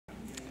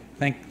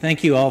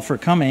Thank you all for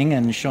coming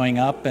and showing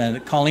up.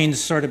 Colleen's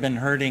sort of been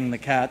herding the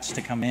cats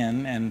to come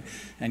in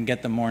and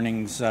get the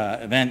morning's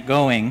event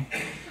going.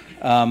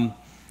 I'm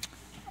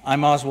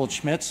Oswald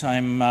Schmitz.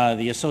 I'm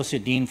the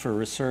Associate Dean for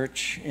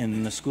Research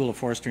in the School of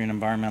Forestry and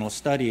Environmental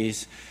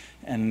Studies.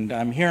 And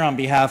I'm here on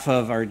behalf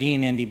of our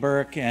Dean, Indy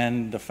Burke,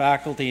 and the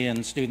faculty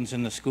and students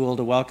in the school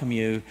to welcome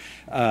you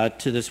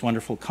to this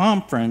wonderful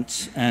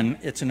conference. And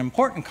it's an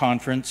important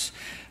conference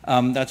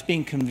that's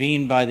being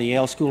convened by the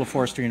Yale School of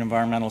Forestry and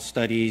Environmental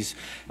Studies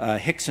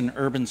Hixon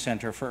Urban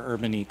Center for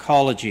Urban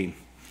Ecology.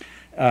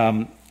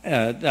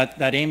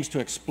 That aims to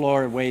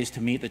explore ways to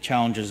meet the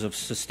challenges of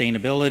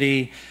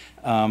sustainability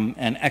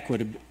and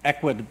equitability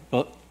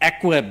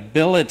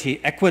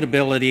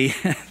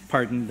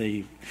pardon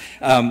the,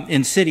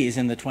 in cities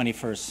in the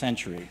 21st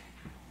century.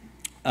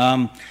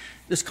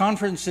 This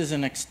conference is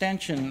an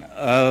extension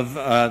of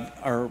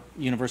our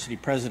university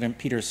president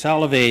Peter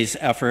Salovey's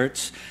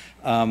efforts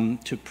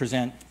to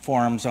present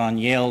forums on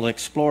Yale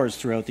explorers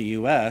throughout the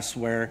US,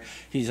 where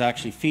he's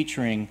actually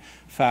featuring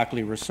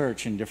faculty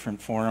research in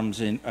different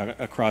forums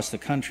across the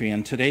country.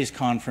 And today's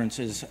conference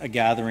is a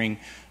gathering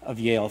of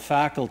Yale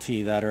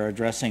faculty that are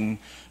addressing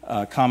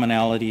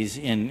commonalities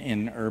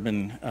in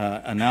urban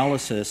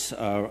analysis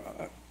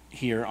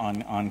here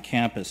on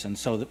campus. And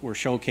so that we're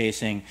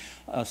showcasing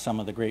some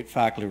of the great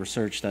faculty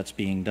research that's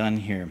being done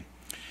here.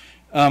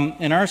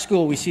 In our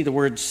school, we see the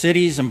words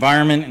cities,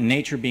 environment, and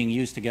nature being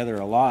used together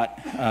a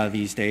lot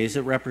these days.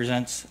 It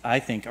represents, I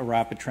think, a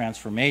rapid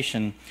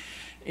transformation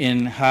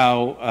in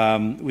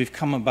how we've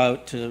come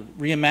about to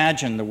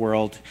reimagine the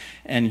world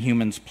and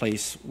humans'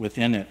 place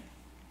within it.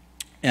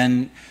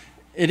 And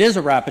it is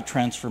a rapid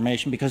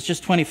transformation because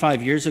just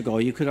 25 years ago,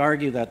 you could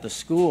argue that the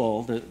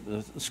school, the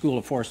School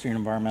of Forestry and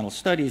Environmental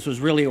Studies, was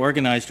really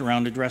organized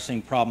around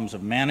addressing problems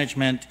of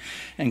management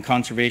and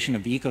conservation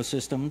of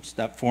ecosystems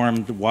that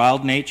formed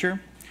wild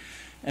nature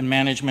and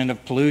management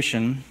of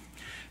pollution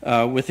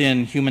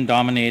within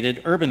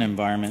human-dominated urban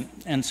environment.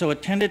 And so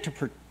it tended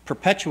to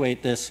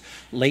perpetuate this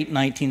late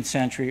 19th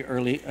century,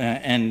 early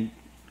and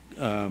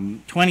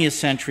 20th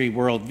century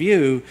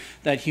worldview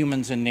that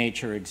humans and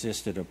nature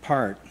existed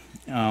apart.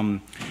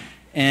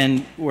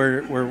 And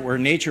where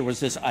nature was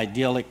this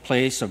idyllic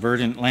place, a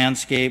verdant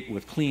landscape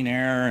with clean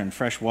air and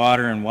fresh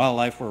water, and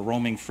wildlife were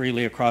roaming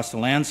freely across the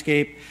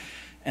landscape,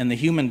 and the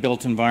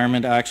human-built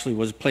environment actually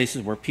was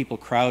places where people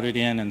crowded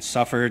in and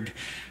suffered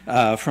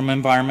from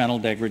environmental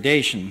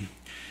degradation.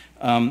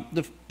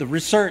 The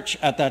research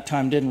at that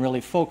time didn't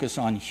really focus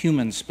on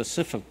humans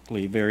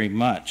specifically very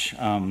much.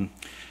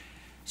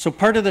 So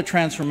part of the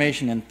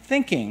transformation in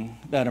thinking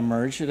that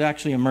emerged, it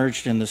actually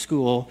emerged in the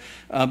school,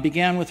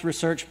 began with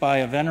research by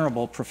a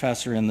venerable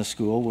professor in the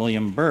school,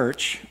 William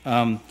Birch.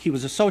 He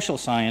was a social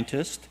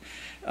scientist.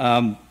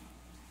 He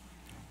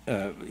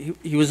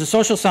was a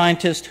social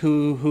scientist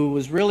who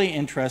was really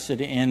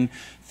interested in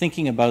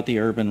thinking about the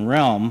urban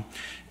realm,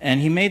 and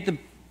he made the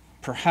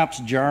perhaps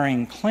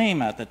jarring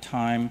claim at the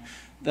time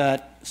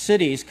that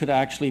cities could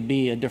actually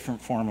be a different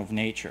form of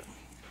nature.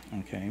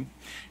 Okay.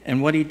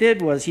 And what he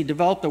did was he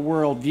developed a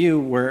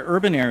worldview where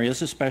urban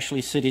areas,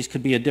 especially cities,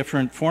 could be a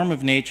different form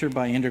of nature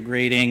by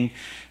integrating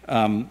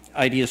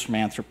ideas from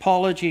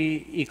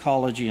anthropology,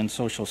 ecology, and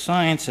social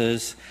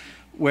sciences,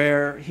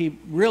 where he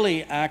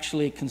really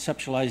actually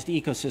conceptualized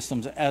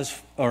ecosystems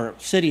or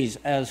cities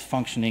as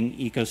functioning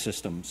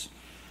ecosystems.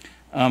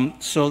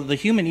 So the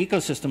human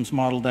ecosystems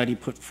model that he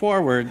put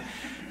forward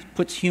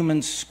puts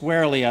humans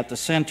squarely at the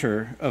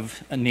center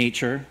of a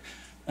nature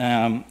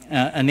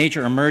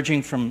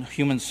emerging from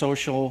human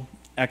social,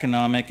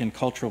 economic, and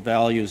cultural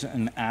values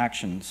and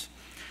actions.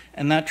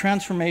 And that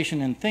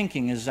transformation in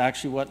thinking is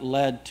actually what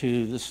led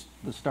to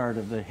the start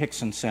of the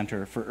Hixon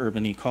Center for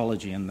Urban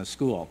Ecology in the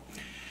school.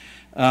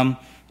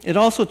 It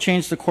also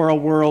changed the core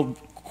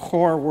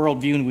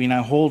worldview we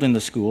now hold in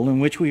the school, in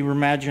which we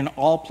imagine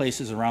all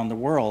places around the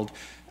world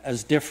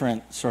as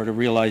different sort of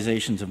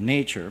realizations of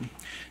nature.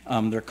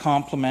 They're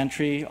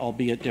complementary,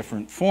 albeit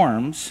different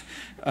forms,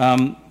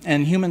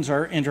 and humans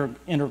are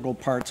integral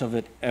parts of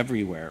it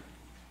everywhere.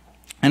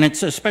 And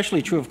it's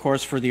especially true, of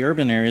course, for the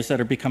urban areas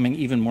that are becoming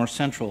even more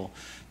central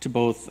to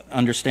both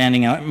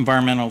understanding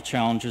environmental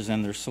challenges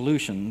and their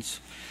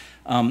solutions,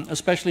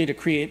 especially to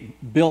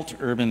create built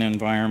urban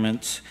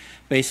environments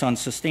based on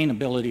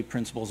sustainability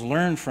principles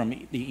learned from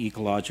the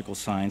ecological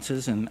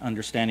sciences and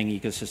understanding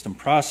ecosystem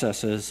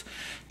processes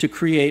to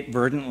create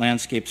verdant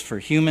landscapes for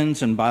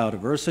humans and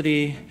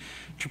biodiversity,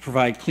 to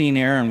provide clean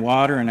air and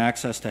water and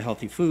access to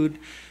healthy food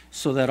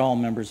so that all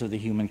members of the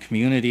human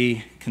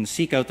community can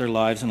seek out their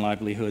lives and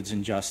livelihoods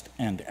in just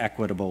and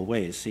equitable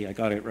ways. See, I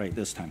got it right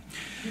this time.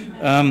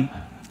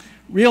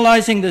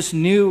 Realizing this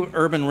new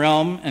urban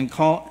realm and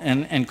call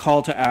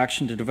to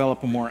action to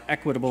develop a more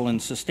equitable and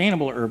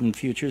sustainable urban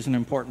future is an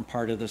important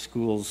part of the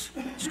school's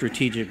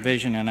strategic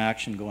vision and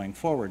action going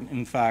forward.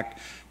 In fact,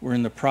 we're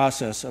in the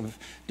process of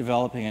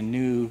developing a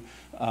new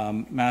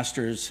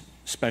master's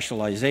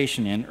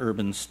specialization in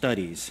urban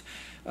studies.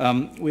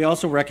 We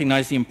also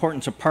recognize the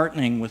importance of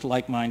partnering with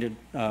like-minded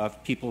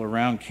people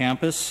around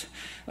campus,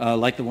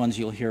 like the ones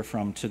you'll hear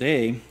from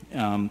today,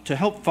 to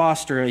help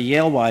foster a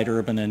Yale-wide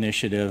urban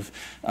initiative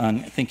on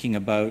thinking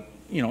about,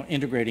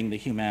 integrating the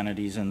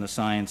humanities and the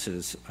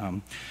sciences.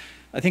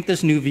 I think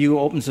this new view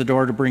opens the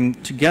door to bring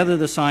together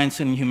the science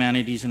and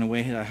humanities in a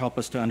way that help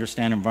us to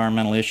understand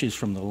environmental issues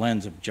from the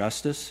lens of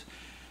justice,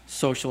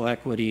 social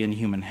equity, and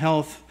human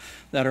health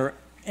that are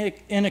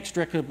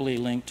inextricably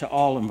linked to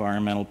all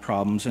environmental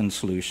problems and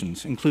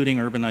solutions, including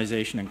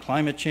urbanization and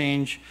climate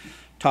change,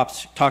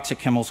 toxic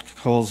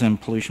chemicals and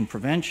pollution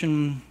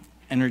prevention,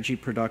 energy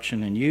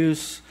production and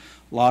use,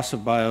 loss of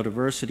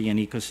biodiversity and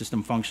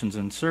ecosystem functions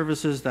and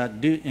services that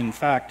do, in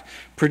fact,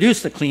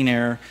 produce the clean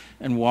air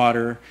and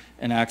water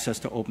and access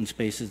to open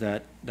spaces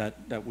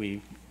that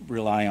we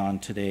rely on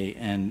today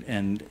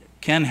and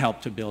can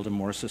help to build a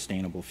more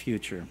sustainable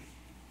future.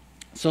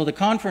 So the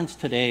conference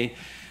today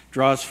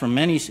draws from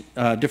many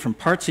different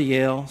parts of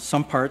Yale.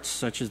 Some parts,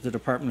 such as the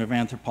Department of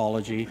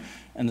Anthropology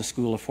and the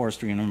School of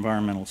Forestry and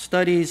Environmental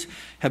Studies,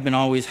 have been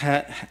always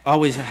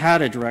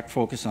had a direct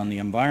focus on the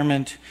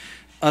environment.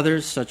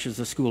 Others, such as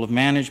the School of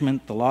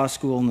Management, the Law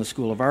School, and the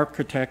School of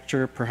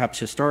Architecture, perhaps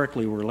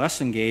historically were less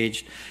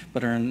engaged,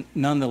 but are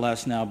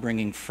nonetheless now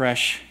bringing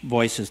fresh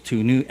voices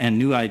to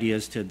new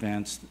ideas to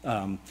advance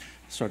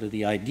sort of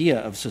the idea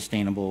of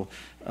sustainable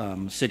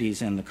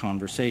cities and the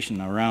conversation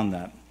around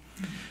that.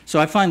 So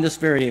I find this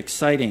very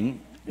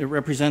exciting. It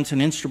represents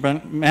an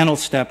instrumental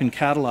step in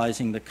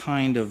catalyzing the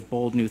kind of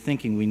bold new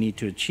thinking we need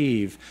to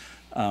achieve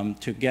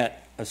to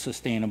get a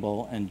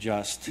sustainable and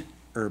just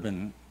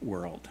urban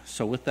world.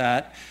 So with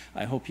that,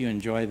 I hope you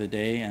enjoy the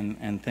day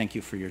and thank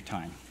you for your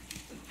time.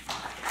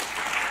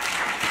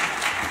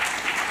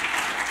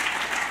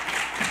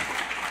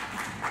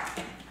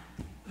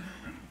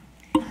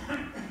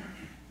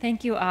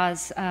 Thank you,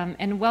 Oz,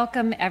 and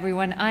welcome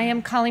everyone. I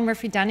am Colleen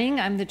Murphy-Dunning.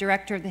 I'm the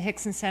director of the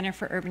Hixon Center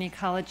for Urban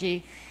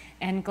Ecology,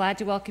 and glad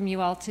to welcome you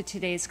all to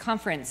today's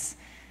conference.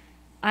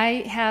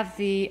 I have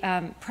the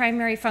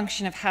primary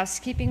function of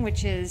housekeeping,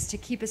 which is to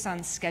keep us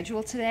on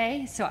schedule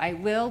today. So I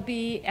will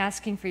be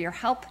asking for your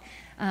help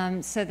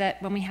so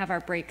that when we have our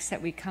breaks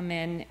that we come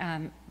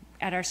in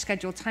at our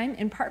scheduled time,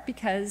 in part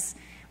because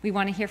we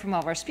want to hear from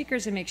all of our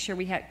speakers and make sure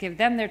we give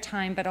them their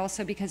time, but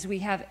also because we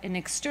have an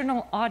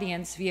external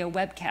audience via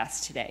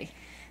webcast today.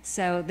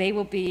 So they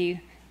will be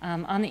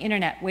on the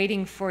internet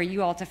waiting for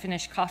you all to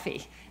finish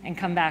coffee and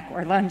come back,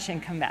 or lunch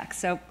and come back.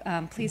 So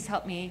please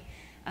help me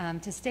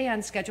to stay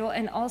on schedule.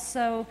 And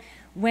also,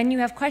 when you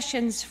have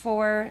questions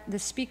for the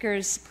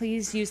speakers,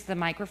 please use the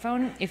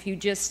microphone. If you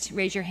just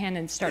raise your hand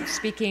and start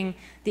speaking,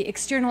 the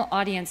external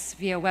audience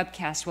via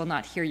webcast will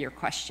not hear your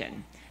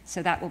question.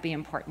 So that will be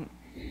important.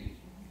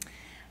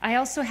 I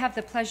also have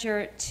the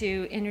pleasure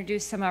to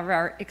introduce some of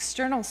our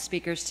external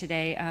speakers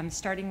today,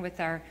 starting with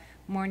our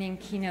morning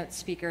keynote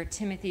speaker,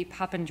 Timothy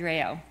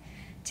Papandreou.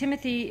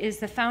 Timothy is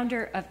the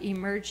founder of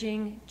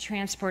Emerging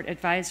Transport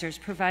Advisors,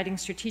 providing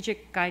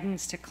strategic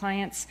guidance to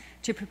clients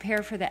to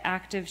prepare for the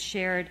active,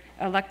 shared,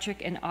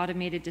 electric, and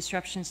automated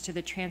disruptions to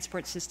the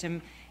transport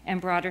system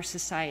and broader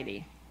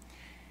society.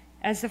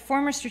 As the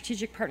former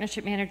strategic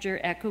partnership manager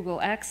at Google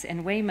X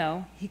and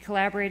Waymo, he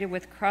collaborated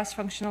with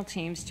cross-functional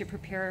teams to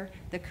prepare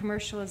the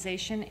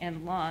commercialization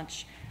and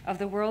launch of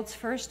the world's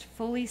first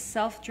fully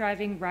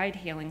self-driving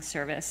ride-hailing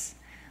service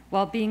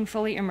while being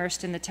fully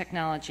immersed in the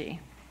technology.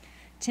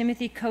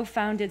 Timothy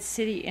co-founded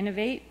City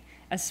Innovate,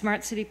 a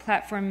smart city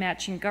platform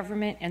matching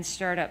government and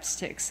startups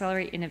to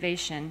accelerate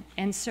innovation,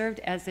 and served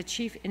as the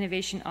Chief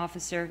Innovation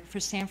Officer for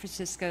San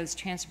Francisco's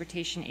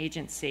Transportation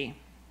Agency.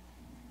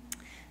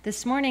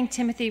 This morning,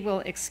 Timothy will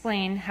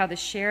explain how the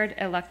shared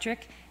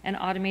electric and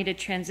automated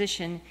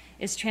transition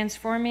is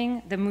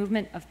transforming the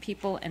movement of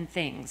people and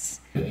things.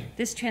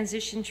 This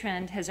transition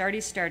trend has already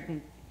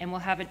started and will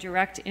have a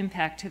direct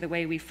impact to the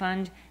way we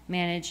fund,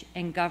 manage,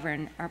 and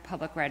govern our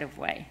public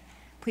right-of-way.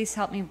 Please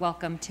help me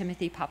welcome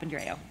Timothy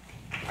Papandreou.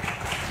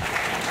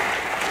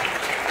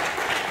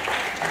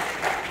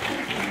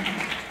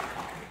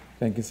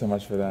 Thank you so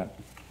much for that,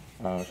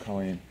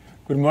 Colleen.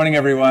 Good morning,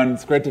 everyone.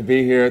 It's great to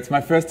be here. It's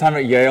my first time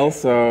at Yale,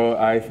 so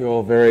I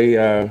feel very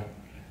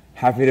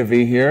happy to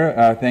be here.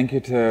 Thank you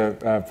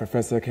to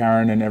Professor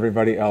Karen and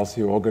everybody else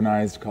who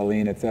organized,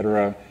 Colleen,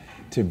 etc.,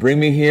 to bring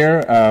me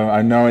here.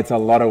 I know it's a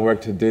lot of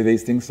work to do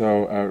these things,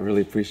 so I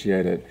really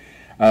appreciate it.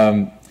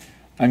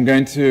 I'm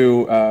going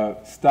to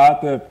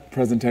start the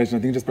presentation,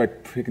 I think, just by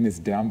clicking this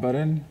down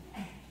button.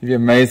 You'd be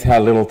amazed how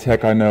little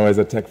tech I know as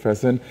a tech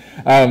person.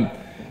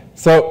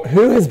 So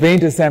who has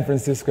been to San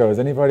Francisco? Has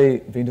anybody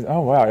been to?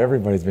 Oh, wow,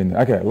 everybody's been.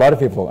 Okay, a lot of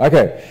people.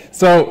 Okay,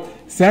 so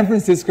San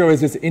Francisco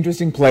is this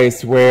interesting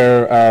place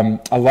where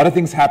a lot of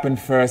things happen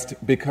first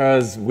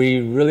because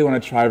we really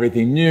want to try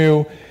everything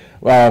new.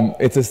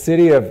 It's a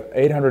city of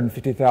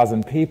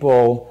 850,000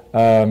 people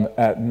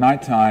at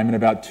nighttime and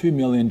about 2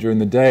 million during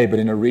the day, but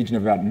in a region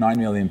of about 9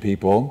 million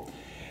people.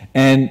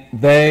 And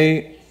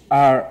they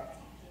are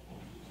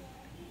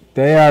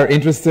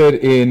interested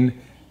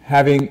in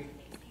having...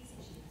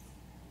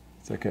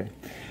 It's okay.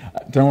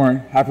 Don't worry,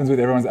 happens with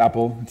everyone's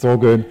Apple. It's all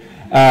good.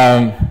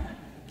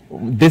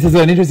 This is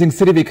an interesting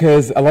city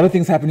because a lot of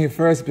things happen here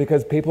first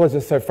because people are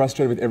just so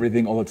frustrated with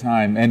everything all the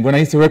time. And when I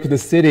used to work with the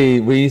city,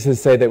 we used to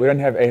say that we don't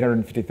have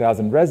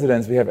 850,000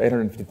 residents, we have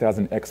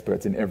 850,000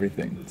 experts in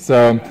everything.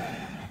 So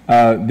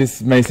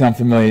this may sound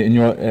familiar in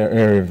your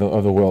area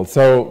of the world.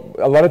 So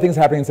a lot of things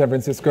happening in San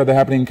Francisco, they're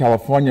happening in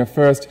California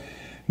first.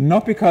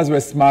 Not because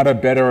we're smarter,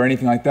 better, or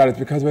anything like that. It's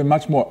because we're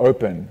much more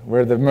open.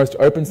 We're the most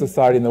open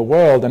society in the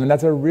world, and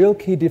that's a real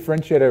key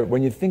differentiator.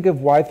 When you think of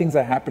why things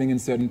are happening in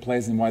certain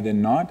places and why they're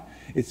not,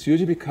 it's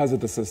usually because of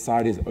the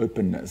society's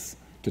openness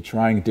to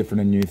trying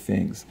different and new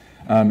things,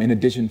 in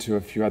addition to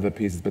a few other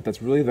pieces, but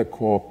that's really the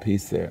core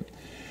piece there.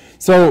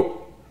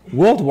 So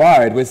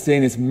worldwide, we're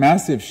seeing this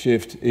massive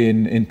shift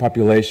in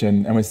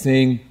population, and we're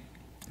seeing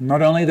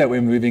not only that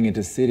we're moving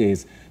into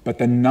cities, but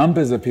the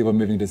numbers of people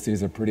moving to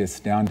cities are pretty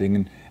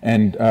astounding.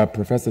 And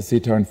Professor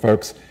Sito and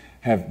folks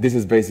this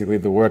is basically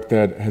the work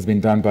that has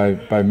been done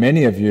by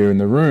many of you in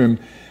the room,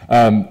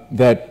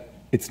 that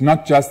it's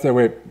not just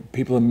that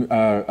people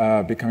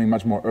are becoming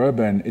much more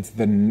urban, it's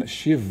the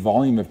sheer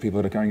volume of people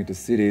that are going into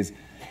cities.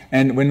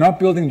 And we're not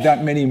building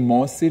that many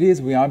more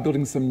cities. We are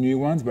building some new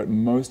ones, but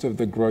most of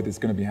the growth is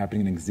going to be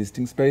happening in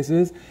existing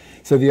spaces.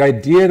 So the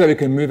idea that we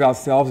can move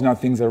ourselves and our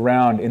things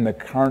around in the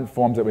current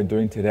forms that we're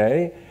doing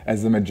today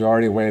as the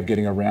majority way of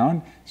getting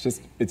around,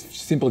 it's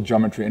simple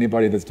geometry.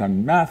 Anybody that's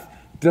done math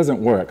doesn't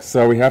work.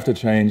 So we have to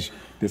change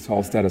this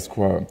whole status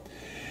quo.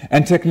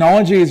 And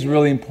technology is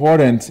really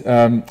important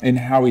in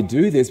how we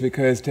do this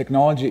because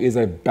technology is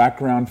a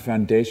background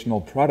foundational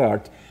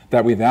product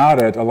that without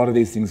it, a lot of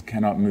these things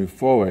cannot move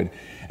forward.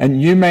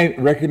 And you may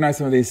recognize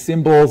some of these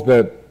symbols,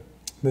 but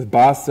the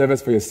bar service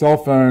for your cell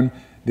phone,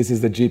 this is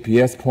the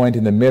GPS point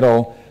in the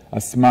middle, a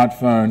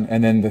smartphone,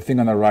 and then the thing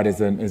on the right is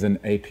an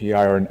API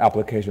or an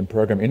application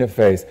program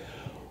interface.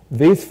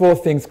 These four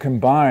things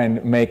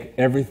combined make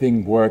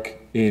everything work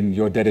in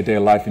your day-to-day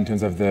life in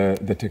terms of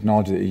the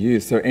technology that you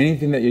use. So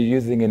anything that you're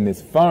using in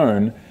this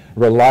phone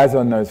relies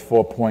on those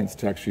 4 points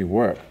to actually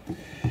work.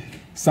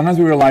 Sometimes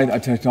we rely on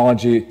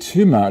technology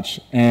too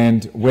much,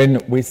 and when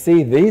we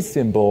see these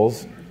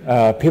symbols,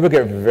 people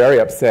get very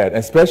upset,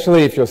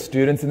 especially if you're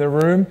students in the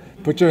room.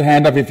 Put your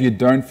hand up if you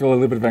don't feel a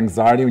little bit of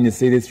anxiety when you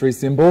see these three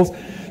symbols.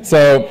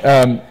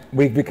 So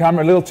we've become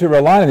a little too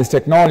reliant on this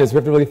technology, so we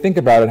have to really think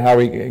about it, how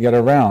we get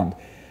around.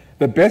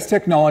 The best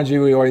technology,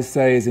 we always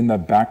say, is in the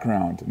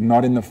background,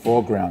 not in the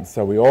foreground.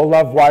 So we all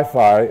love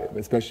Wi-Fi,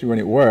 especially when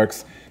it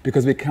works,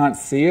 because we can't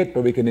see it,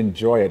 but we can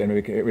enjoy it, and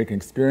we can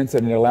experience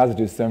it, and it allows us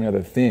to do so many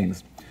other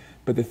things.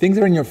 But the things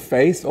that are in your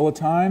face all the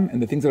time,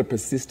 and the things that are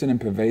persistent and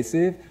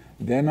pervasive,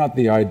 they're not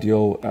the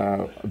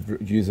ideal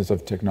users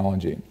of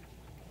technology.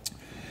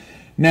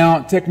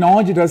 Now,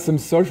 technology does some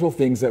social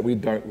things that we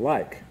don't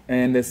like,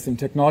 and there's some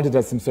technology that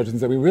does some social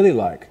things that we really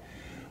like.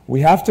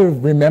 We have to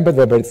remember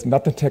though, but it's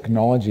not the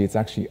technology, it's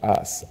actually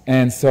us.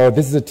 And so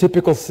this is a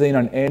typical scene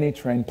on any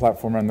train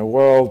platform around the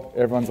world.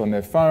 Everyone's on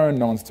their phone,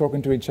 no one's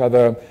talking to each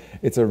other.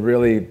 It's a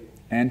really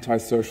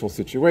antisocial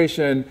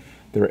situation.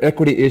 There are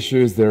equity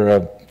issues, there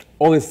are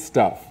all this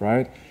stuff,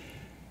 right?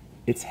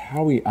 It's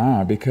how we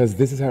are, because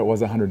this is how it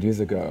was 100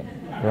 years ago,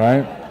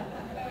 right?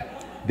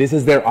 This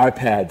is their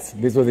iPads.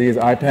 These were these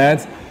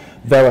iPads.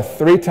 They were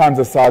 3 times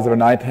the size of an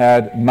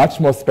iPad, much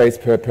more space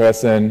per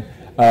person.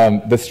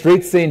 The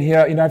street scene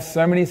here, you know, I have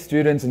so many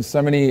students and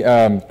so many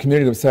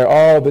communities that say,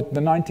 oh, the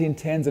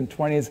 1910s and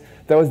 20s,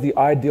 that was the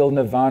ideal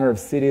nirvana of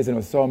cities and it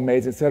was so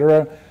amazing,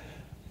 etc.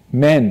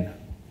 Men,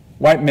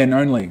 white men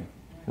only,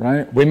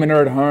 right? Women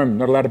are at home,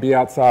 not allowed to be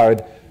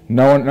outside.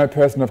 No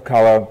person of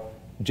color,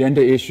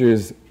 gender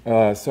issues,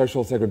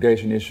 social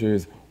segregation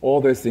issues,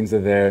 all those things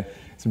are there.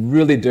 It's a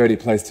really dirty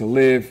place to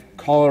live.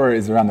 Cholera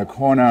is around the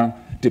corner.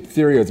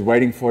 Diphtheria is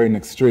waiting for you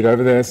next street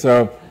over there.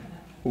 So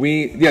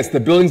yes, the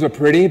buildings were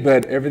pretty,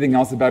 but everything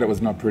else about it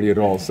was not pretty at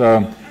all.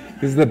 So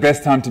this is the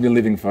best time to be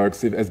living,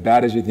 folks. As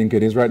bad as you think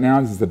it is right now,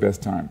 this is the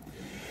best time.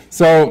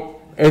 So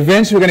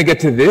eventually we're going to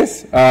get to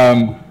this,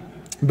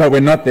 but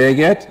we're not there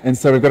yet. And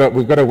so we've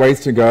got a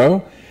ways to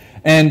go.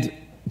 And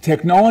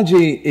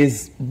technology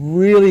is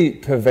really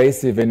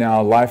pervasive in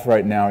our life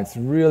right now. It's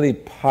really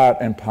part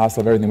and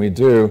parcel of everything we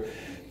do.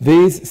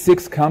 These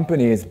 6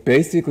 companies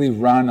basically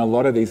run a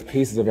lot of these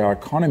pieces of our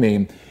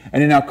economy.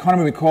 And in our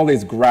economy, we call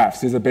these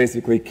graphs. These are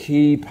basically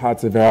key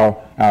parts of our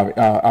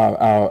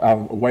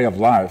way of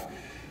life.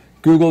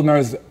 Google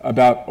knows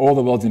about all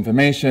the world's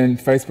information.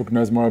 Facebook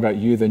knows more about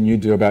you than you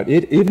do about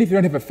it. Even if you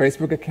don't have a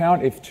Facebook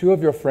account, if 2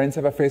 of your friends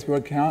have a Facebook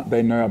account,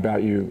 they know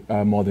about you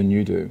more than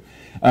you do.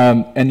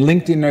 And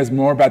LinkedIn knows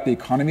more about the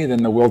economy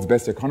than the world's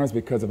best economists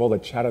because of all the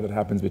chatter that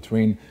happens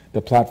between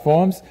the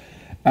platforms.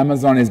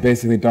 Amazon is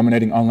basically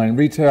dominating online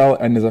retail,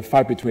 and there's a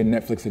fight between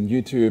Netflix and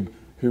YouTube,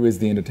 who is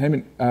the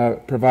entertainment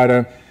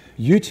provider.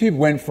 YouTube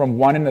went from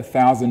 1 in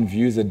 1,000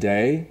 views a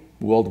day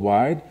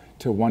worldwide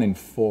to 1 in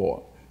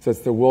 4. So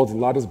it's the world's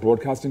largest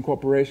broadcasting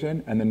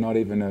corporation, and they're not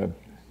even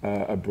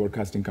a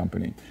broadcasting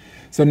company.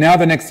 So now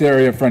the next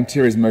area of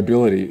frontier is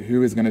mobility.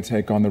 Who is going to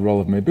take on the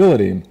role of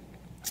mobility?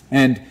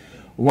 And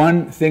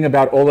one thing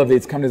about all of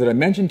these companies that I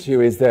mentioned to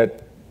you is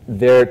that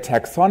their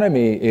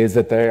taxonomy is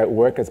that they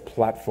work as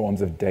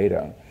platforms of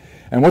data.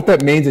 And what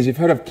that means is, you've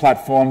heard of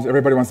platforms.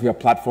 Everybody wants to be a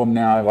platform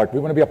now. Like, we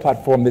want to be a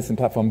platform this and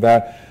platform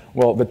that.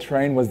 Well, the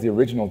train was the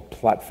original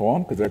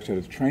platform, because actually it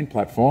was a train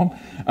platform.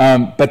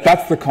 But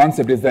that's the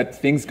concept, is that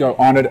things go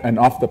on it and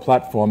off the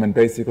platform, and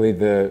basically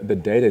the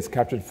data is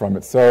captured from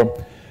it.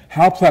 So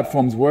how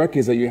platforms work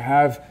is that you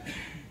have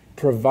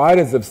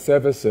providers of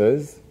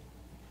services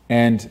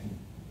and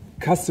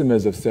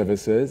customers of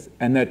services,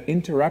 and that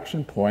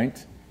interaction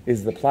point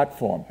is the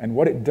platform. And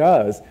what it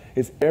does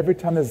is, every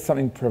time there's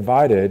something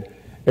provided,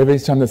 every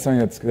time there's something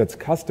that's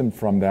custom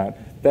from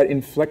that, that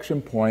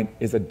inflection point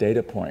is a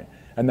data point.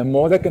 And the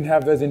more they can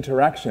have those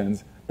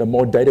interactions, the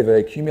more data they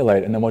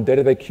accumulate. And the more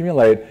data they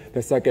accumulate,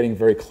 they start getting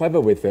very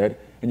clever with it.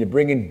 And you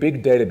bring in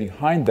big data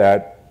behind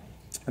that,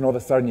 and all of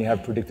a sudden you have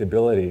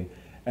predictability.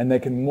 And they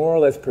can more or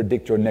less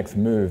predict your next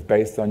move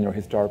based on your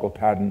historical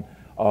pattern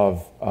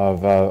of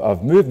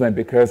movement,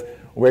 because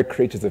we're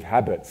creatures of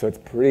habit. So it's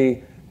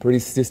pretty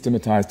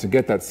systematized to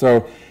get that.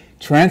 So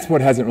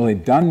transport hasn't really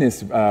done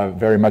this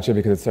very much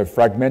because it's so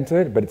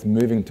fragmented, but it's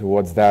moving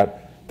towards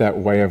that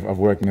way of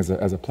working as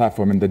a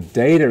platform. And the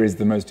data is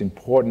the most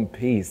important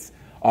piece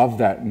of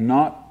that,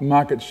 not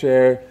market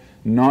share,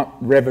 not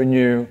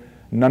revenue,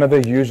 none of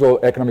the usual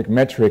economic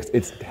metrics.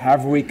 It's,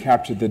 have we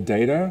captured the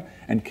data,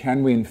 and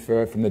can we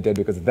infer from the data?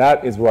 Because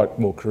that is what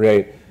will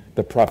create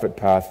the profit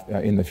path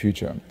in the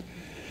future.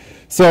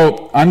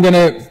 So I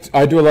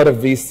do a lot of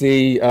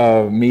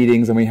VC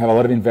meetings, and we have a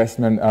lot of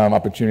investment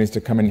opportunities to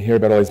come and hear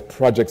about all these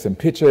projects and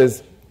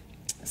pitches.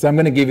 So I'm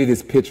going to give you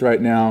this pitch right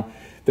now.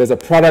 There's a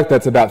product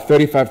that's about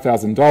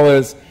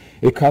 $35,000.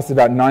 It costs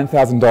about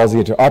 $9,000 a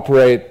year to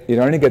operate. It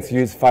only gets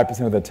used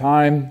 5% of the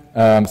time,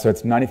 so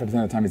it's 95% of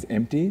the time is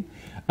empty.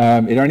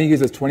 It only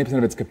uses 20%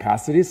 of its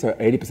capacity, so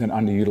 80%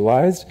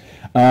 underutilized.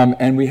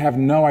 And we have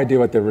no idea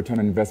what the return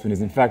on investment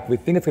is. In fact, we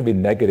think it's going to be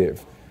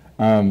negative.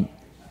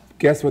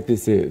 Guess what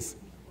this is?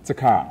 It's a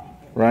car,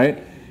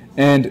 right?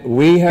 And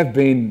we have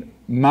been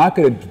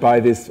marketed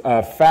by this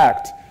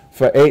fact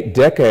for 8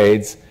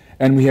 decades,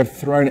 and we have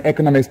thrown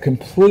economics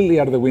completely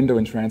out of the window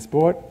in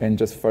transport and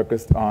just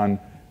focused on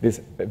this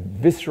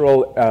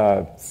visceral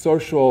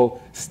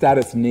social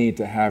status need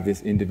to have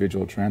this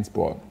individual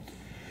transport.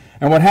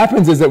 And what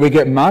happens is that we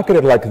get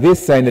marketed like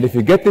this, saying that if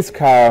you get this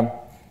car,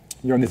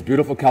 you're on this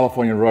beautiful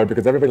California road,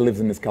 because everybody lives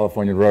in this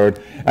California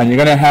road, and you're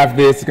going to have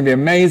this, it's going to be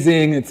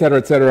amazing, et cetera,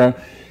 et cetera.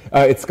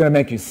 It's going to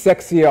make you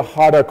sexier,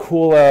 hotter,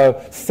 cooler,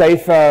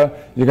 safer.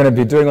 You're going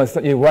to be doing this.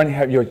 You won't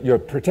have you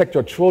protect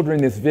your children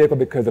in this vehicle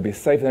because they'll be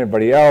safer than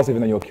everybody else,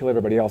 even though you'll kill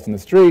everybody else in the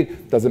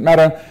street. Doesn't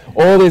matter.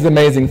 All these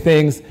amazing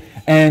things.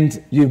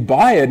 And you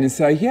buy it and you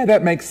say, yeah,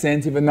 that makes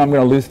sense, even though I'm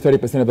going to lose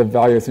 30% of the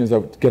value as soon as I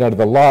get out of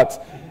the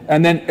lot.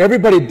 And then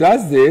everybody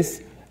does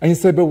this, and you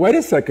say, but wait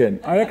a second,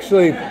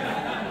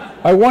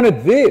 I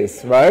wanted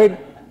this, right?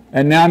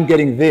 And now I'm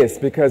getting this,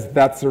 because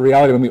that's the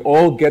reality. When we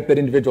all get that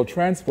individual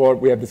transport,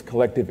 we have this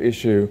collective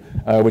issue,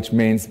 which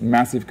means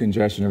massive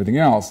congestion and everything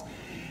else.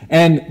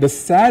 And the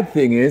sad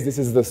thing is, this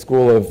is the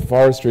School of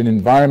Forestry and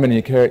Environment,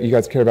 and you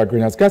guys care about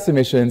greenhouse gas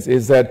emissions,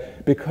 is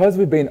that because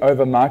we've been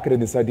over-marketed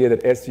this idea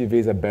that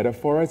SUVs are better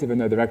for us, even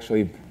though they're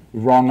actually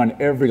wrong on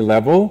every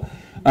level,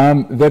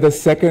 they're the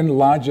second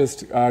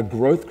largest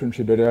growth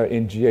contributor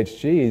in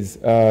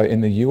GHGs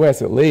in the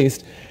US at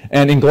least,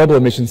 and in global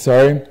emissions,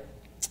 sorry.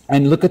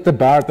 And look at the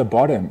bar at the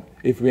bottom.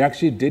 If we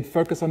actually did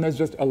focus on those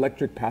just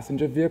electric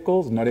passenger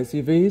vehicles, not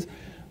SUVs,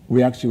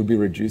 we actually would be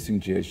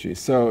reducing GHG.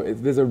 So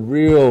there's a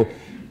real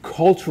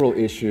cultural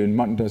issue,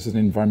 not just an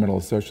environmental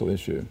or social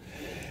issue.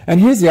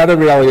 And here's the other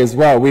reality as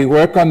well. We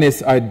work on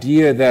this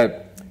idea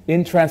that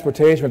in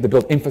transportation, we have to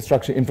build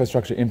infrastructure,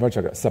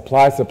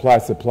 supply, supply,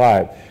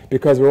 supply,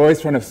 because we're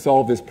always trying to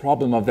solve this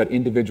problem of that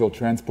individual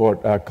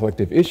transport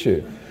collective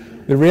issue.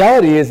 The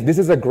reality is, this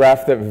is a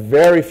graph that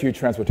very few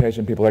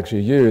transportation people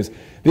actually use.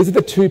 These are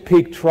the 2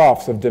 peak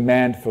troughs of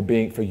demand for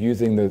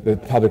using the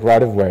public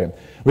right-of-way.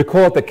 We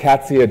call it the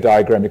cat's ear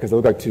diagram because they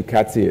look like 2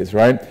 cat's ears,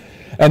 right?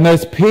 And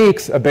those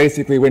peaks are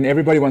basically when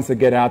everybody wants to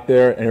get out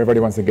there and everybody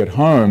wants to get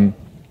home.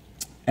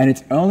 And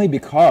it's only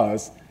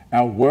because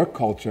our work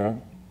culture,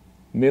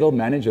 middle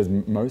managers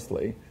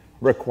mostly,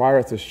 require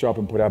us to show up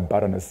and put our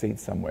butt on a seat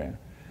somewhere.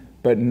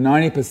 But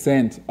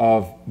 90%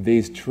 of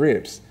these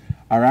trips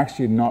are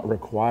actually not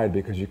required,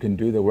 because you can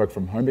do the work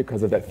from home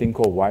because of that thing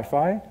called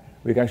Wi-Fi.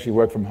 We can actually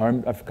work from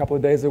home a couple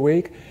of days a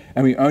week,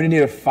 and we only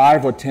need a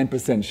 5 or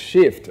 10%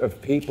 shift of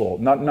people,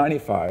 not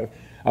 95,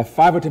 a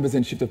 5 or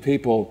 10% shift of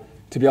people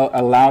to be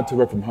allowed to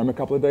work from home a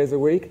couple of days a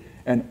week,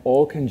 and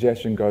all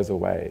congestion goes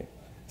away.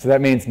 So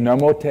that means no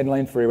more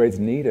 10-lane freeways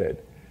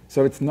needed.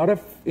 So it's not an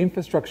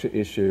infrastructure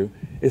issue,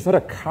 it's not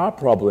a car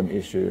problem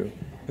issue,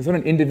 it's not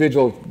an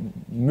individual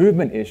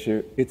movement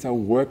issue, it's a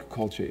work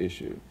culture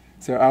issue.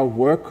 So our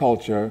work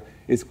culture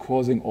is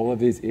causing all of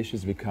these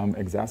issues to become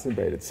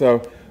exacerbated.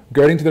 So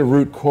getting to the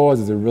root cause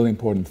is a really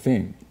important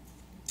thing.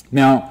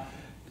 Now,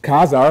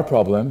 cars are a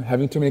problem.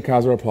 Having too many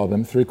cars are a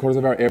problem. 3/4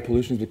 of our air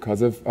pollution is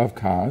because of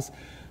cars.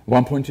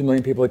 1.2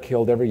 million people are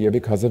killed every year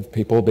because of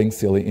people being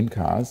silly in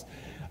cars.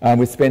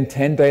 We spend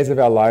 10 days of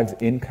our lives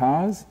in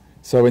cars.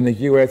 So in the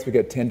US, we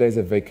get 10 days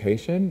of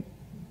vacation,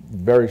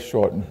 very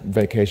short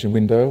vacation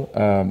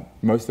window.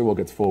 Most of the world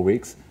gets 4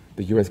 weeks.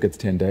 The US gets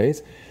 10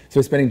 days. So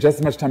we're spending just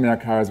as much time in our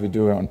car as we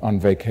do on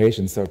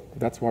vacation. So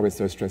that's why we're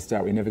so stressed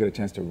out. We never get a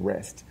chance to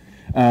rest.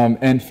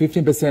 And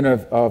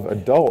 15% of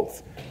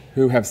adults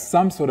who have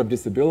some sort of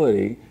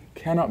disability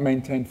cannot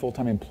maintain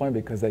full-time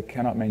employment because they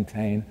cannot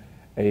maintain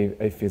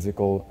a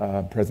physical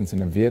presence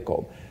in a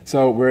vehicle.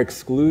 So we're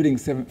excluding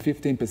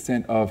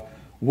 15% of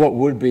what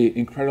would be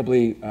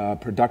incredibly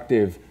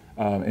productive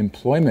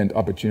employment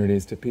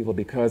opportunities to people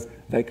because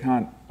they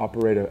can't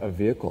operate a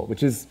vehicle,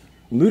 which is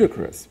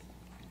ludicrous.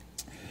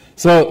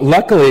 So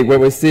luckily, what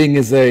we're seeing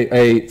is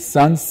a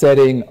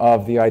sunsetting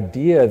of the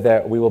idea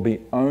that we will be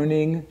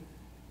owning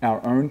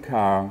our own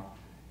car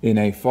in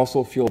a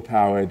fossil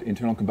fuel-powered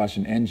internal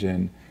combustion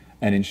engine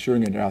and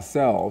insuring it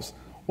ourselves,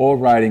 or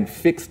riding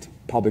fixed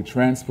public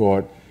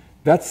transport.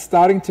 That's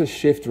starting to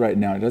shift right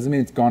now. It doesn't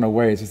mean it's gone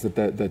away, it's just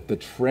that the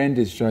trend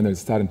is showing that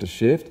it's starting to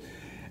shift.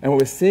 And what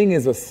we're seeing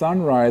is a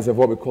sunrise of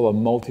what we call a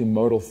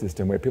multimodal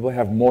system, where people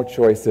have more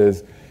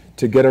choices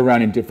to get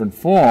around in different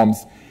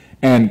forms,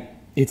 and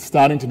it's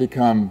starting to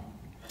become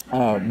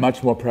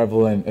much more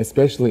prevalent,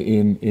 especially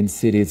in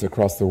cities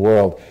across the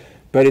world.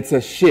 But it's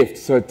a shift,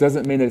 so it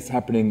doesn't mean that it's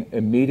happening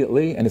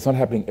immediately, and it's not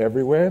happening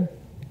everywhere.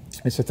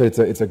 It's just that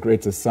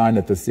it's a sign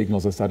that the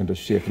signals are starting to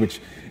shift,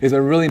 which is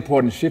a really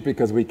important shift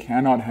because we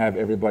cannot have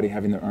everybody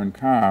having their own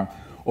car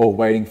or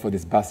waiting for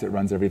this bus that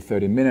runs every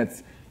 30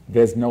 minutes.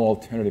 There's no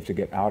alternative to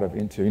get out of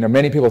into. You know,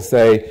 many people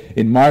say,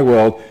 in my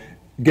world,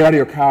 get out of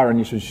your car and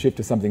you should shift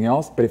to something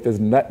else, but if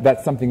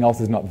that something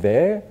else is not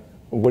there,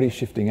 what are you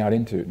shifting out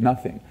into?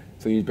 Nothing.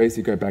 So you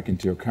basically go back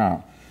into your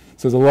car.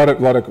 So there's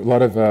a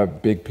lot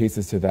of big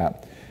pieces to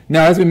that.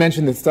 Now, as we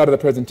mentioned at the start of the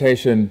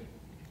presentation,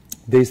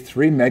 these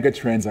three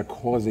megatrends are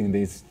causing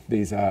these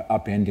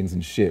upendings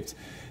and shifts.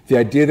 The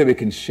idea that we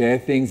can share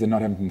things and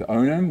not having to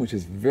own them, which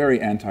is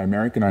very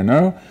anti-American, I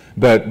know,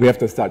 but we have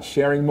to start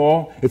sharing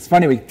more. It's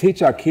funny, we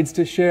teach our kids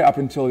to share up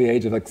until the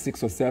age of like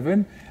 6 or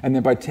 7, and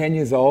then by 10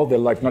 years old, they're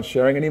like not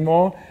sharing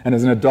anymore, and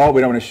as an adult,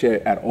 we don't want to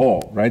share at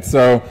all, right?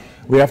 So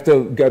we have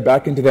to go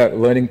back into that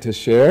learning to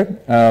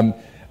share.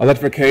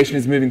 Electrification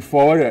is moving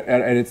forward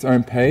at its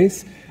own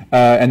pace.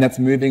 And that's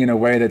moving in a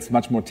way that's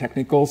much more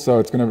technical, so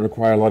it's going to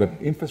require a lot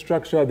of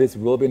infrastructure. This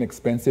will be an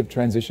expensive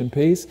transition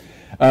piece.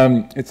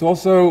 It's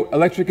also,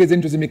 electric is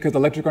interesting because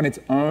electric on its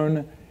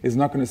own is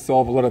not going to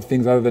solve a lot of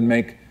things other than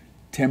make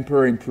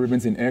temporary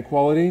improvements in air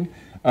quality.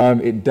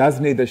 It does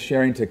need the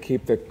sharing to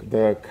keep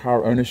the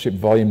car ownership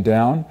volume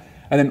down.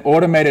 And then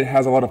automated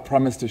has a lot of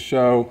promise to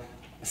show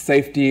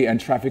safety and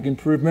traffic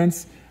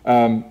improvements.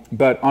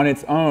 But on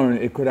its own,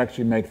 it could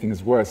actually make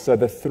things worse. So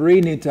the three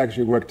need to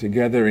actually work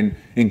together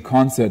in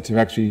concert to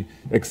actually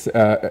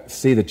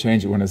see the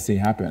change we want to see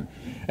happen.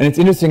 And it's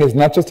interesting, it's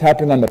not just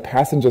happening on the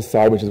passenger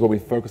side, which is what we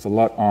focus a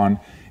lot on,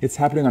 it's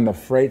happening on the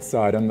freight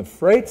side. On the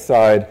freight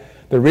side,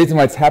 the reason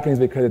why it's happening is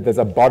because there's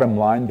a bottom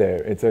line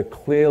there. It's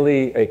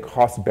clearly a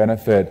cost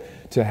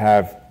benefit to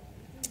have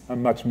a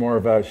much more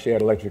of a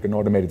shared electric and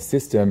automated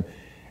system.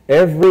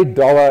 Every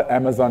dollar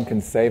Amazon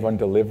can save on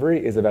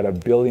delivery is about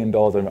 $1 billion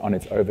on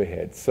its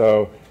overhead.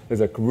 So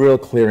there's a real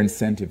clear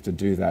incentive to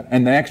do that.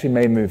 And they actually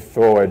may move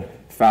forward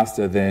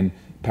faster than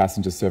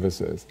passenger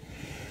services.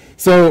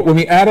 So when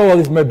we add all of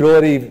this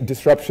mobility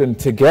disruption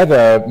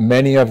together,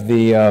 many of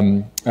the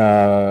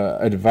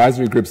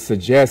advisory groups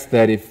suggest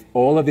that if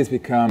all of this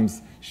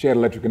becomes shared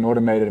electric and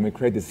automated and we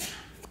create this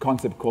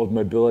concept called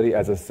mobility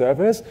as a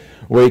service,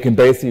 where you can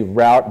basically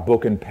route,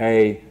 book, and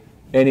pay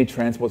any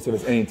transport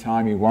service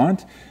anytime you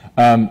want,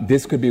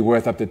 this could be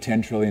worth up to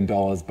 $10 trillion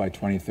by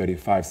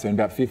 2035. So in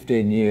about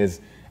 15 years,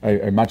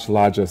 a much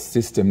larger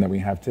system than we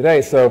have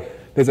today. So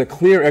there's a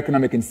clear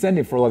economic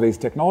incentive for all of these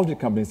technology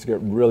companies to get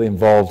really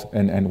involved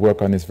and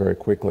work on this very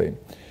quickly.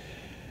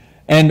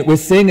 And we're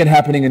seeing it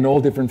happening in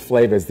all different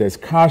flavors. There's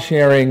car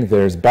sharing,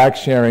 there's bike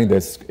sharing,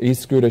 there's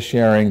e-scooter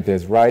sharing,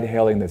 there's ride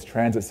hailing, there's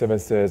transit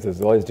services,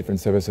 there's all these different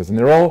services. And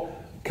they're all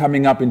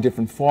coming up in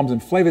different forms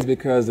and flavors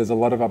because there's a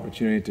lot of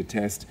opportunity to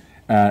test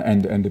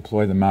and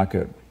deploy the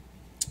market.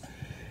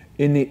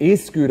 In the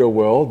e-scooter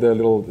world,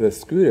 the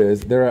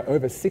scooters, there are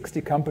over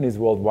 60 companies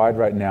worldwide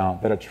right now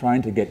that are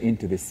trying to get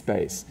into this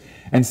space.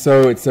 And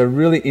so it's a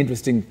really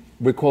interesting,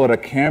 we call it a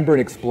Cambrian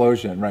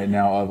explosion right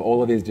now of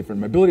all of these different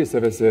mobility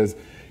services.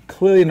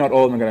 Clearly not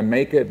all of them are going to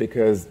make it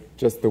because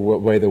just the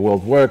way the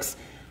world works,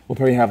 we'll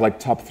probably have like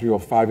top 3 or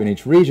 5 in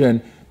each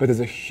region, but there's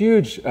a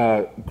huge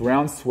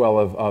groundswell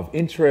of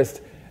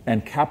interest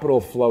and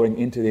capital flowing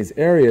into these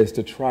areas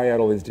to try out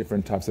all these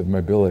different types of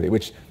mobility,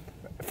 which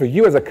for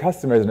you as a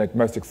customer is the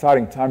most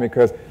exciting time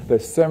because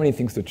there's so many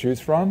things to choose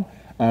from.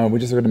 We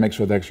just got to make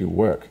sure they actually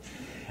work.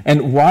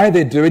 And why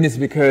they're doing this is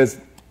because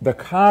the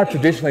car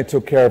traditionally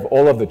took care of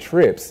all of the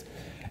trips.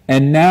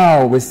 And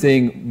now we're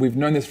seeing, we've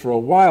known this for a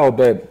while,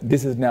 but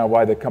this is now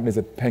why the companies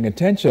are paying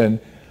attention.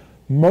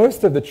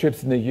 Most of the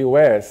trips in the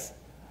US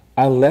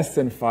are less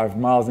than 5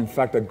 miles. In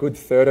fact, a good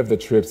third of the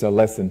trips are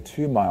less than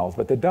 2 miles,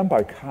 but they're done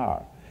by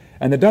car.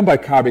 And they're done by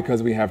car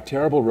because we have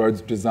terrible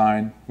roads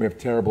design, we have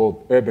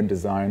terrible urban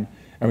design,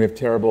 and we have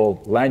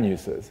terrible land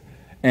uses.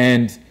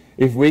 And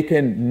if we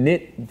can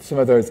knit some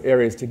of those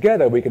areas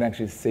together, we can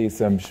actually see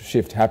some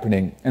shift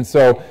happening. And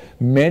so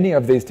many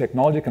of these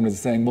technology companies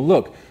are saying, well,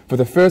 look, for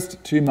the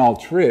first 2-mile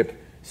trip,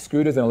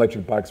 scooters and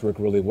electric bikes work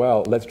really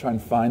well. Let's try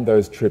and find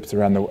those trips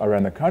around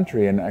the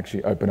country and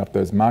actually open up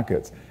those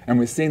markets. And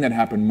we're seeing that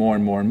happen more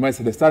and more and more.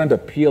 So they're starting to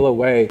peel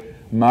away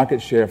market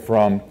share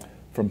from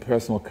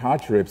personal car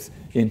trips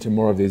into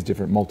more of these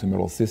different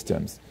multimodal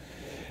systems.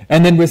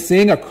 And then we're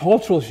seeing a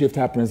cultural shift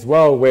happen as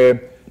well,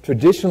 where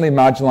traditionally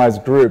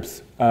marginalized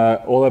groups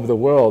all over the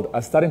world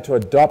are starting to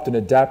adopt and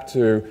adapt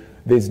to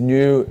these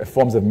new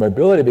forms of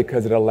mobility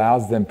because it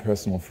allows them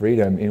personal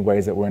freedom in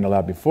ways that weren't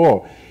allowed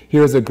before.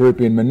 Here's a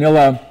group in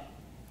Manila.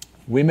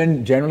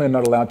 Women generally are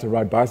not allowed to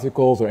ride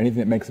bicycles or anything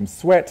that makes them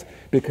sweat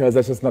because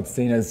that's just not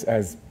seen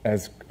as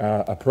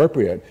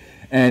appropriate.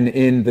 And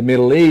in the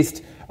Middle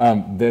East,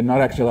 they're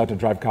not actually allowed to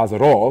drive cars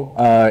at all.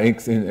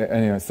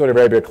 Saudi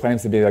Arabia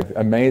claims to be like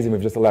amazing.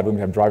 We've just allowed women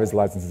to have driver's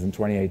licenses in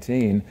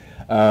 2018.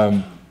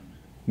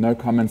 No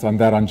comments on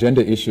that on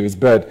gender issues,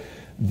 but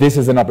this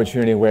is an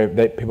opportunity where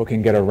people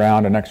can get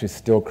around and actually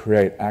still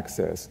create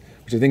access,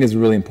 which I think is a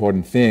really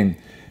important thing,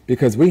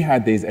 because we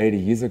had these 80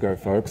 years ago,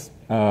 folks,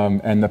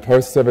 and the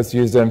post-service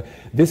used them.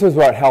 This was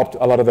what helped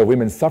a lot of the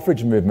women's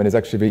suffrage movement, is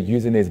actually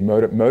using these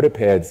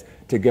mopeds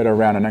to get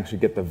around and actually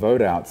get the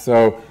vote out.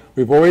 So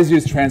we've always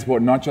used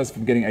transport not just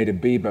from getting A to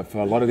B, but for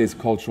a lot of these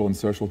cultural and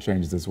social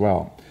changes as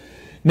well.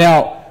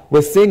 Now,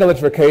 we're seeing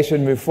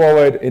electrification move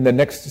forward. In the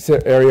next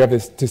area of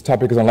this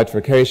topic is on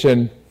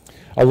electrification.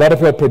 A lot of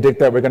people predict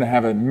that we're going to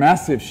have a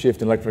massive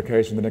shift in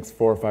electrification in the next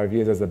 4 or 5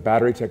 years as the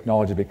battery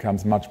technology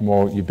becomes much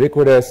more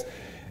ubiquitous.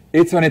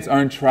 It's on its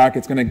own track.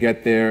 It's going to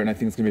get there, and I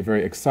think it's going to be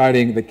very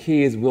exciting. The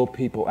key is, will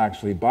people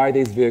actually buy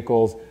these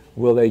vehicles?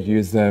 Will they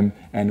use them?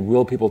 And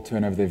will people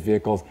turn over their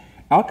vehicles?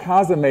 Our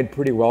cars are made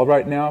pretty well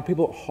right now.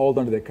 People hold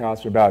onto their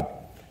cars for about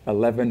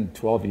 11,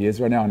 12 years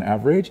right now on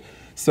average.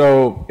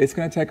 So it's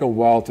going to take a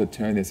while to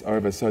turn this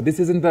over. So this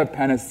isn't the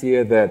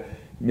panacea that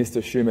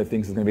Mr. Schumer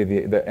thinks is going to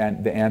be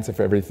the answer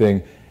for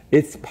everything.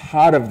 It's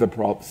part of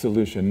the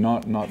solution,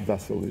 not the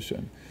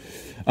solution.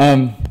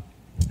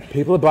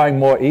 People are buying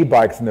more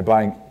e-bikes than they're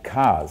buying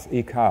cars,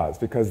 e-cars,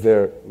 because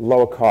they're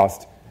lower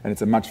cost and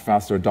it's a much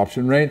faster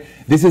adoption rate.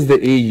 This is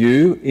the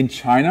EU. In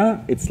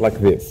China, it's like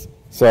this.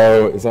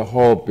 So it's a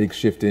whole big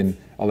shift in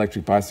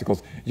electric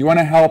bicycles. You want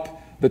to help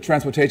the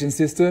transportation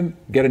system?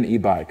 Get an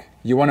e-bike.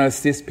 You want to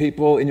assist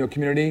people in your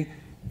community?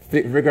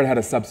 Figure out how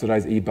to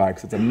subsidize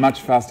e-bikes. It's a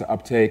much faster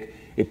uptake.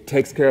 It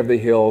takes care of the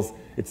hills.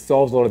 It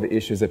solves a lot of the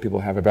issues that people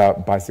have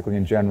about bicycling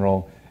in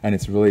general, and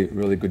it's really,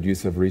 really good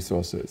use of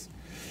resources.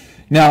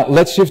 Now,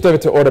 let's shift over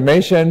to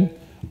automation.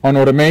 On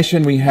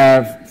automation, we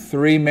have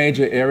 3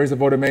 major areas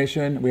of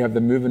automation. We have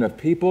the movement of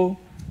people,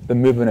 the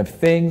movement of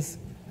things,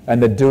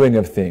 and the doing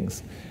of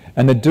things.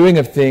 And the doing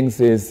of things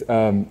is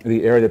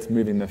the area that's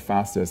moving the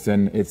fastest,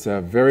 and it's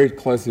very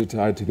closely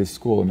tied to this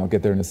school, and I'll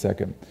get there in a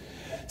second.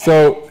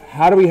 So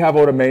how do we have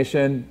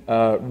automation?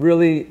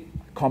 Really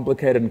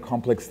complicated and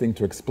complex thing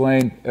to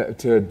explain,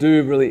 to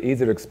do, really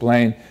easy to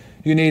explain.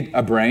 You need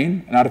a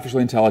brain, an artificial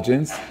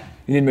intelligence.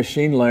 You need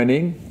machine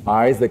learning,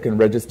 eyes that can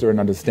register and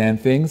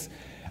understand things.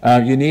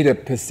 You need a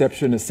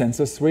perception, a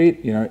sensor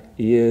suite,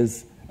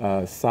 ears,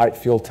 sight,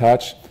 feel,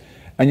 touch.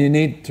 And you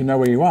need to know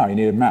where you are. You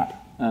need a map.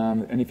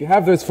 And if you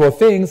have those 4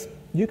 things,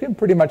 you can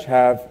pretty much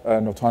have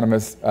an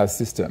autonomous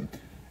system.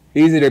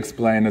 Easy to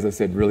explain, as I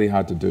said, really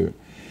hard to do.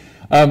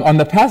 On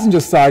the passenger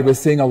side, we're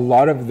seeing a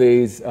lot of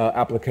these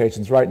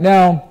applications right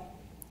now,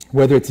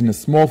 whether it's in a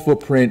small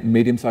footprint,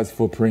 medium-sized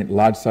footprint,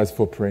 large-sized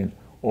footprint,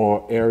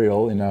 or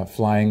aerial in a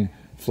flying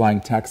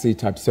taxi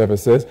type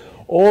services.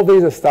 All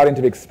these are starting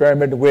to be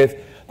experimented with.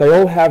 They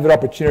all have their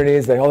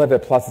opportunities. They all have their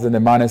pluses and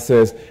their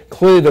minuses.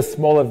 Clearly, the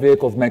smaller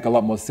vehicles make a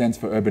lot more sense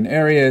for urban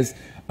areas.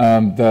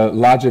 The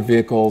larger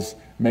vehicles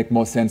make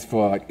more sense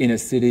for like inner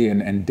city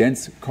and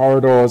dense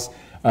corridors.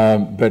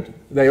 But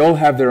they all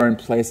have their own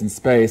place and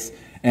space.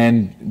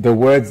 And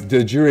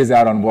the jury is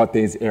out on what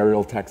these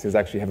aerial taxis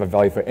actually have a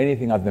value for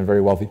anything other than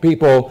very wealthy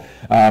people.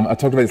 I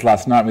talked about this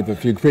last night with a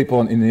few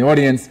people in the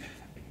audience.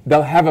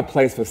 They'll have a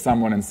place for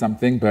someone and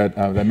something, but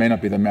they may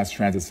not be the mass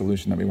transit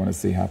solution that we want to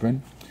see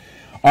happen.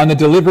 On the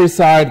delivery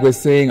side, we're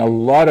seeing a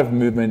lot of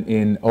movement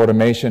in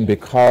automation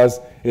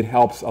because it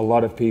helps a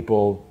lot of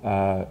people,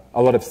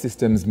 a lot of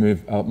systems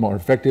move more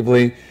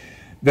effectively.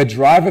 The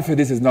driver for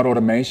this is not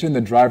automation. The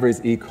driver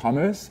is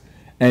e-commerce.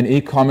 And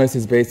e-commerce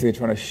is basically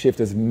trying to shift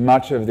as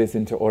much of this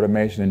into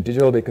automation and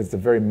digital because it's a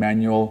very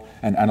manual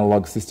and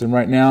analog system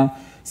right now.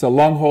 So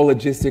long-haul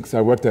logistics,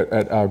 I worked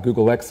at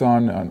Google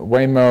Exxon, on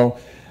Waymo.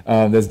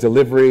 There's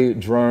delivery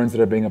drones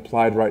that are being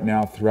applied right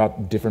now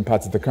throughout different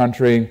parts of the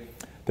country.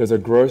 There's a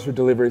grocery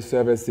delivery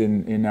service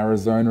in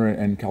Arizona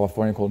and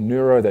California called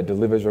Neuro that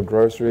delivers your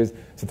groceries.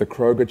 So the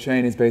Kroger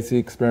chain is basically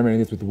experimenting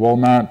this with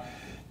Walmart.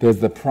 There's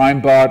the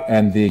PrimeBot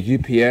and the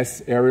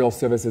UPS aerial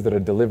services that are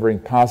delivering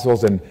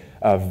parcels and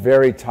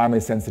very timely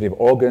sensitive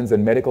organs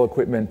and medical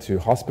equipment to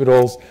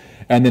hospitals.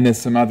 And then there's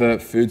some other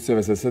food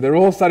services. So they're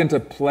all starting to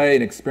play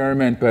and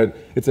experiment, but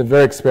it's a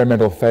very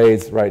experimental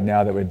phase right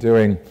now that we're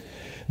doing.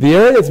 The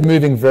area that's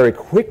moving very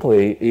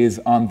quickly is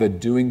on the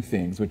doing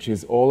things, which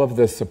is all of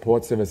the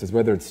support services,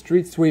 whether it's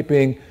street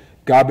sweeping,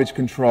 garbage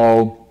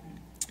control,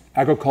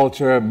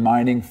 agriculture,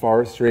 mining,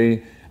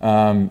 forestry,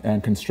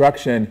 and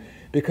construction,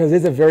 because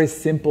these are very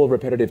simple,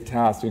 repetitive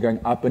tasks. You're going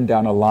up and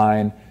down a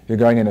line, you're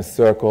going in a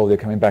circle, you're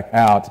coming back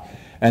out.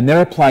 And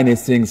they're applying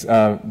these things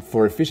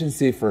for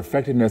efficiency, for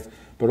effectiveness,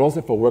 but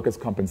also for workers'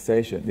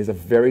 compensation. These are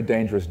very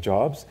dangerous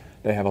jobs.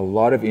 They have a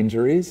lot of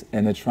injuries,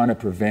 and they're trying to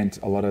prevent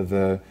a lot of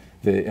the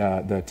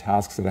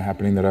tasks that are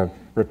happening that are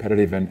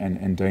repetitive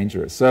and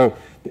dangerous. So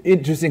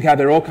interesting how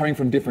they're all coming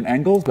from different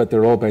angles, but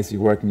they're all basically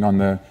working on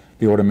the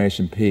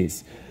automation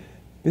piece.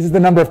 This is the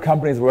number of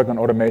companies working on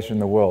automation in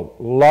the world.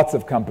 Lots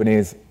of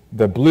companies.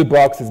 The blue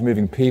box is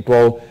moving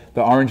people,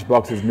 the orange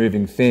box is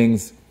moving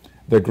things,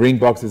 the green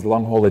box is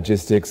long-haul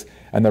logistics,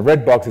 and the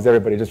red box is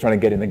everybody just trying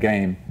to get in the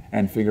game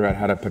and figure out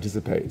how to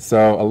participate.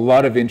 So a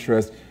lot of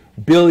interest,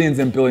 billions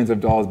and billions of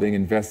dollars being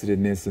invested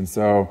in this, and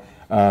so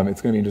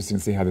it's going to be interesting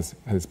to see how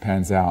this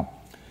pans out.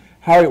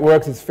 How it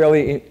works is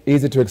fairly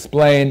easy to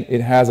explain. It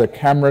has a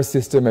camera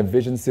system, a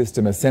vision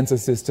system, a sensor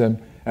system,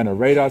 and a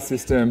radar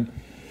system.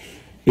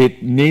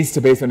 It needs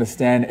to basically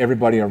understand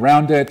everybody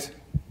around it.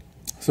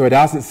 So it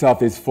asks itself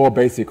these four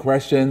basic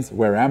questions.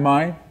 Where am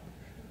I?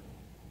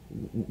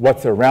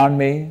 What's around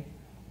me?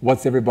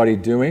 What's everybody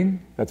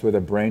doing? That's where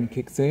the brain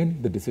kicks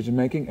in, the decision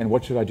making. And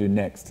what should I do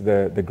next?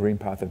 The green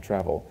path of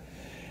travel.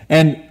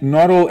 And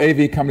not all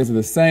AV companies are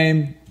the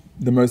same.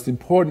 The most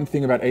important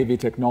thing about AV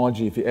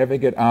technology, if you ever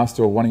get asked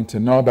or wanting to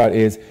know about,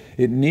 is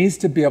it needs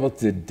to be able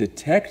to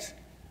detect,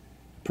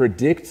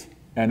 predict,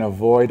 and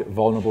avoid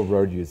vulnerable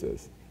road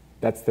users.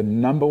 That's the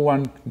number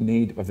one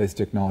need of this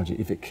technology.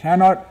 If it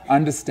cannot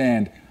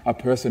understand a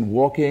person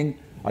walking,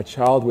 a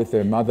child with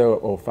their mother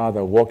or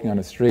father walking on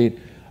a street,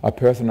 a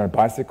person on a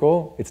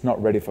bicycle, it's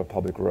not ready for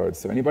public roads.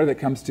 So anybody that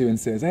comes to you and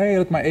says, hey,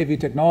 look, my AV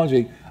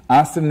technology,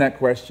 ask them that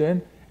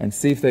question and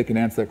see if they can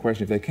answer that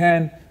question. If they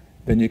can,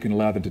 then you can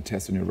allow them to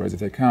test on your roads.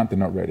 If they can't, they're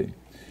not ready.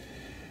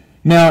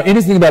 Now,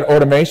 interesting about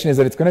automation is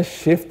that it's going to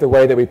shift the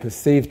way that we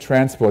perceive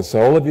transport.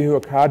 So all of you who are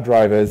car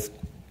drivers,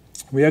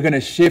 we are going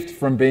to shift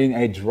from being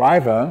a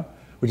driver,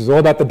 which is all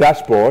about the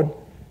dashboard,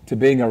 to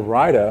being a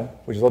rider,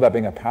 which is all about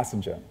being a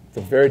passenger. It's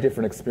a very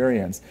different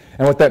experience.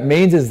 And what that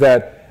means is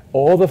that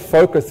all the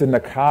focus in the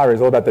car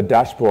is all about the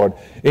dashboard.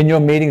 In your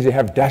meetings, you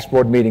have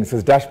dashboard meetings,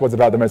 because dashboard's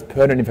about the most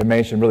pertinent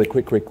information, really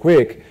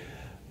quick.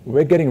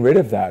 We're getting rid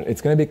of that.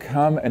 It's going to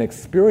become an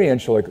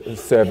experiential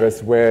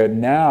service where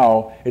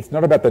now it's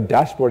not about the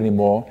dashboard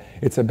anymore.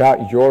 It's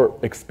about your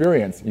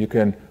experience. You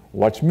can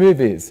watch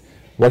movies,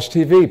 watch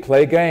TV,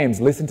 play games,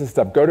 listen to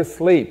stuff, go to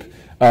sleep,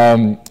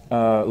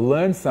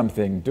 learn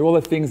something, do all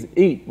the things,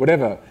 eat,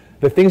 whatever.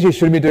 The things you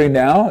shouldn't be doing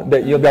now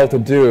that you'll be able to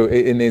do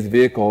in these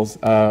vehicles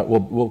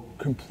will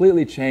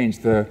completely change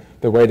the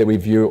way that we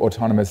view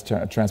autonomous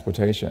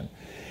transportation.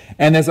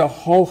 And there's a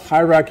whole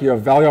hierarchy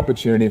of value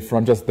opportunity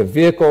from just the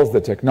vehicles,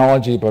 the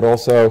technology, but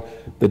also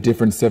the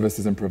different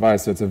services and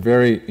providers. So it's a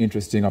very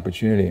interesting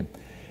opportunity.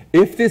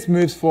 If this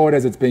moves forward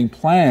as it's being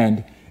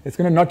planned, it's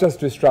going to not just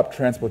disrupt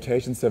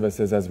transportation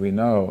services as we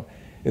know,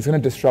 it's going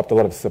to disrupt a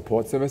lot of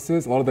support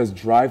services, a lot of those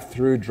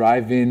drive-through,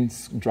 drive-in,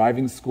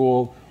 driving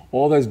school,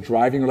 all those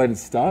driving-related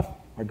stuff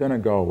are going to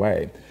go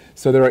away.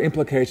 So there are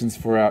implications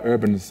for our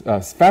urban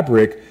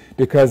fabric,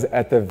 because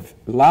at the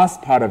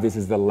last part of this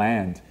is the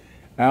land.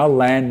 Our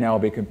land now will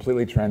be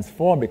completely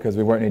transformed because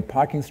we won't need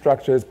parking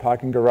structures,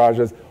 parking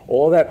garages,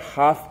 all that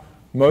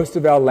most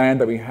of our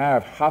land that we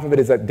have, half of it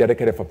is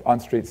dedicated for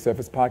on-street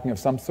surface parking of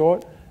some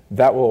sort.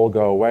 That will all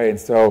go away. And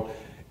so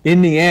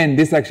in the end,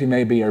 this actually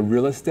may be a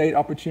real estate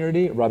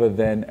opportunity rather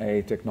than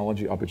a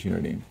technology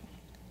opportunity.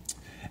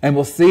 And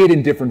we'll see it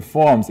in different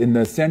forms. In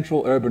the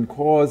central urban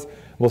cores,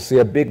 we'll see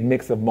a big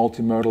mix of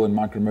multimodal and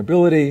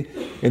micromobility.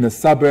 In the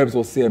suburbs,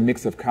 we'll see a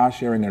mix of car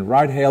sharing and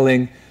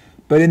ride-hailing.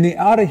 But in the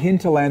outer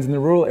hinterlands, in the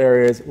rural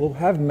areas, we'll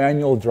have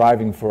manual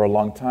driving for a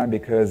long time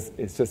because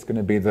it's just going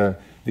to be the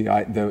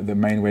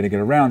main way to get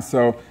around.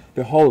 So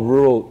the whole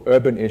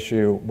rural-urban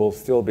issue will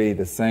still be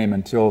the same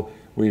until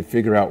we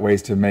figure out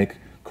ways to make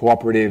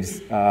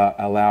cooperatives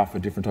allow for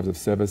different types of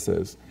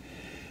services.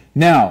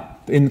 Now,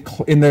 in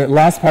the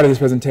last part of this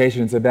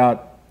presentation, it's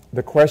about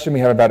the question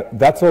we have about,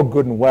 that's all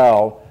good and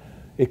well,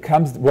 it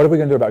comes, what are we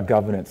going to do about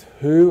governance?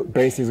 Who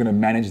basically is going to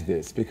manage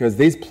this? Because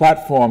these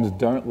platforms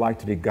don't like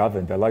to be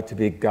governed. They like to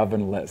be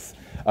governless.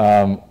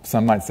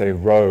 Some might say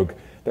rogue.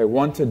 They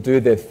want to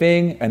do their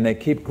thing, and they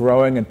keep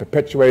growing and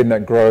perpetuating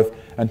that growth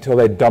until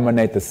they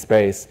dominate the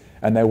space.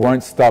 And they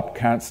won't stop,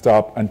 can't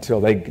stop until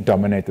they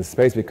dominate the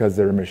space because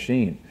they're a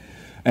machine.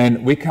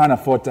 And we can't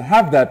afford to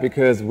have that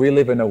because we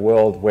live in a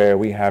world where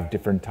we have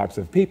different types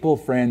of people,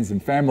 friends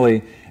and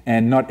family,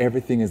 and not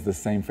everything is the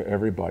same for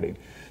everybody.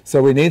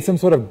 So we need some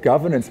sort of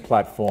governance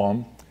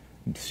platform,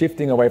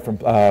 shifting away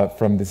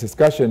from this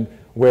discussion,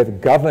 where the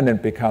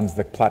government becomes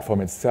the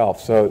platform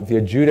itself. So the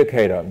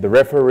adjudicator, the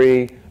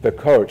referee, the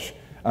coach,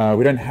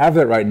 we don't have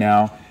that right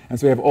now. And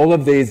so we have all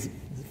of these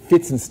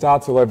fits and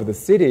starts all over the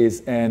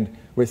cities, and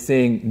we're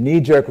seeing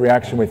knee-jerk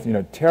reaction with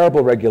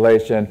terrible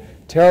regulation,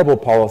 terrible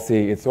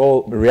policy. It's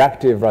all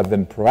reactive rather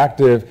than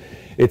proactive.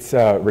 It's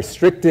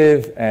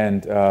restrictive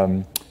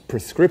and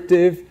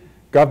prescriptive.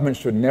 Government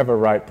should never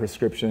write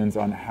prescriptions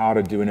on how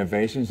to do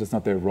innovations. That's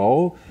not their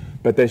role.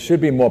 But they should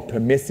be more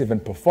permissive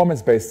and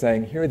performance-based,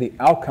 saying, here are the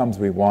outcomes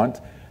we want.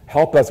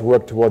 Help us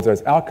work towards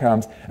those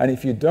outcomes. And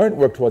if you don't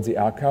work towards the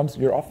outcomes,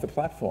 you're off the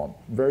platform.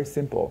 Very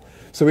simple.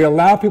 So we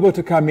allow people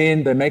to come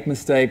in, they make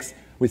mistakes,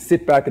 we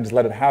sit back and just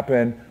let it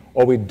happen,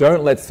 or we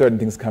don't let certain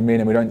things come in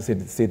and we don't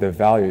see the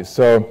value.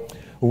 So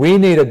we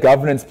need a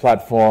governance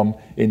platform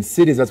in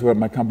cities. That's what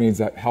my company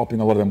is helping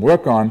a lot of them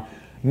work on.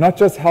 Not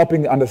just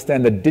helping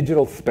understand the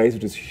digital space,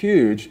 which is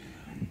huge,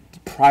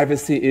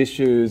 privacy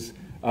issues,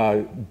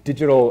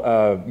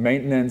 digital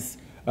maintenance,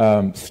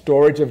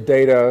 storage of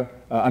data,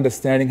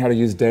 understanding how to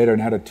use data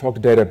and how to talk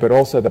to data, but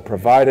also the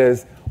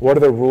providers. What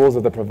are the rules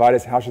of the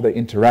providers? How should they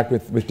interact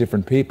with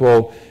different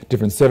people,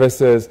 different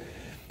services?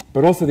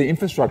 But also the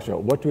infrastructure.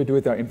 What do we do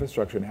with our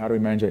infrastructure and how do we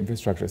manage our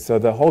infrastructure? So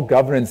the whole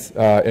governance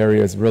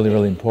area is really,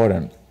 really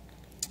important.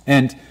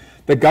 And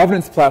the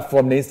governance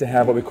platform needs to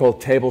have what we call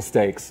table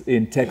stakes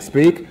in tech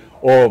speak,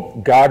 or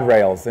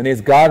guardrails. And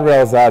these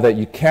guardrails are that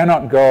you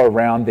cannot go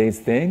around these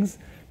things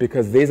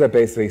because these are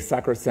basically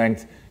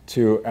sacrosanct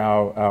to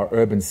our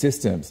urban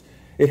systems.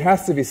 It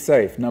has to be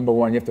safe. Number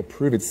one, you have to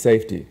prove its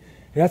safety.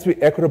 It has to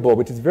be equitable,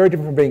 which is very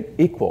different from being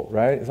equal,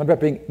 right? It's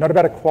not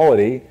about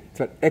equality, it's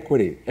about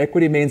equity.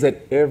 Equity means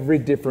that every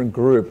different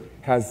group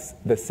has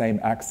the same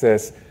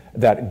access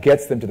that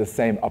gets them to the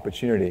same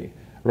opportunity,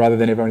 rather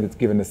than everyone gets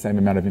given the same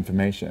amount of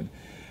information.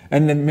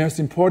 And the most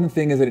important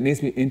thing is that it needs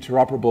to be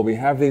interoperable. We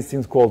have these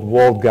things called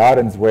walled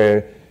gardens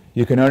where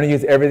you can only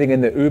use everything in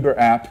the Uber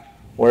app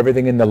or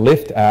everything in the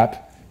Lyft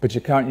app, but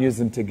you can't use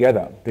them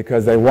together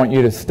because they want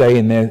you to stay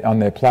on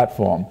their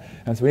platform.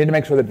 And so we need to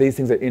make sure that these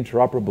things are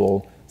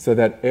interoperable so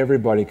that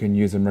everybody can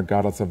use them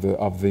regardless of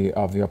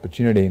the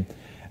opportunity.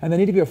 And they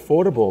need to be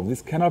affordable.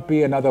 This cannot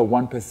be another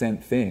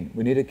 1% thing.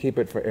 We need to keep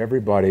it for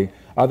everybody.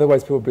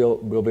 Otherwise, people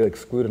will be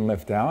excluded and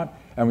left out.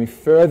 And we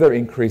further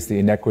increase the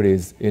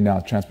inequities in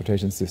our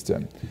transportation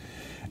system.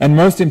 And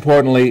most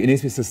importantly, it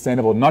needs to be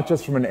sustainable, not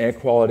just from an air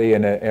quality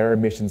and an air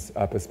emissions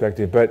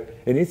perspective, but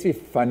it needs to be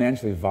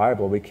financially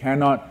viable. We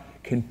cannot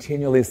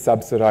continually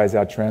subsidize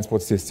our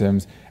transport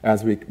systems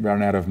as we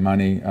run out of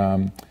money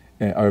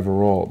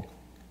overall.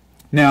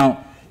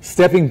 Now,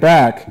 stepping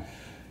back,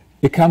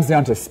 it comes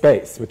down to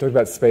space. We talked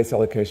about space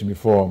allocation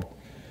before.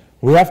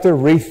 We have to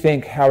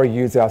rethink how we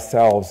use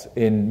ourselves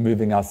in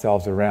moving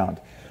ourselves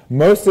around.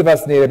 Most of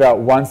us need about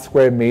 1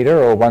 square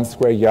meter or 1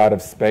 square yard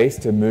of space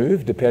to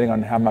move, depending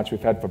on how much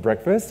we've had for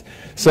breakfast.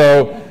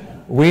 So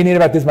we need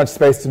about this much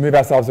space to move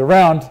ourselves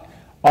around.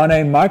 On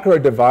a micro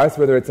device,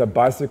 whether it's a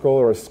bicycle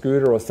or a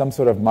scooter or some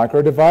sort of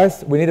micro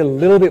device, we need a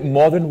little bit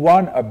more than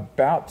 1,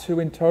 about 2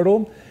 in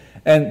total.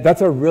 And that's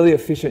a really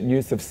efficient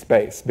use of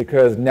space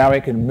because now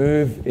we can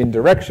move in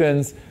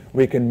directions,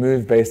 we can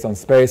move based on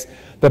space.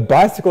 The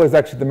bicycle is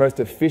actually the most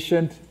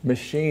efficient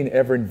machine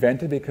ever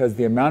invented because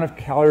the amount of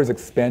calories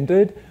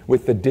expended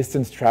with the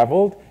distance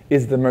traveled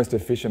is the most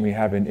efficient we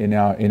have in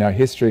our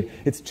history.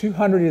 It's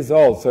 200 years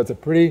old, so it's a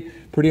pretty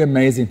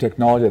amazing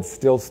technology that's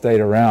still stayed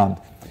around.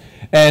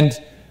 And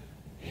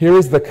here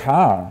is the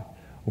car.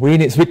 So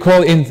we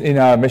call in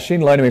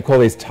machine learning, we call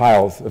these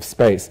tiles of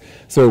space.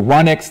 So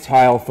 1x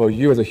tile for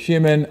you as a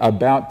human,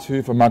 about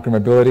 2 for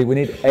micromobility. We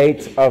need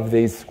 8 of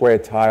these square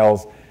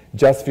tiles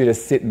just for you to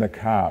sit in the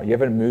car. You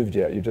haven't moved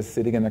yet, you're just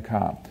sitting in the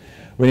car.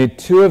 We need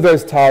 2 of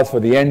those tiles for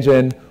the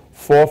engine,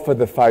 4 for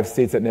the 5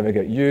 seats that never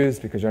get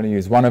used because you only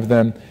use 1 of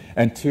them,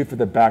 and 2 for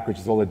the back, which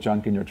is all the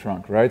junk in your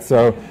trunk, right?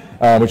 So,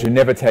 which you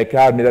never take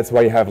out, and that's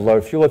why you have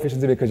low fuel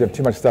efficiency because you have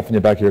too much stuff in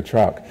your back of your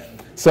truck.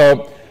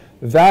 So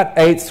that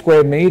 8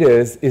 square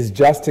meters is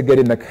just to get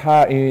in the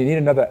car, and you need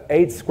another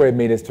 8 square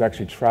meters to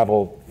actually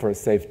travel for a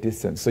safe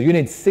distance. So you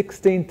need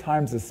 16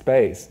 times the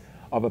space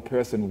of a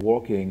person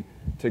walking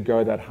to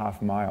go that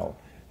half mile.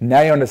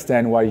 Now you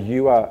understand why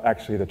you are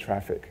actually the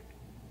traffic,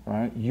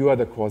 right? You are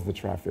the cause of the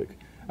traffic,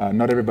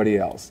 not everybody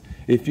else.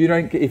 If you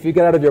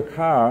get out of your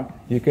car,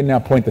 you can now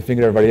point the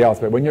finger at everybody else,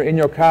 but when you're in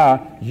your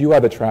car, you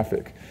are the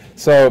traffic.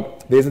 So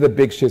these are the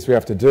big shifts we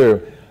have to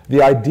do.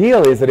 The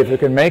ideal is that if we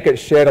can make it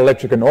shared,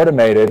 electric, and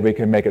automated, we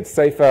can make it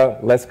safer,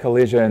 less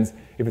collisions.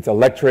 If it's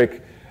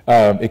electric,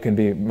 it can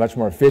be much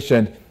more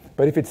efficient.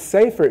 But if it's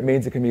safer, it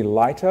means it can be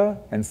lighter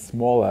and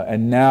smaller.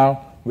 And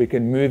now we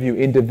can move you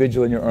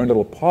individually in your own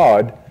little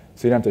pod,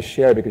 so you don't have to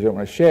share because you don't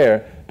want to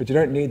share, but you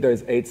don't need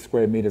those 8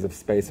 square meters of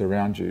space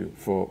around you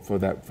for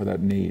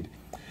that need.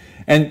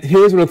 And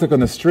here's what it looks like on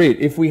the street.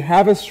 If we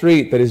have a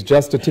street that is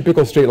just a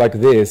typical street like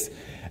this,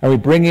 and we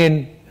bring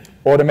in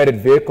automated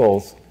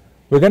vehicles,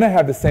 we're going to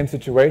have the same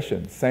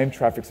situation, same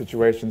traffic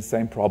situation,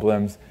 same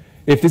problems.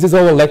 If this is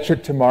all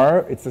electric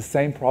tomorrow, it's the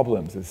same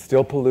problems. It's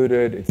still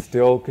polluted, it's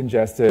still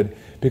congested,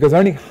 because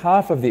only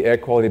half of the air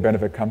quality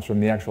benefit comes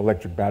from the actual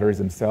electric batteries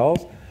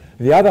themselves.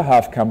 The other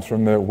half comes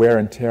from the wear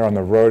and tear on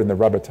the road and the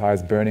rubber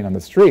tires burning on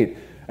the street.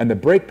 And the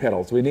brake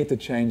pedals, we need to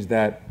change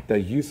the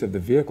use of the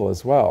vehicle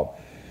as well.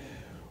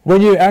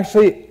 When you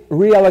actually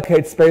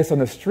reallocate space on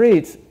the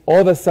streets, all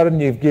of a sudden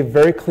you give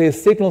very clear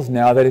signals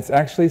now that it's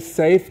actually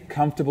safe,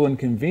 comfortable, and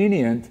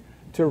convenient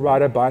to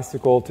ride a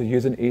bicycle, to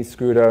use an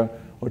e-scooter,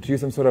 or to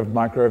use some sort of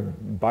micro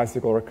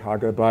bicycle or a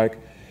cargo bike.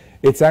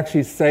 It's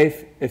actually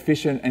safe,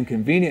 efficient, and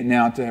convenient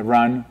now to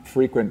run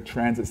frequent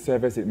transit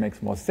service. It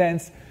makes more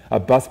sense. A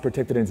bus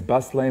protected in its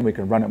bus lane, we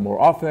can run it more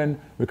often,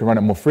 we can run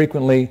it more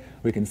frequently,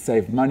 we can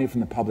save money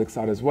from the public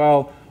side as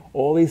well.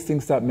 All these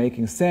things start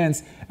making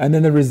sense, and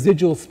then the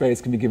residual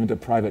space can be given to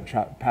private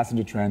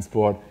passenger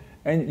transport,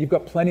 and you've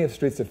got plenty of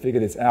streets to figure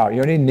this out.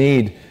 You only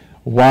need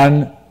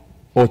 1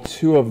 or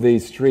 2 of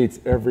these streets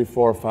every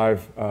 4 or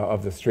 5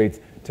 of the streets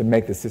to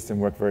make the system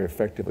work very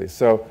effectively.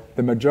 So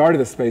the majority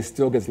of the space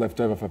still gets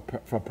left over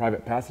for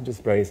private passenger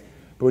space,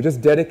 but we're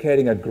just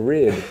dedicating a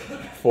grid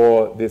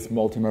for this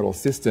multimodal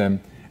system.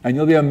 And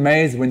you'll be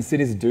amazed when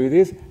cities do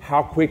this,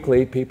 how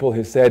quickly people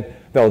who said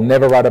they'll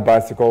never ride a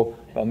bicycle,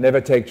 they'll never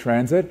take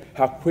transit,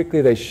 how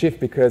quickly they shift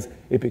because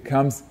it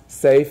becomes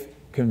safe,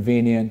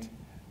 convenient,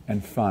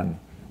 and fun.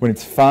 When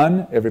it's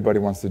fun, everybody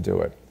wants to do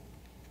it.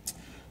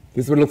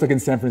 This is what it looks like in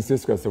San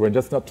Francisco, so we're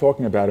just not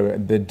talking about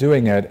it, they're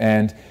doing it.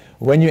 And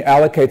when you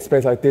allocate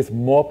space like this,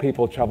 more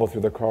people travel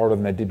through the corridor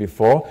than they did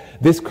before.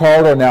 This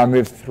corridor now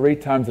moves 3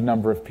 times the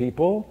number of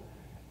people,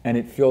 and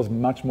it feels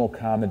much more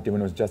calm than when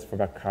it was just for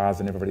about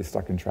cars and everybody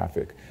stuck in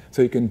traffic.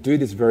 So you can do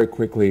this very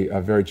quickly,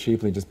 very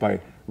cheaply, just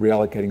by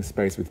reallocating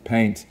space with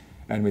paint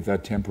and with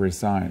temporary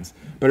signs.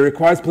 But it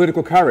requires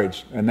political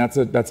courage, and that's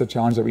a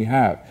challenge that we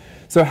have.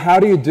 So how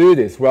do you do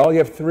this? Well, you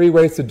have 3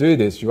 ways to do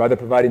this. You either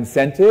provide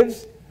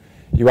incentives,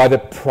 you either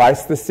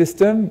price the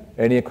system.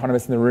 Any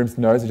economist in the room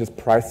knows you just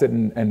price it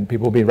and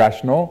people will be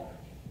rational.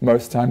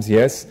 Most times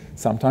yes,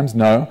 sometimes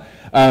no.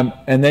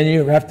 And then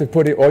you have to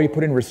put it, or you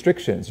put in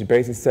restrictions. You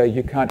basically say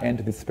you can't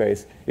enter this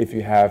space if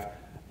you have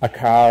a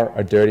car,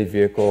 a dirty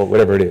vehicle,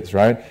 whatever it is,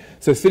 right?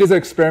 So cities are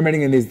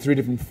experimenting in these 3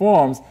 different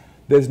forms.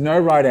 There's no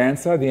right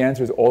answer. The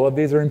answer is all of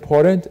these are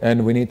important,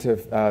 and we need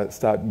to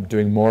start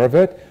doing more of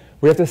it.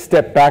 We have to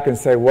step back and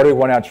say, what do we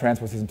want our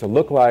transport system to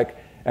look like,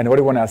 and what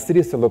do we want our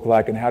cities to look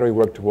like, and how do we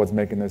work towards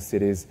making those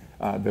cities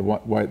the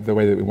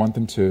way that we want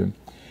them to.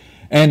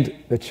 And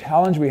the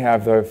challenge we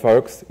have, though,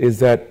 folks, is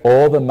that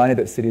all the money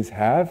that cities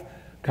have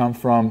come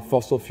from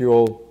fossil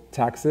fuel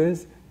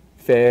taxes,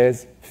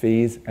 fares,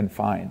 fees, and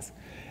fines.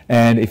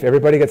 And if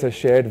everybody gets a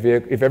shared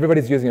vehicle, if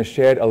everybody's using a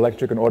shared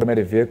electric and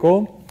automated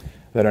vehicle,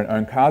 they don't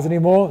own cars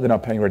anymore, they're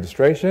not paying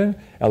registration.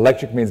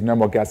 Electric means no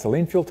more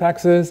gasoline fuel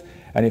taxes.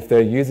 And if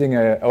they're using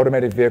an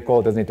automated vehicle,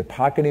 it doesn't need to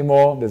park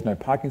anymore, there's no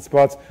parking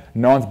spots,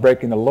 no one's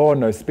breaking the law,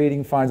 no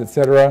speeding fines,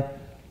 etc.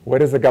 Where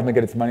does the government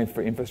get its money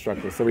for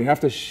infrastructure? So we have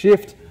to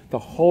shift the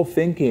whole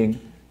thinking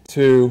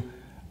to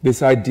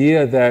this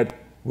idea that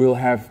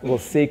we'll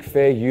seek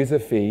fair user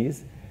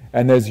fees,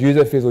 and those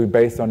user fees will be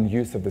based on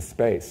use of the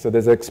space. So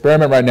there's an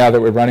experiment right now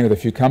that we're running with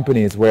a few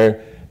companies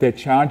where they're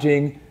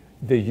charging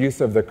the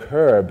use of the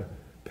curb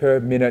per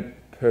minute,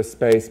 per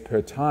space,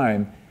 per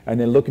time, and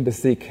they're looking to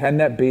see, can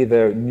that be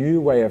the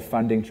new way of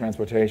funding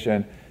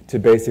transportation to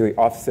basically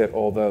offset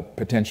all the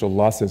potential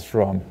losses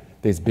from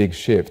these big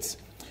shifts.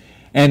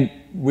 And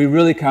we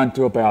really can't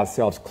do it by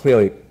ourselves,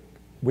 clearly.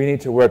 We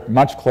need to work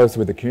much closer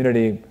with the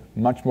community,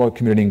 much more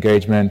community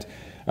engagement.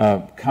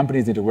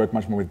 Companies need to work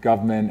much more with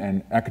government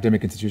and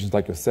academic institutions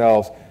like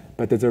yourselves.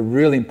 But there's a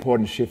really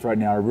important shift right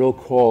now, a real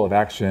call of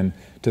action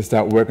to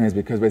start working on this,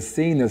 because we're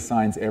seeing the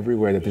signs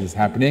everywhere that this is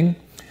happening.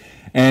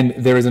 And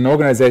there is an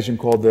organization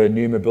called the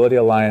New Mobility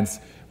Alliance,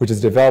 which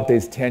has developed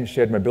these 10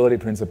 shared mobility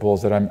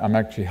principles that I'm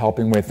actually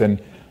helping with.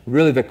 And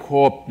really the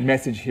core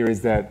message here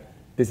is that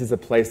this is a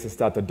place to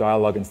start the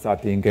dialogue and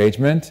start the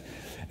engagement.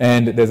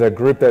 And there's a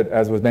group that,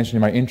 as was mentioned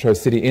in my intro,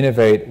 City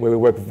Innovate, where we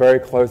work very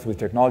closely with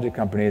technology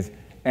companies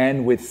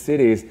and with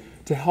cities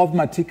to help them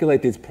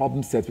articulate these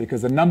problem sets,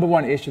 because the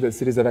 #1 issue that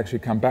cities have actually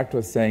come back to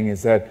us saying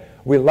is that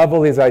we love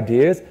all these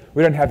ideas,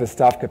 we don't have the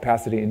staff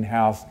capacity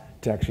in-house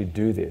to actually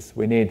do this.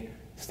 We need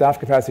staff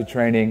capacity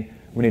training,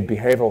 we need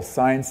behavioral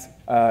science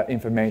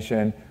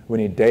information, we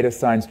need data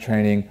science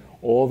training,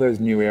 all those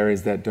new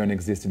areas that don't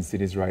exist in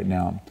cities right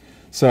now.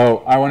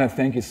 So I want to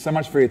thank you so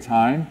much for your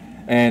time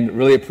and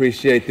really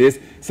appreciate this.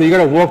 So you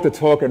got to walk the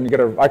talk, and you got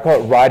to, I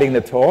call it riding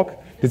the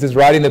talk. This is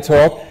riding the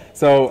talk.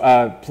 So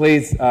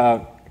please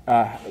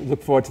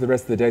look forward to the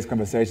rest of the day's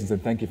conversations,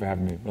 and thank you for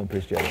having me. Really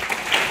appreciate it.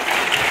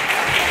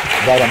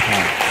 Right on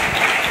time.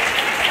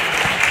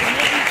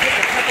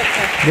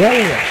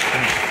 Yeah.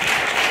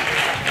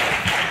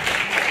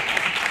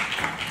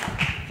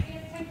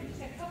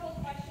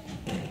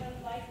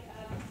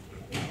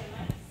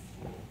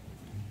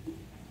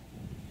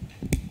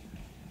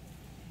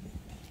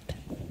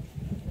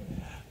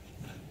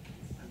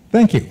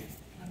 Thank you.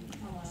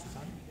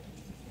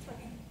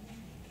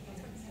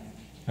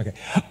 Okay.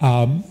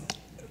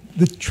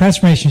 the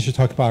transformations you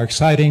talk about are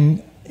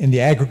exciting. In the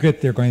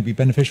aggregate, they're going to be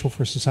beneficial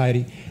for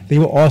society. They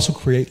will also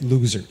create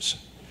losers.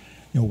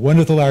 You know, one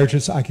of the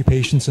largest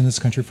occupations in this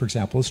country, for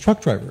example, is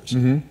truck drivers.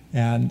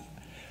 And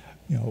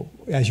you know,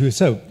 as you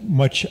said,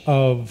 much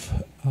of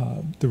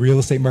the real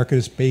estate market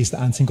is based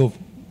on single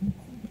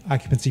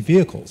occupancy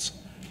vehicles.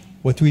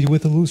 What do we do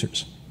with the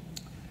losers?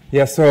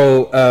 Yeah,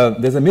 so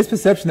there's a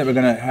misperception that we're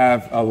going to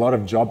have a lot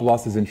of job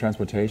losses in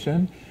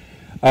transportation.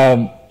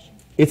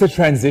 It's a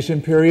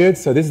transition period,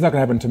 so this is not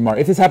going to happen tomorrow.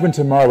 If this happened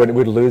tomorrow,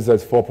 we'd lose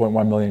those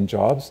 4.1 million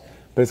jobs,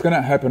 but it's going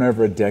to happen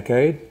over a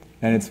decade,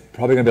 and it's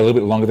probably going to be a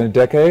little bit longer than a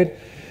decade.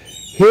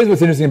 Here's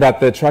what's interesting about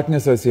the Trucking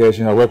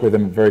Association. I work with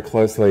them very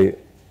closely.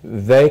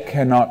 They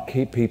cannot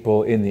keep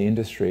people in the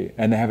industry,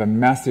 and they have a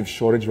massive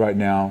shortage right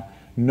now.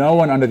 No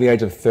one under the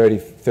age of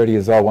 30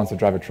 years old wants to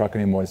drive a truck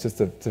anymore. It's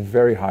a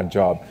very hard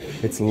job.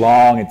 It's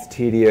long, it's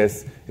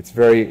tedious, it's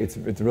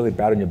really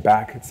bad on your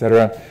back,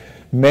 etc.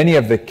 Many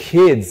of the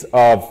kids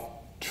of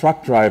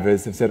truck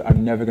drivers have said,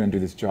 I'm never going to do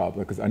this job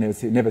because I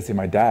never see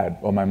my dad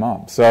or my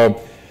mom.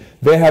 So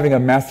they're having a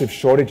massive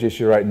shortage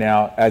issue right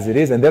now as it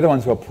is, and they're the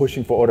ones who are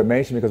pushing for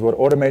automation, because what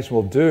automation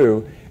will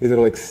do is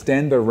it'll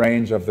extend the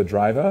range of the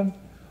driver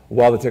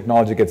while the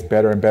technology gets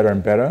better and better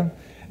and better.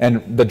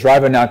 And the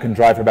driver now can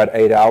drive for about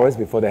 8 hours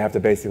before they have to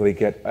basically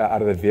get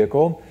out of the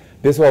vehicle.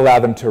 This will allow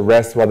them to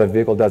rest while the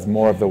vehicle does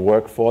more of the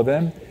work for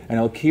them, and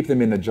it'll keep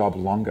them in the job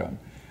longer.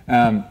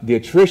 The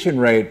attrition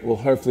rate will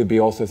hopefully be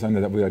also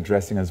something that we're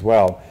addressing as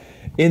well.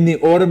 In the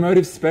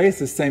automotive space,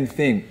 the same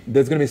thing.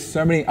 There's going to be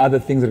so many other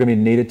things that are going to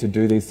be needed to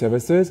do these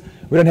services.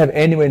 We don't have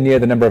anywhere near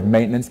the number of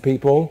maintenance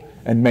people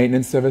and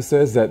maintenance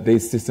services that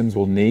these systems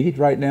will need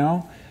right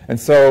now. And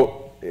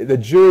so the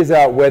jury's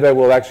out whether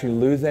we'll actually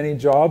lose any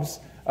jobs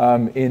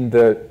in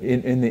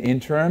the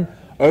interim.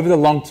 Over the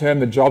long term,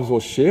 the jobs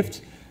will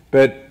shift,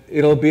 but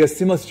it'll be a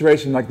similar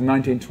situation like the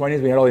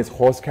 1920s. We had all these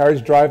horse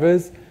carriage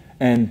drivers,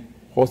 and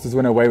horses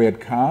went away, we had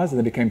cars, and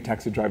they became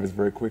taxi drivers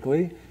very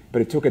quickly, but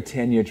it took a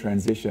 10-year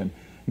transition.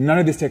 None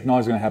of this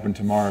technology is going to happen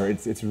tomorrow.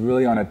 It's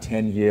really on a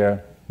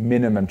 10-year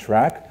minimum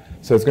track,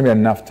 so it's going to be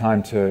enough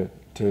time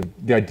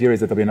the idea is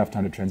that there'll be enough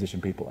time to transition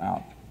people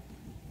out.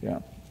 Yeah,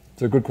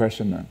 it's a good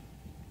question though.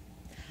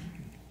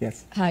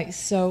 Yes. Hi,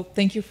 so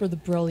thank you for the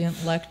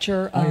brilliant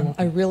lecture.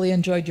 I really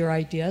enjoyed your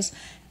ideas.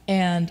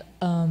 And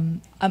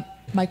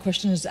my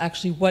question is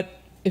actually, what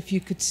if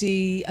you could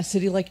see a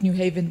city like New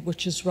Haven,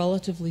 which is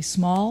relatively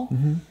small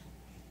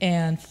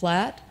and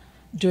flat,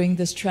 doing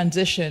this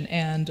transition?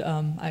 And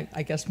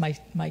I guess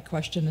my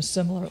question is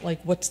similar,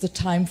 like what's the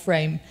time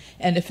frame?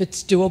 And if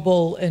it's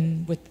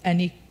doable with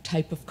any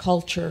type of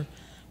culture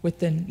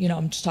within, you know,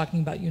 I'm just talking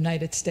about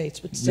United States,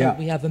 but still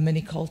we have a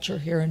mini culture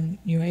here in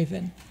New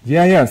Haven.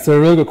 Yeah, so a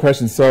really good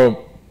question.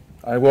 So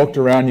I walked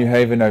around New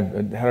Haven, I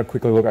had a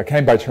quick look. I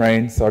came by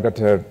train, so I got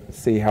to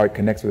see how it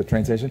connects with the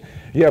train station.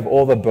 You have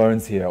all the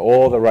bones here,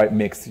 all the right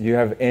mix. You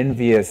have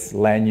envious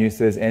land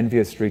uses,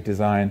 envious street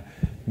design.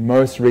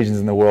 Most regions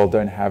in the world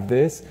don't have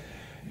this.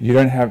 You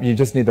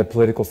just need the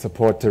political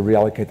support to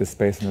reallocate the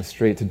space on the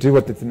street, to do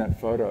what's in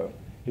that photo.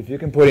 If you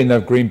can put in the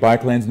green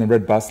bike lanes and the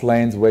red bus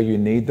lanes where you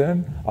need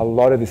them, a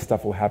lot of this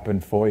stuff will happen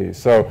for you.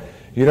 So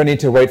you don't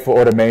need to wait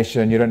for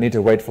automation, you don't need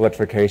to wait for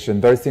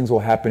electrification. Those things will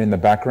happen in the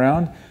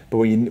background, but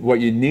what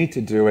you need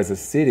to do as a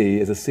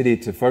city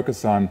to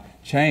focus on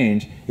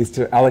change, is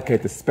to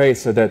allocate the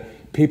space so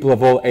that people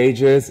of all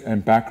ages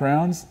and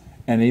backgrounds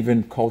and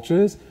even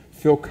cultures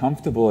feel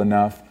comfortable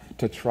enough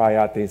to try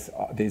out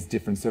these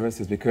different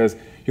services, because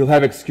you'll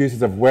have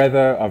excuses of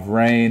weather, of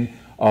rain,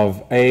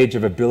 of age,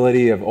 of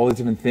ability, of all these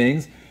different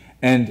things.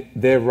 And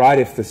they're right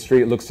if the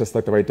street looks just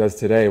like the way it does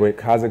today, where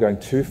cars are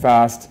going too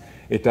fast,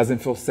 it doesn't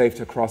feel safe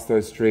to cross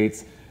those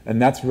streets, and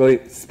that's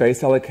really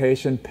space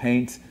allocation,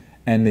 paint,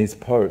 and these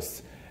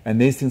posts. And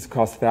these things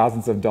cost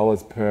thousands of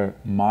dollars per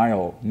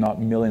mile,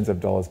 not millions of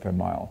dollars per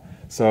mile.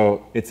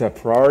 So it's a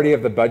priority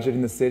of the budget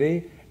in the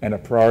city and a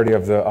priority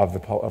of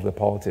the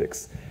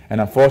politics. And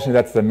unfortunately,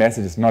 that's the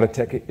message. It's not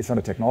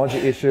a technology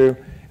issue,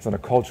 it's not a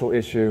cultural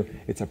issue,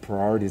 it's a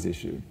priorities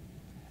issue.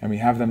 And we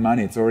have the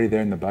money, it's already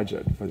there in the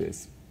budget for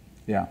this.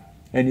 Yeah,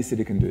 any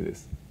city can do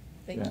this.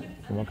 Thank you.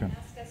 You're welcome.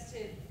 Ask us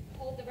to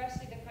hold the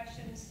rest of the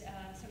questions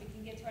so we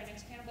can get to our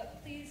next panel,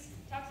 but please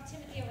talk to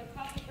Timothy over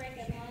coffee break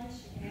at lunch,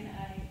 and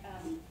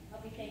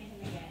I'll be thanking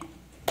him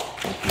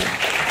again.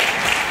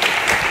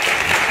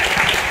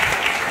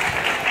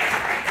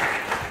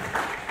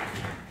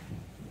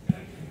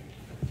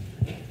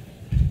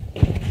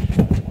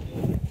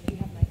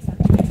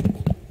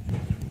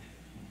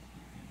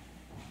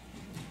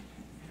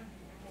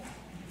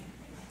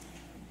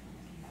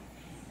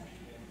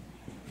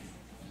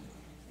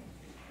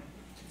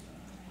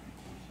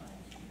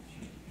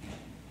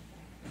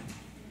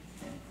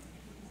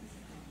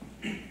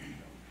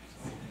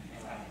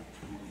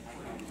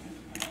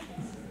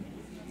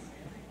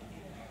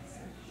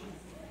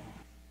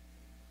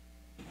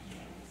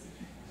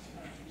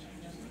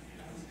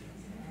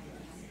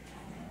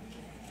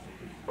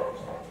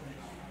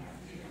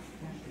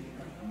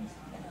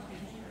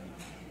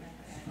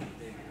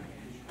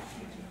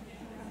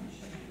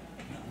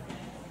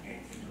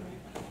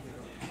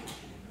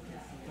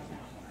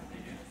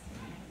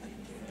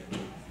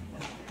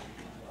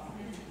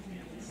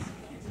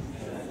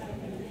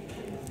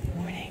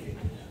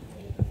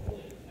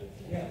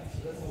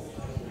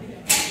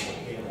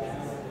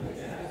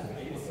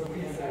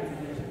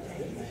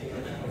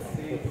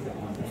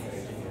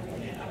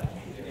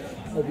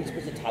 Are we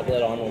supposed to toggle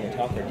it on when we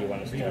talk, or do you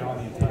want us to? Turn it on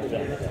the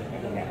entire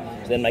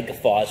time. So then my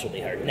guffaw is really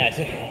hard. No, nice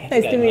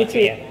to meet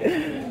you.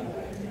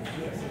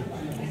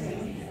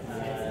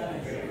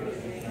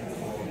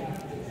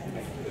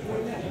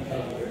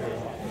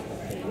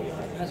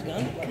 How's it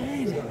going?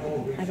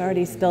 Good. I've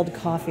already spilled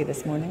coffee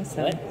this morning,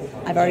 so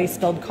I've already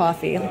spilled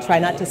coffee. I'll try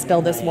not to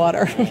spill this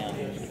water.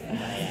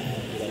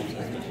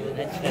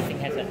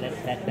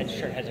 That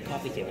shirt has a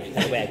coffee table.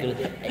 By the way,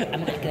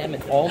 I'm going to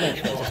have all my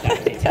shirts have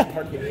coffee tables. That's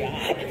part of the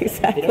job.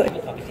 Exactly. They don't have a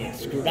coffee table.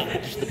 It's screwed up.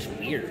 It just looks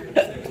weird.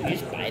 So you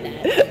just buy that.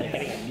 I'm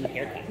getting a new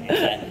haircut.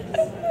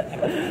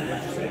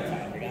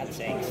 For God's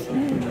sakes.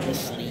 The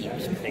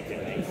sleeves,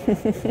 particularly.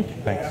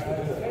 Thanks.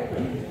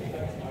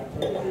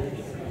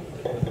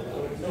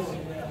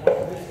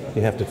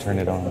 You have to turn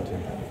it on too.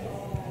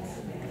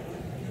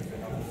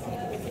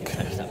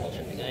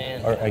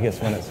 Or I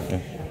guess when it's.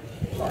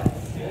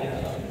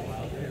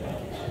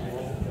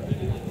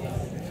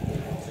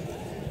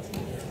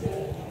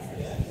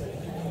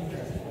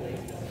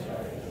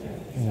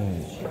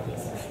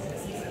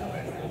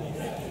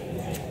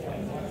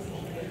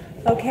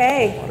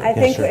 Okay, I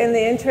think in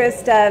the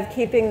interest of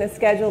keeping the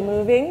schedule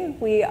moving,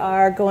 we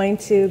are going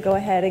to go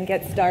ahead and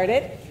get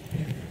started.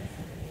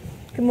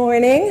 Good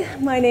morning.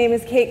 My name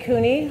is Kate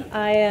Cooney.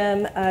 I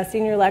am a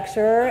senior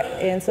lecturer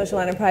in social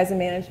enterprise and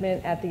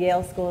management at the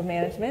Yale School of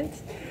Management.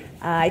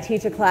 I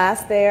teach a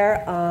class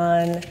there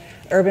on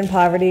urban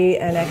poverty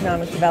and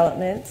economic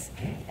development,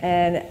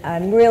 and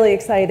I'm really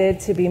excited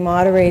to be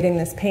moderating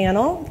this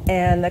panel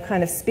and the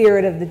kind of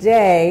spirit of the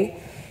day,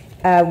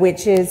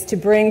 which is to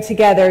bring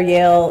together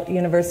Yale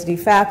University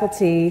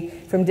faculty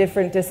from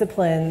different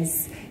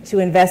disciplines to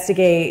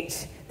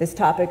investigate this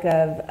topic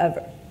of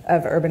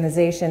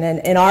urbanization.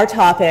 And our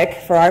topic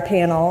for our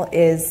panel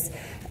is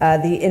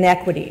the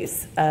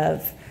inequities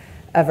of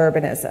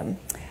urbanism.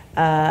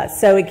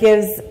 So it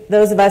gives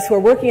those of us who are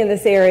working in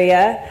this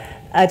area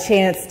a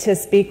chance to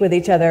speak with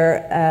each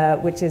other,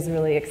 which is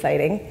really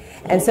exciting.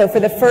 And so for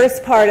the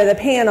first part of the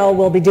panel,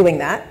 we'll be doing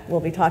that. We'll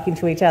be talking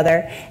to each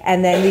other.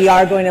 And then we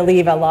are going to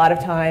leave a lot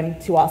of time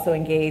to also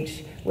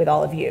engage with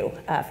all of you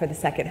for the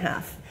second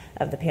half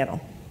of the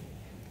panel.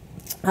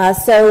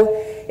 So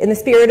in the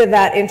spirit of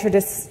that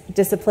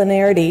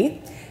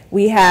interdisciplinarity,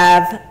 we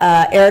have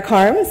Erik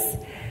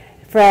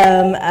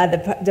from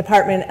the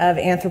Department of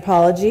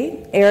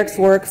Anthropology. Erik's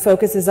work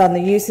focuses on the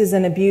uses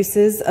and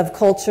abuses of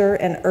culture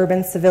and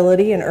urban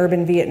civility in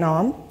urban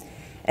Vietnam,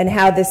 and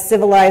how this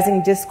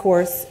civilizing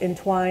discourse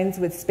entwines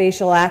with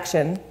spatial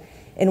action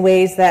in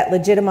ways that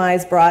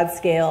legitimize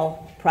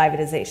broad-scale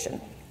privatization.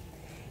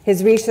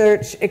 His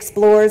research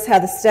explores how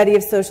the study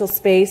of social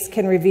space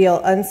can reveal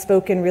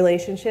unspoken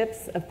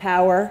relationships of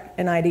power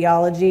and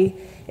ideology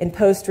in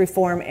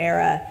post-reform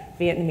era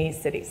Vietnamese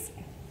cities.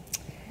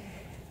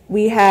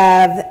 We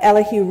have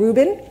Elihu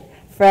Rubin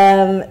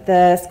from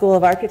the School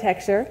of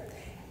Architecture.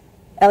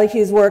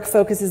 Elihu's work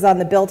focuses on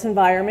the built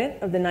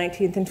environment of the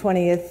 19th and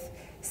 20th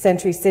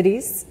century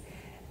cities,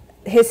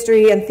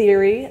 history and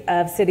theory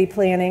of city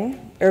planning,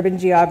 urban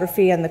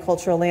geography and the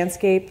cultural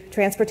landscape,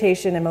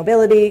 transportation and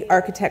mobility,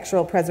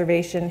 architectural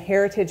preservation,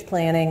 heritage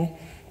planning,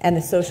 and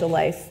the social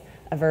life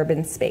of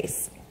urban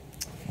space.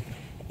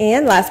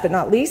 And last but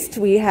not least,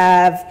 we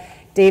have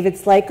David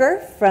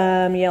Schleicher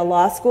from Yale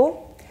Law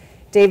School.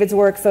 David's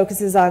work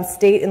focuses on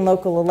state and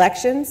local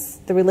elections,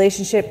 the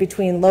relationship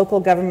between local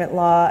government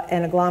law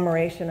and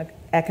agglomeration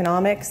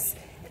economics,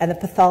 and the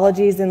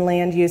pathologies in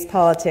land use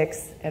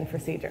politics and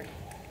procedure.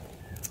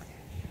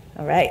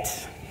 All right.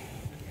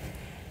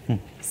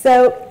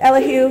 So,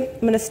 Elihu,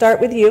 I'm going to start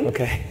with you.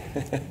 Okay.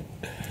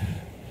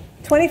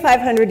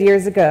 2,500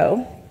 years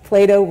ago,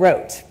 Plato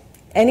wrote,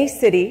 "Any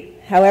city,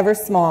 however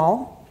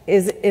small,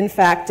 is in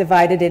fact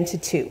divided into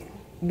two.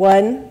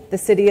 One, the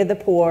city of the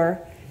poor,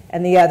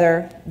 and the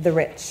other, the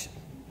rich."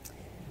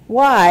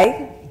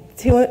 Why,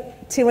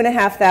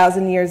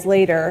 2,500 years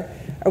later,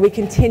 are we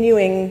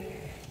continuing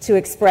to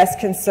express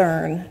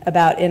concern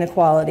about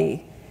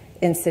inequality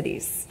in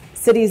cities?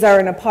 Cities are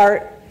in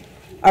part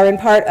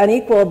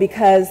unequal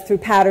because through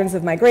patterns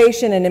of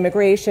migration and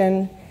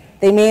immigration,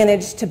 they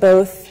manage to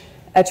both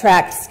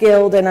attract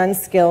skilled and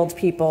unskilled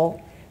people,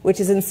 which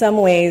is in some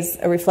ways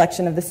a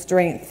reflection of the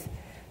strength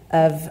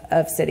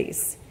of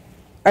cities.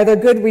 Are there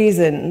good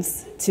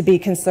reasons to be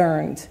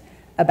concerned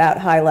about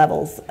high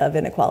levels of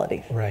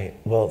inequality? Right.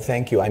 Well,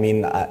 thank you. I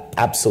mean,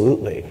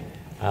 absolutely.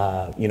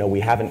 You know, we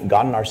haven't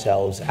gotten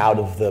ourselves out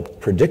of the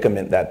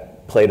predicament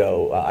that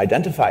Plato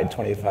identified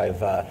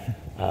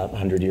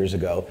 2,500 years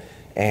ago,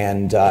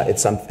 and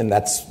it's something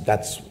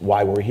that's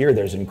why we're here.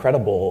 There's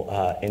incredible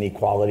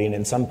inequality, and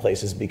in some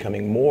places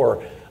becoming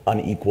more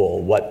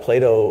unequal. What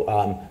Plato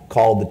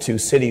called the two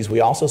cities, we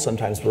also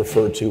sometimes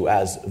refer to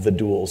as the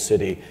dual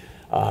city.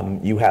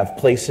 You have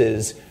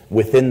places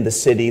within the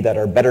city that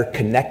are better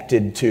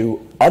connected to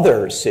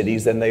other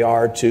cities than they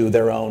are to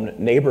their own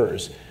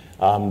neighbors.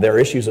 There are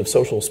issues of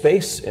social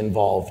space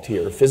involved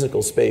here.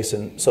 Physical space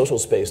and social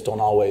space don't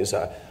always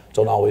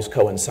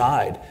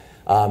coincide.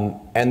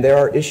 And there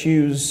are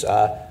issues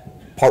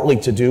partly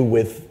to do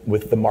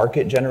with the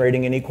market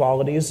generating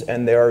inequalities,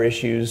 and there are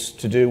issues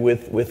to do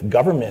with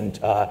government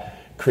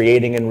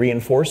creating and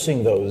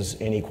reinforcing those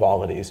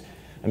inequalities.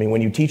 I mean,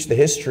 when you teach the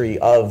history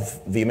of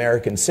the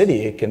American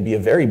city, it can be a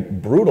very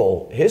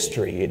brutal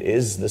history. It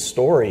is the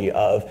story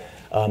of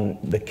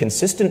the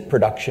consistent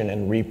production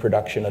and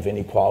reproduction of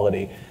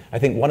inequality. I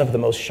think one of the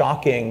most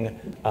shocking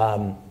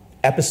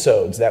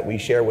episodes that we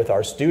share with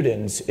our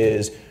students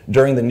is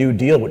during the New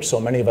Deal, which so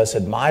many of us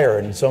admire,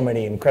 and so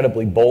many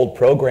incredibly bold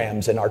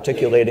programs in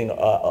articulating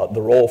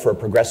the role for a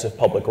progressive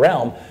public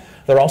realm.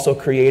 They're also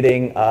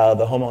creating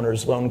the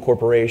Homeowners Loan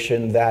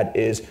Corporation that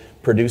is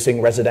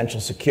producing residential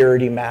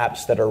security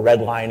maps that are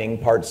redlining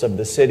parts of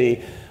the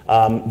city.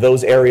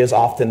 Those areas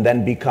often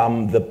then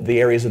become the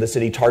areas of the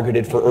city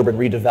targeted for urban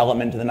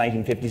redevelopment in the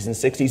 1950s and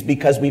 60s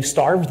because we've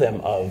starved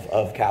them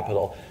of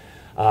capital.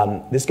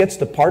 This gets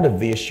to part of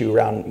the issue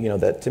around,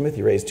 that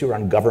Timothy raised too,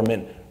 around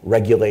government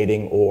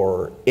regulating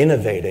or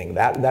innovating.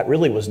 That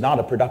really was not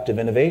a productive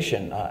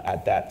innovation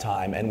at that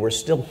time, and we're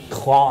still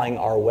clawing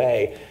our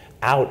way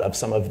out of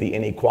some of the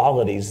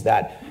inequalities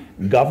that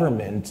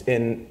government,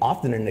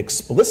 often in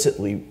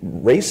explicitly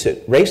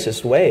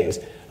racist ways,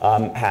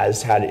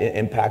 has had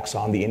impacts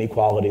on the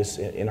inequalities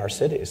in our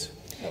cities.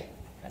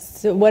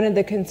 So one of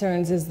the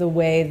concerns is the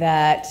way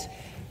that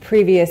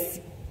previous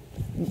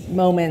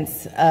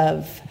moments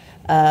of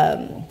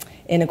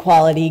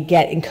inequality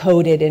get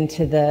encoded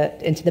into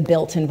the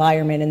built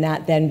environment, and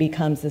that then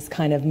becomes this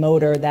kind of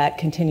motor that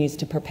continues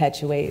to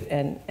perpetuate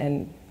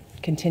and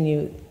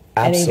continue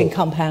and even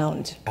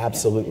compound.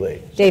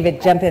 Absolutely. David,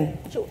 jump in.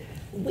 So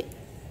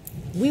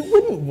we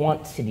wouldn't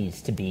want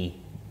cities to be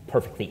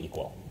perfectly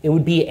equal. It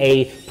would be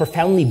a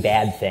profoundly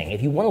bad thing.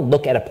 If you want to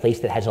look at a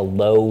place that has a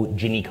low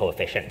Gini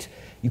coefficient,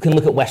 you can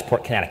look at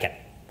Westport, Connecticut.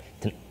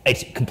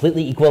 It's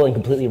completely equal and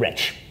completely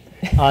rich.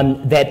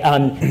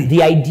 The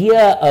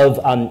idea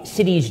of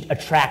cities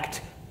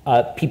attract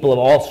people of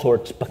all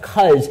sorts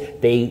because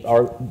they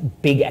are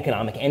big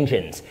economic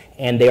engines,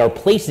 and they are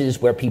places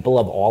where people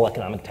of all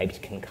economic types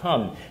can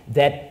come.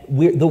 That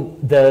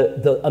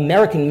the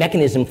American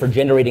mechanism for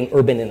generating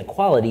urban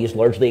inequality is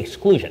largely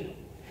exclusion.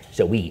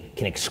 So we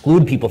can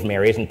exclude people from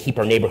areas and keep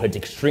our neighborhoods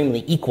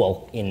extremely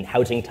equal in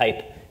housing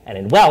type and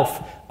in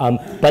wealth,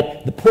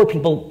 but the poor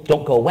people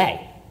don't go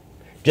away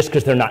just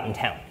because they're not in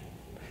town.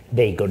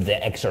 They go to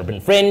the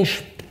ex-urban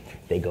fringe,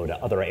 they go to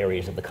other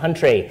areas of the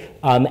country,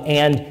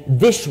 and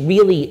this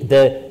really,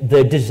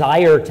 the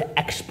desire to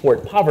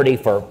export poverty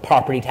for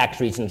property tax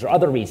reasons or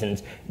other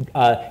reasons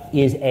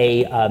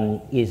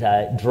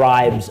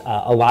drives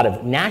a lot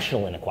of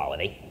national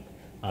inequality.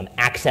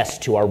 Access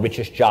to our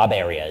richest job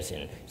areas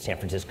in San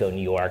Francisco,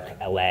 New York,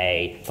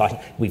 LA, Boston.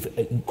 We've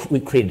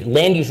created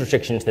land use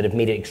restrictions that have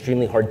made it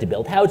extremely hard to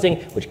build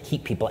housing, which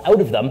keep people out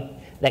of them.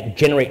 That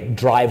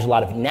drives a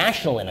lot of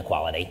national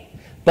inequality.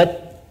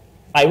 But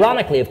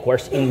ironically, of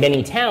course, in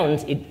many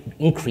towns, it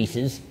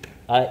increases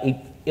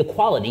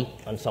equality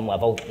on some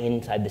level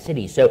inside the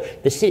city. So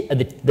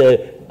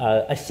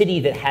a city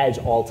that has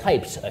all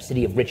types, a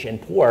city of rich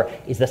and poor,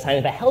 is the sign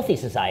of a healthy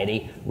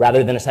society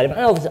rather than a sign of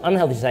an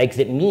unhealthy society, because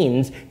it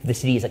means the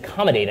city is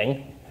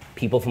accommodating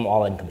people from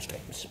all income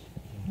streams.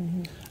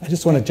 Mm-hmm. I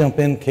just want to jump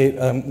in, Kate.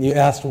 You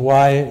asked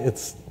why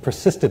it's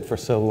persisted for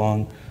so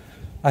long.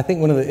 I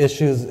think one of the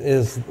issues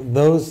is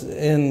those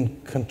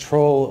in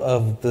control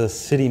of the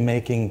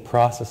city-making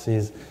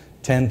processes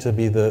tend to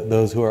be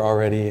those who are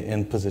already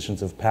in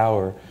positions of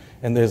power.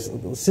 And there's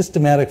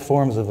systematic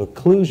forms of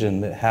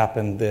occlusion that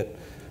happen that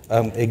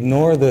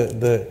ignore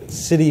the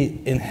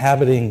city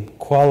inhabiting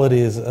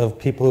qualities of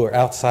people who are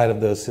outside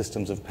of those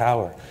systems of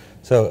power.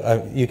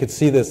 So you could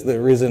see this, the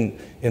reason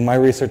in my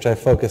research I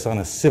focus on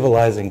a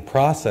civilizing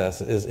process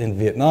is in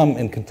Vietnam,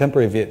 in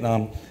contemporary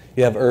Vietnam,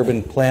 you have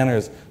urban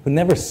planners who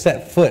never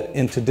set foot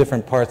into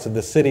different parts of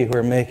the city, who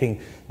are making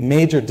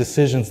major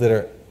decisions that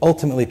are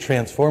ultimately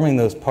transforming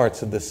those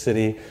parts of the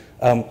city,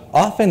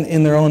 often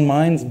in their own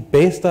minds,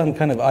 based on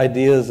kind of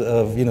ideas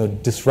of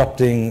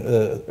disrupting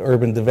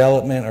urban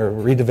development or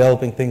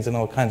redeveloping things in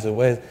all kinds of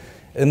ways.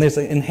 And there's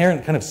an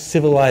inherent kind of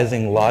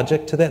civilizing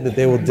logic to that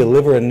they will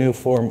deliver a new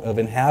form of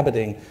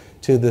inhabiting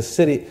to the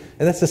city.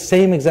 And that's the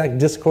same exact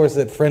discourse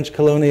that French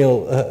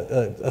colonial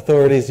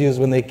authorities used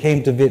when they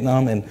came to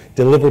Vietnam and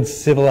delivered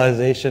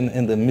civilization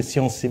in the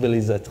Mission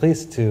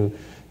Civilisatrice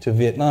to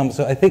Vietnam.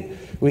 So I think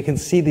we can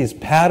see these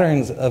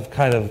patterns of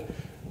kind of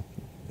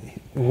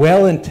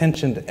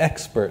well-intentioned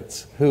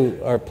experts who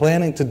are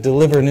planning to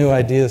deliver new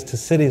ideas to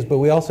cities, but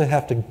we also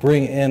have to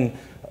bring in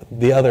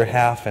the other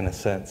half, in a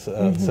sense.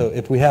 So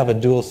if we have a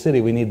dual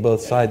city, we need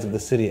both sides of the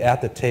city at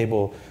the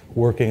table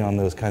working on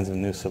those kinds of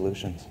new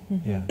solutions.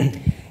 Yeah.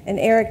 And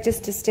Erik,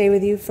 just to stay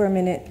with you for a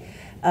minute,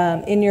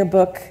 in your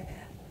book,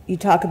 you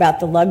talk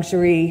about the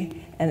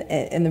luxury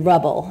and the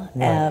rubble.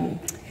 Right.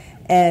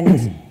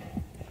 And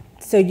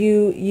so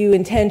you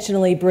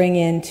intentionally bring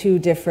in two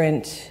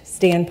different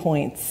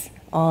standpoints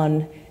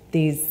on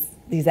these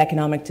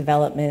economic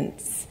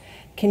developments.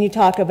 Can you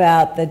talk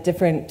about the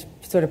different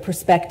sort of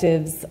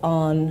perspectives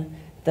on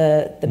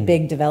the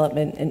big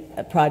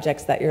development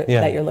projects that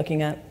you're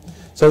looking at?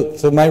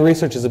 So my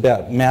research is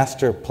about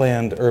master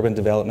planned urban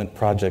development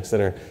projects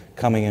that are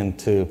coming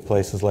into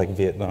places like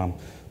Vietnam.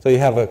 So you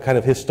have a kind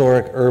of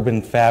historic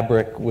urban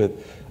fabric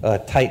with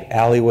tight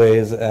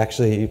alleyways.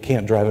 Actually, you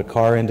can't drive a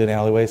car into an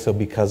alleyway, so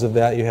because of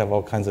that, you have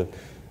all kinds of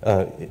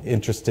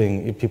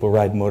interesting, people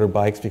ride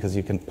motorbikes because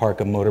you can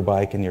park a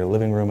motorbike in your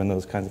living room and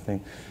those kinds of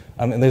things.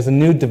 And there's a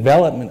new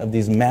development of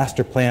these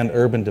master planned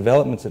urban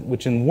developments,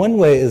 which in one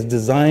way is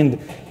designed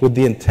with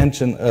the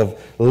intention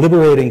of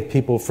liberating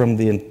people from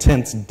the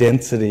intense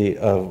density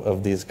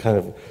of these kind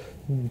of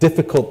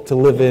difficult to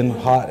live in,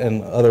 hot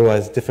and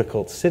otherwise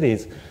difficult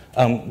cities,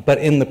 but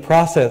in the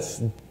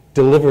process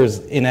delivers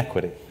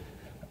inequity.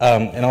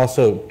 And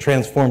also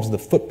transforms the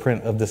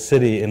footprint of the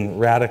city in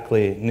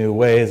radically new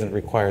ways, and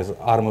requires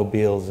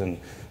automobiles and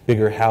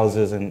bigger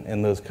houses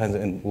and those kinds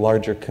of, and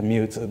larger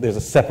commutes. There's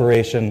a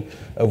separation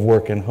of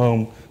work and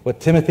home. What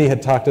Timothy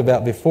had talked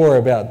about before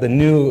about the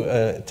new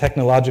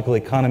technological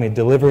economy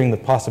delivering the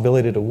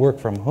possibility to work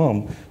from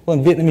home. Well,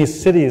 in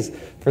Vietnamese cities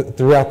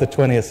throughout the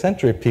 20th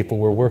century, people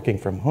were working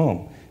from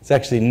home. It's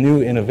actually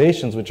new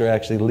innovations which are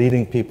actually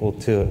leading people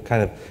to a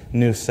kind of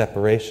new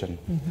separation.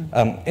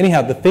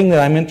 Anyhow, the thing that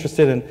I'm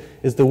interested in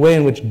is the way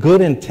in which good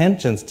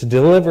intentions to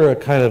deliver a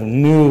kind of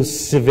new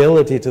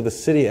civility to the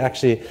city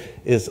actually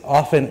is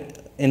often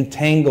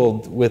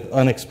entangled with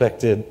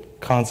unexpected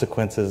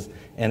consequences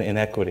and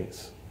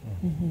inequities.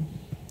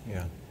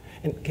 Yeah.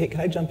 And Kate,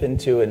 can I jump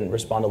into and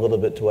respond a little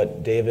bit to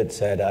what David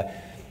said?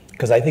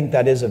 Because I think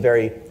that is a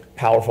very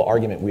powerful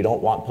argument. We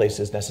don't want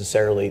places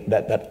necessarily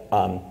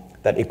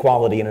that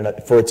equality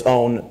for its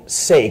own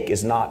sake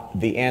is not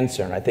the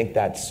answer, and I think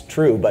that's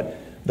true. But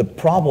the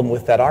problem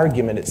with that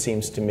argument, it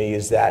seems to me,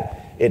 is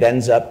that it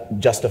ends up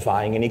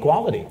justifying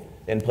inequality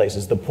in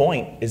places. The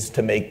point is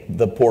to make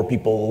the poor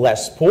people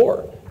less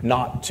poor,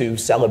 not to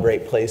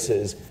celebrate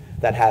places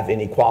that have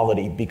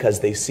inequality because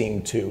they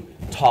seem to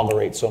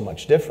tolerate so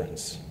much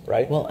difference,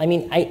 right? Well, I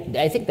mean,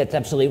 I think that's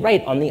absolutely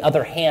right. On the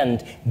other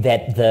hand,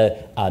 that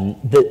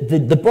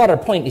the broader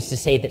point is to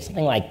say that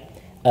something like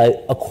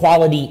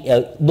equality,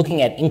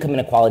 looking at income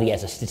inequality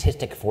as a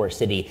statistic for a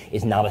city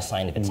is not a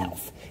sign of its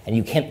health. And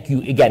you can't,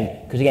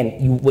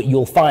 what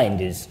you'll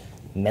find is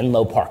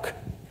Menlo Park,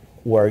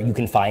 or you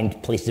can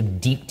find places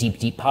of deep, deep,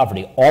 deep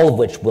poverty, all of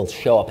which will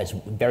show up as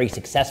very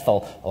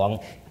successful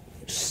along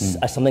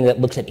something that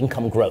looks at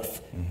income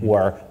growth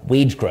or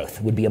wage growth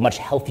would be a much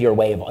healthier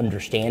way of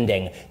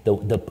understanding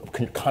the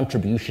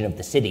contribution of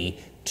the city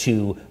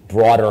to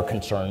broader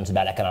concerns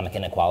about economic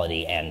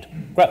inequality and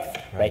growth,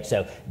 right?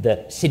 So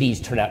the cities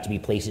turn out to be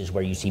places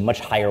where you see much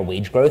higher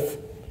wage growth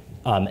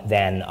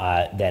than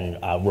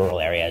rural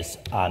areas.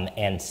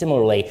 And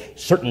similarly,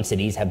 certain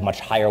cities have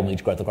much higher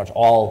wage growth across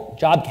all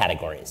job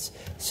categories.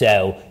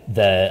 So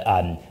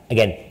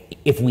again,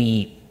 if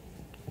we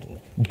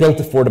built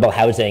affordable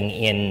housing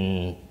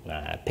in,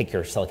 pick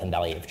your Silicon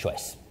Valley of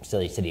choice,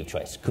 city of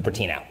choice,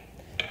 Cupertino,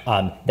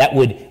 that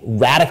would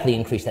radically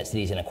increase that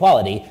city's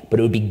inequality, but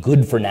it would be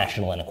good for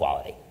national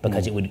inequality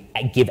because it would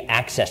give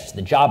access to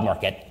the job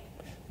market,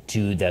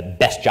 to the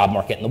best job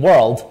market in the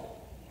world,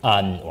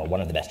 or one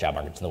of the best job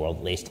markets in the world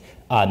at least,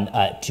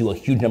 to a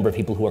huge number of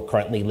people who are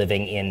currently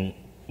living in,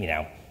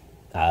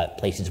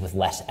 places with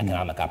less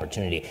economic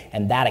opportunity.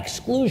 And that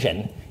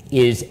exclusion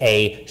is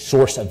a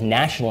source of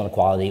national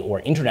inequality or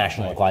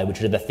international inequality,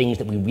 which are the things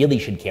that we really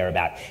should care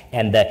about,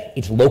 and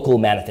its local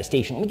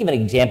manifestation. Let me give an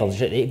example.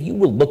 If you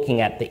were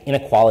looking at the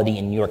inequality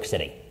in New York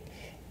City,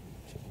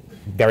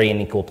 very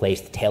unequal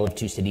place, the tale of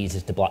two cities,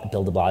 as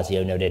Bill de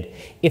Blasio noted.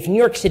 If New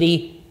York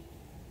City,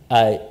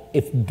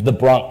 if the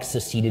Bronx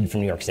seceded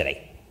from New York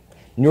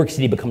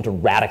City becomes a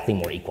radically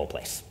more equal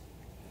place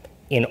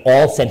in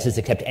all senses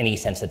except any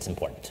sense that's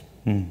important,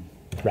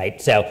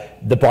 right? So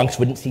the Bronx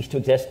wouldn't cease to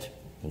exist.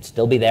 It would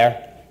still be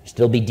there,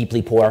 still be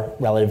deeply poor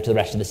relative to the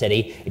rest of the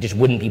city. It just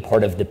wouldn't be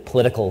part of the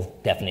political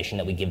definition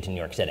that we give to New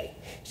York City.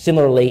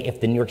 Similarly, if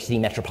the New York City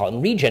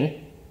metropolitan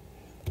region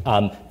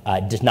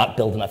does not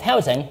build enough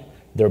housing,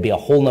 there would be a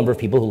whole number of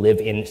people who live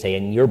in, say,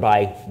 a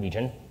nearby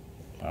region,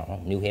 I don't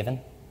know, New Haven,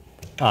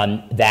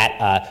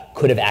 that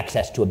could have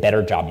access to a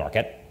better job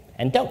market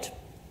and don't.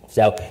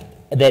 So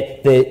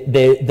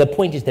the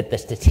point is that the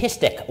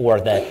statistic or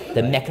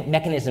the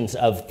mechanisms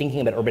of thinking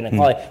about urban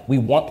inequality, we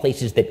want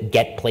places that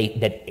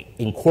that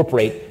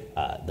incorporate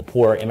the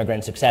poor,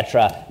 immigrants,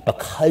 etc.,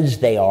 because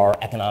they are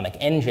economic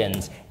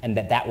engines, and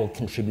that will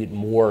contribute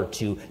more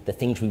to the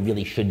things we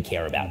really should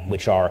care about,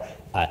 which are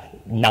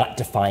not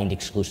defined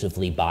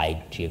exclusively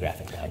by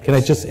geographic boundaries. Can I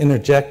just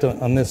interject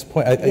on this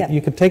point?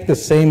 You could take the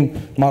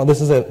same model.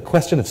 This is a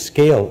question of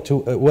scale. To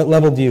what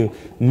level do you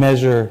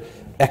measure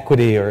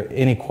equity or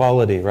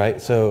inequality, right?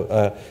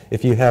 So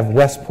if you have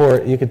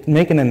Westport, you could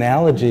make an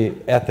analogy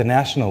at the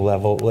national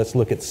level. Let's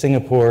look at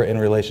Singapore in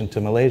relation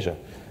to Malaysia.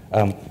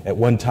 At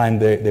one time,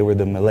 they were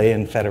the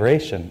Malayan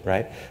Federation,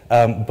 right?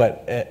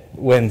 But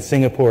when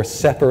Singapore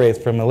separates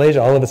from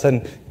Malaysia, all of a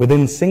sudden,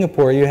 within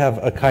Singapore, you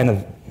have a kind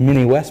of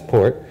mini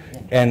Westport,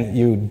 and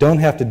you don't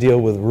have to deal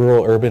with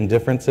rural-urban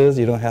differences.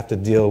 You don't have to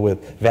deal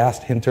with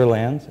vast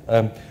hinterlands.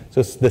 So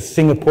it's the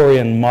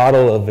Singaporean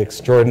model of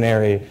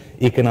extraordinary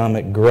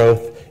economic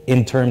growth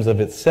in terms of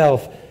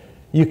itself,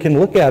 you can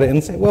look at it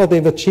and say, well,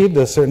 they've achieved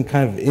a certain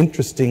kind of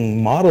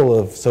interesting model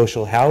of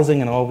social housing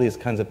and all these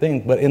kinds of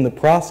things. But in the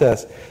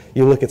process,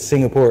 you look at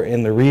Singapore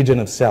in the region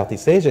of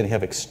Southeast Asia, and you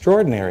have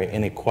extraordinary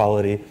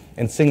inequality,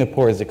 and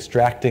Singapore is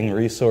extracting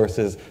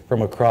resources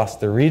from across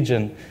the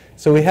region.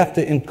 So we have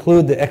to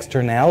include the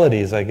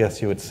externalities, I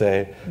guess you would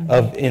say,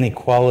 of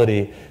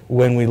inequality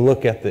when we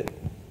look at the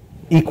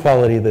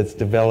equality that's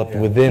developed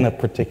within a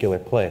particular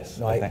place.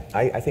 No,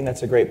 I think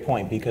that's a great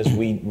point, because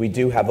we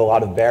do have a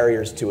lot of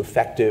barriers to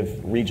effective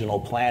regional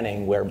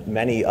planning, where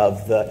many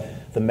of the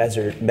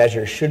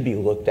measures should be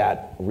looked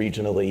at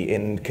regionally.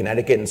 In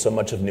Connecticut and so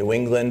much of New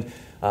England,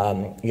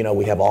 you know,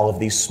 we have all of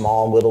these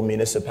small little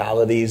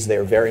municipalities.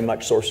 They're very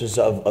much sources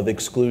of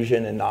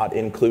exclusion and not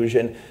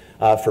inclusion.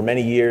 For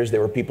many years, there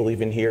were people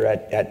even here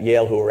at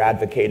Yale who were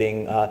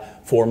advocating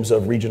forms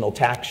of regional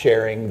tax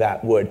sharing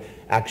that would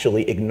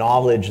actually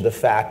acknowledge the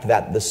fact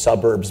that the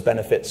suburbs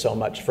benefit so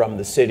much from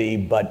the city,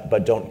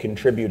 but don't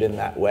contribute in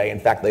that way. In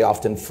fact, they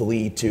often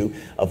flee to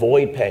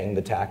avoid paying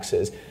the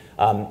taxes.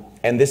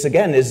 And this,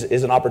 again,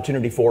 is an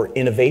opportunity for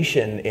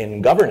innovation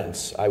in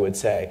governance, I would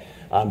say,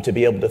 to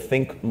be able to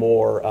think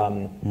more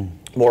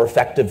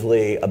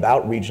effectively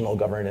about regional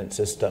governance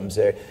systems.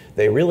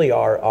 They really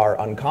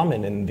are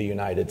uncommon in the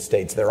United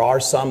States. There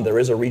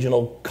is a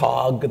regional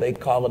COG, they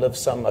call it,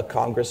 a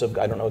Congress of,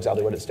 I don't know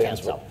exactly what it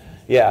stands for.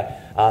 Yeah,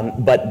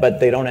 but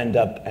they don't end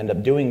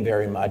up doing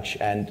very much.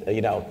 And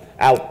you know,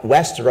 out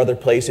west or other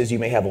places, you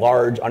may have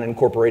large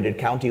unincorporated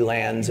county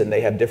lands, and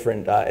they have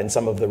different. And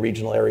some of the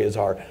regional areas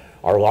are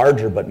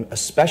larger, but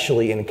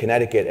especially in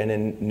Connecticut and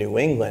in New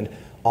England,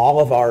 all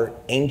of our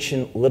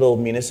ancient little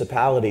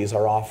municipalities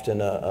are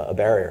often a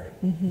barrier.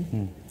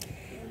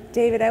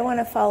 David, I want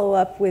to follow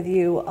up with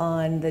you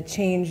on the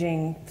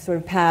changing sort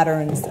of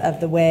patterns of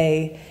the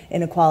way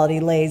inequality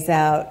lays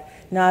out.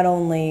 Not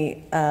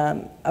only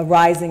a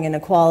rising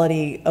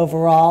inequality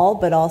overall,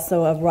 but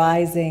also a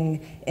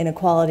rising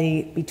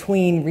inequality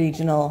between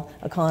regional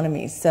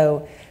economies.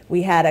 So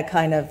we had a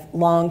kind of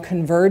long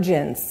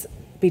convergence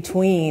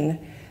between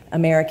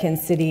American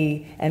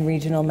city and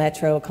regional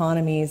metro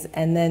economies,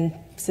 and then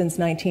since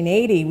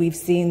 1980, we've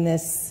seen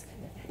this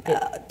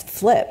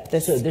flip,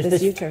 this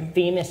U-turn.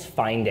 Famous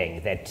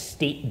finding that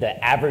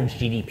the average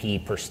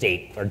GDP per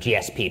state, or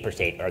GSP per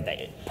state, or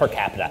the per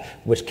capita,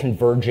 was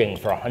converging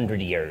for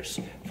 100 years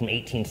from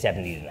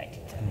 1870 to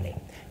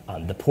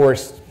 1970. The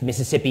poorest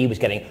Mississippi was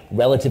getting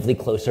relatively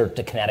closer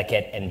to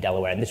Connecticut and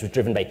Delaware, and this was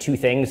driven by two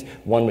things.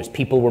 One was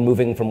people were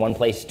moving from one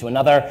place to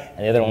another,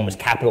 and the other one was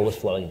capital was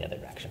flowing in the other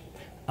direction.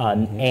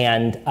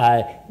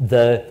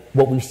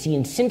 What we've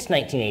seen since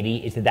 1980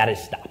 is that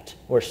has stopped,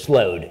 or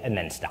slowed and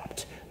then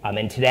stopped.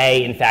 And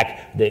today, in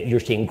fact, you're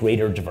seeing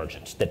greater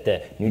divergence, that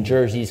the New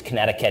Jerseys,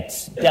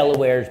 Connecticut's,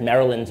 Delaware's,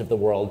 Marylands of the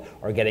world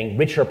are getting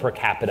richer per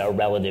capita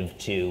relative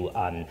to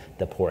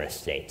the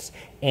poorest states.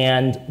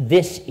 And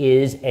this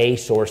is a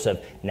source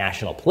of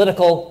national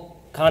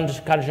political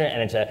contradiction,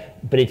 and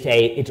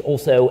it's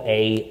also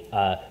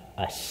a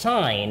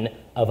sign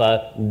of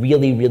a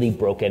really, really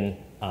broken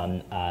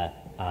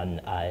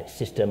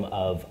system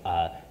of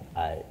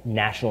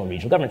national and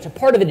regional government. So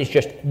part of it is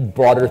just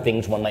broader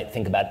things one might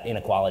think about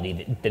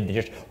inequality that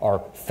just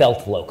are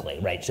felt locally,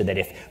 right? So that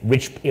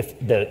if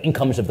the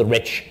incomes of the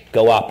rich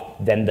go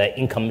up, then the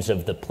incomes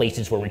of the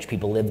places where rich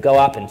people live go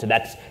up, and so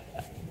that's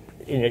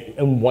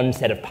in one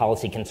set of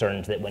policy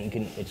concerns that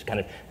it's kind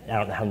of, I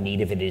don't know how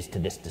native it is to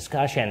this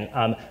discussion,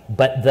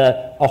 but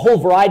a whole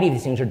variety of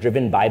these things are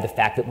driven by the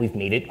fact that we've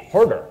made it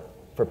harder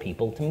for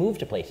people to move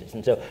to places.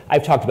 And so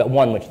I've talked about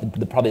one, which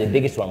probably the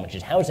biggest one, which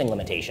is housing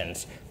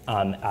limitations.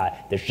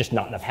 There's just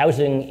not enough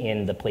housing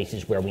in the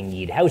places where we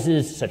need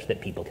houses such that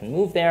people can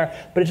move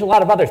there, but it's a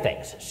lot of other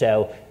things.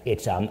 So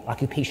it's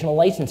occupational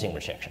licensing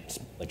restrictions,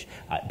 which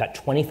about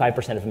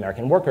 25% of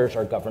American workers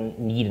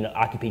need an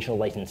occupational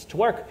license to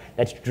work.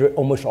 That's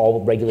almost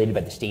all regulated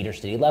by the state or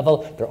city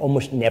level. They're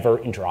almost never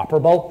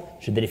interoperable,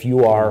 so that if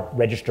you are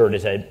registered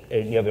as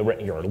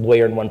you're a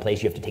lawyer in one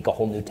place, you have to take a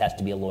whole new test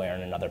to be a lawyer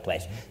in another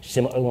place.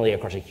 Similarly,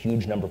 across a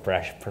huge number of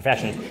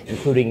professions,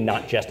 including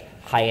not just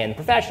high-end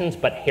professions,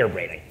 but hair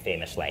braiding,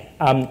 famously.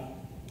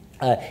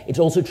 It's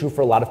also true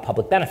for a lot of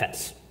public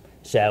benefits.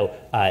 So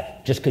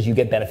just because you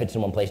get benefits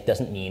in one place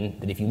doesn't mean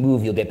that if you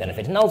move, you'll get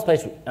benefits in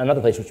another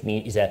place, which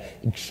means is an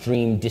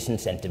extreme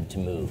disincentive to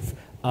move.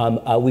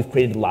 We've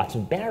created lots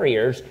of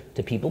barriers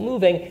to people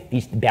moving.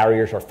 These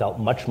barriers are felt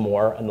much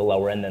more on the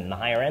lower end than the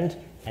higher end,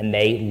 and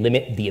they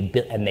limit the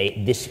ability,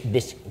 and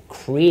this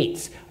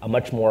creates a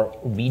much more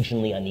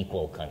regionally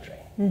unequal country.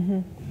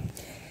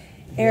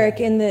 Erik,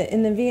 in the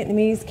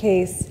Vietnamese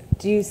case,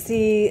 do you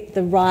see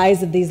the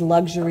rise of these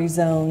luxury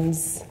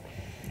zones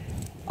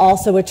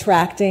also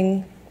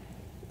attracting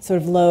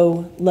sort of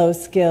low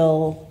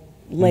skill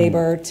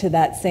labor to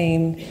that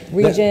same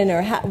region,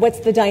 or what's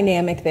the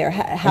dynamic there?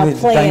 The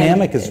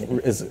dynamic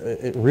is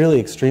really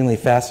extremely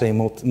fascinating,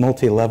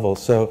 multi-level.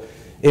 So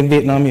in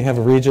Vietnam, you have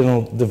a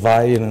regional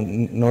divide,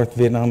 North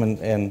Vietnam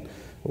and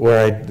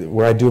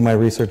where I do my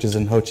research is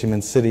in Ho Chi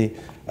Minh City.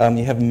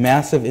 You have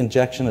massive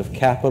injection of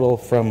capital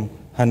from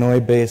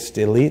Hanoi-based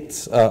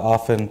elites,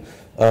 often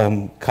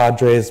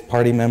cadres,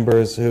 party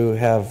members who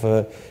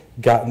have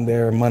gotten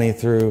their money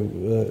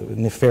through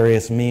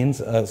nefarious means.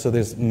 So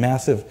there's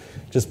massive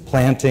just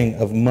planting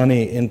of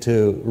money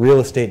into real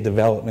estate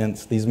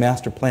developments, these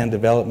master plan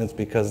developments,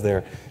 because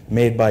they're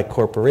made by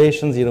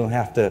corporations. You don't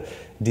have to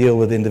deal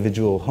with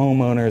individual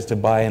homeowners to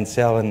buy and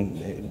sell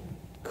and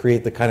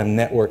create the kind of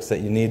networks that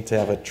you need to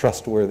have a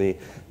trustworthy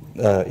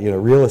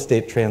real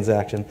estate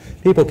transaction.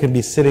 People can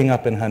be sitting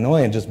up in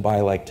Hanoi and just buy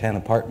like 10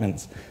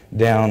 apartments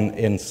down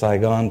in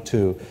Saigon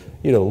to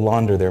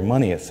launder their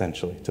money,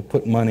 essentially, to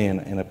put money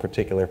in a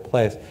particular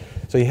place.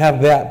 So you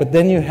have that, but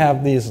then you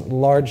have these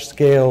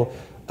large-scale,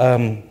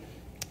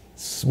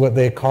 what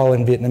they call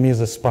in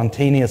Vietnamese a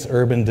spontaneous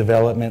urban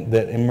development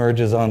that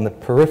emerges on the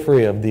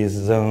periphery of these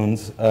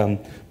zones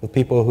with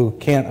people who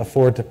can't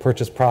afford to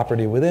purchase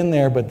property within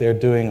there, but they're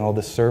doing all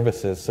the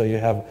services. So you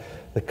have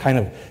the kind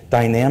of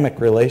dynamic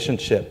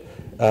relationship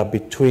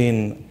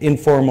between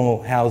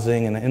informal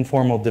housing and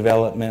informal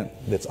development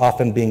that's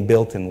often being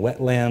built in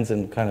wetlands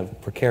in kind of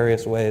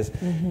precarious ways,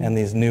 and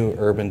these new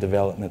urban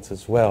developments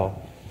as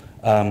well.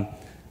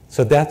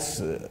 So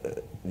that's,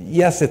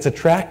 yes, it's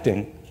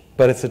attracting,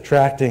 but it's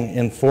attracting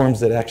in forms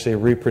that actually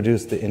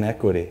reproduce the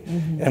inequity.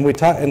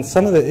 And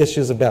some of the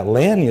issues about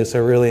land use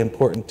are really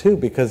important too,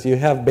 because you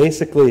have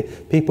basically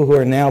people who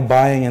are now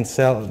buying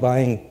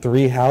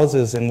 3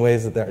 houses in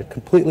ways that are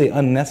completely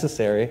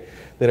unnecessary,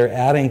 that are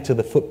adding to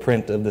the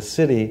footprint of the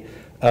city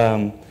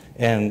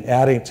and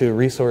adding to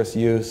resource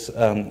use,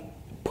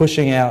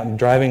 pushing out and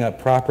driving up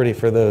property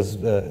for those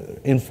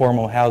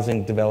informal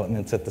housing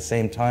developments at the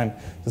same time.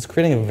 It's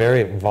creating a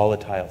very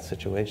volatile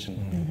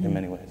situation in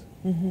many ways.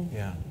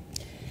 Yeah.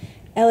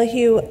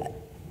 Elihu,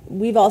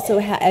 we've also,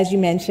 as you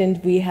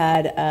mentioned, we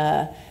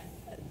had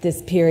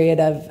this period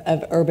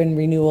of urban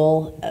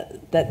renewal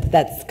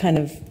that's kind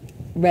of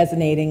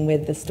resonating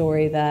with the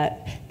story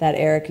that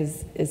Erik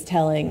is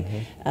telling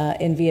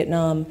in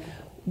Vietnam.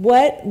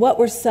 What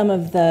were some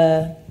of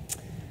the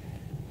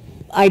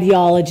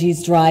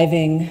ideologies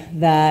driving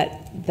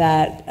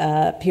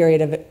that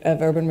period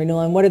of urban renewal,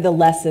 and what are the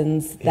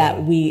lessons that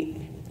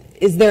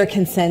is there a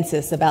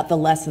consensus about the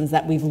lessons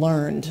that we've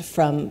learned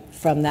from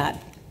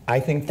that? I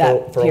think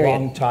for a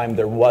long time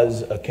there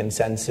was a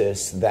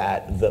consensus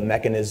that the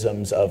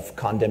mechanisms of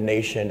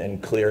condemnation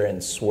and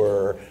clearance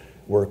were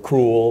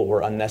cruel,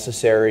 were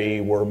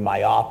unnecessary, were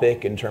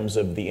myopic in terms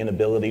of the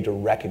inability to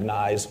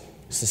recognize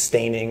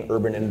sustaining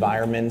urban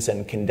environments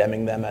and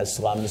condemning them as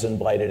slums and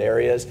blighted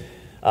areas.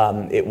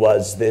 It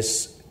was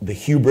the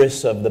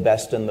hubris of the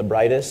best and the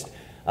brightest.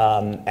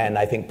 And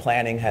I think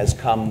planning has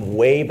come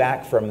way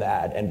back from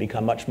that and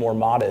become much more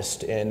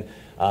modest in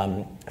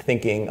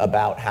thinking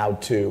about how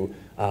to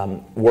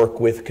work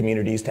with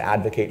communities, to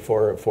advocate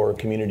for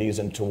communities,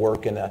 and to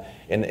work in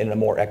a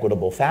more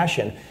equitable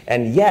fashion.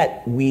 And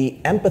yet we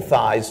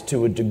empathize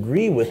to a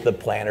degree with the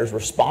planners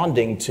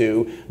responding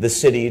to the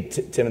city,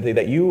 Timothy,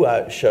 that you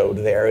showed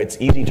there. It's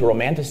easy to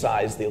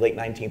romanticize the late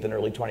 19th and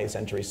early 20th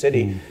century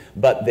city,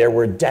 but there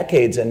were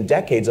decades and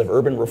decades of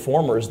urban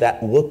reformers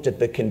that looked at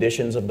the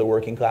conditions of the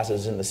working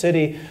classes in the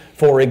city,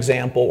 for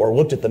example, or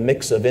looked at the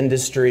mix of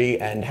industry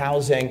and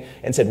housing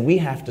and said, we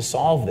have to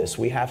solve this,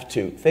 we have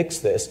to fix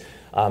this.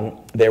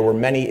 There were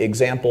many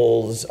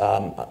examples.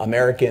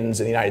 Americans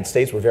in the United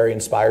States were very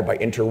inspired by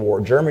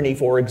interwar Germany,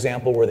 for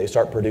example, where they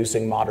start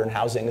producing modern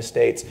housing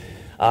estates.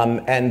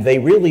 And they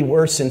really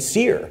were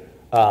sincere,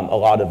 a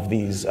lot of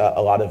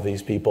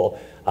these people.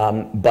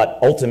 But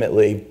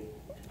ultimately,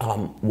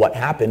 what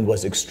happened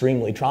was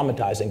extremely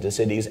traumatizing to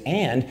cities,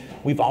 and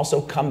we've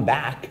also come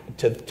back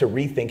to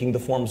rethinking the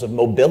forms of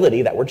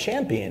mobility that were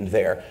championed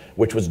there,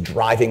 which was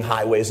driving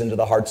highways into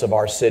the hearts of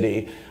our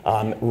city,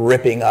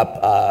 ripping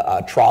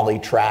up trolley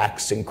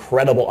tracks,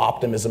 incredible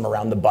optimism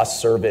around the bus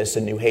service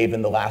in New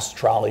Haven. The last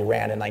trolley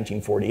ran in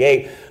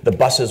 1948. The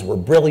buses were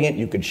brilliant.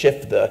 You could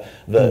shift the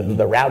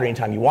route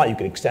anytime you want. You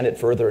could extend it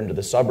further into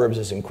the suburbs.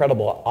 There's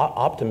incredible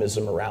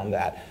optimism around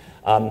that.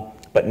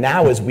 But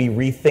now as we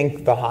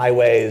rethink the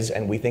highways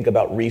and we think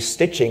about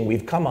restitching,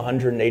 we've come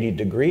 180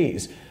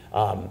 degrees.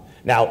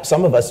 Now,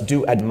 some of us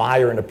do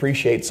admire and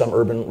appreciate some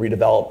urban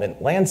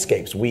redevelopment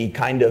landscapes. We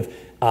kind of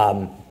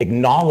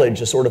acknowledge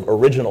a sort of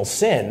original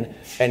sin,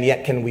 and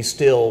yet can we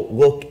still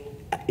look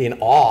in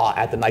awe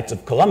at the Knights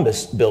of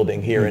Columbus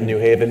building here in New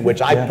Haven,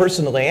 which I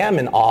personally am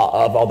in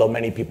awe of, although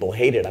many people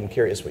hate it. I'm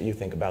curious what you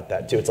think about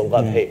that too. It's a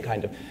love-hate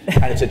kind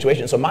of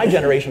situation. So my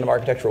generation of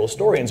architectural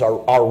historians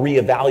are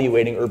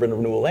reevaluating urban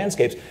renewal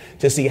landscapes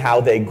to see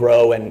how they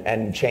grow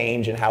and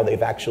change and how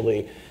they've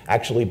actually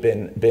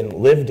been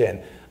lived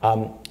in.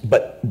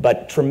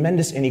 But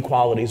tremendous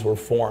inequalities were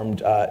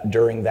formed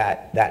during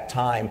that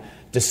time,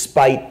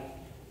 despite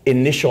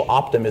initial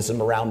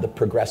optimism around the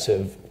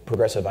progressive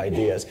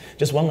ideas.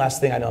 Just one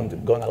last thing, I know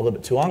I'm going on a little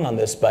bit too long on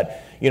this,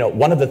 but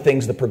one of the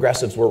things the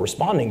progressives were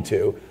responding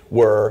to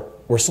were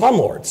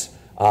slumlords.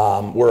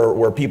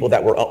 were people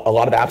that were a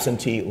lot of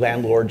absentee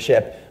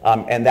landlordship,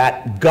 and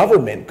that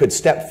government could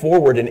step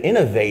forward and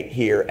innovate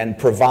here and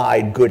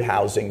provide good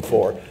housing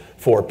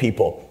for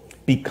people.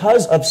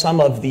 Because of some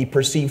of the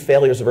perceived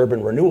failures of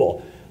urban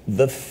renewal,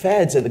 the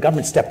feds and the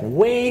government stepped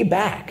way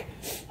back.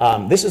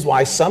 This is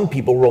why some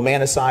people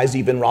romanticize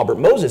even Robert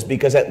Moses,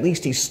 because at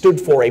least he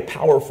stood for a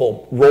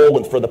powerful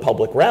role for the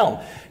public realm.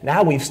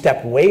 Now we've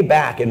stepped way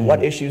back, and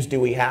what issues do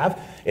we have?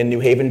 In New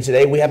Haven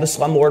today, we have a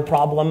slumlord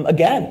problem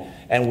again,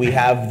 and we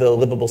have the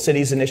Livable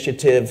Cities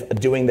Initiative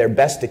doing their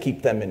best to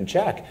keep them in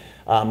check.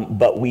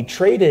 But we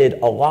traded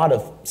a lot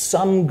of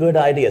some good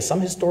ideas. Some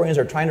historians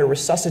are trying to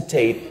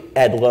resuscitate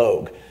Ed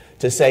Logue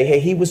to say, hey,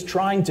 he was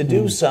trying to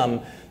do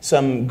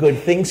some good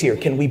things here.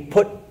 Can we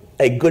put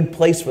a good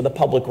place for the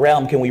public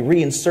realm? Can we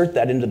reinsert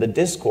that into the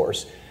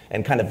discourse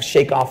and kind of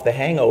shake off the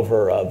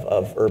hangover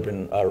of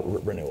urban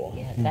renewal?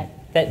 Yeah,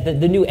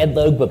 the new Ed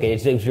Logue book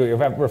is you're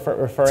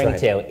referring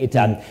to. It's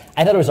I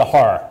thought it was a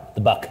horror,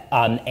 the book,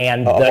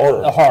 and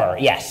horror. A horror,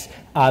 yes.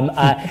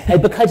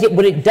 Because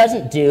what it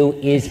doesn't do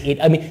is it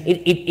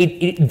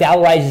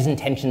valorizes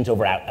intentions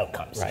over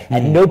outcomes. Right.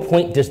 At no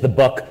point does the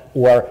book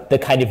or the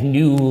kind of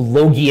new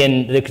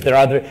Logian, there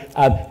are other,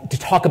 to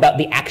talk about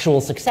the actual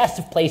success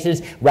of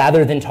places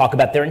rather than talk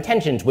about their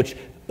intentions, which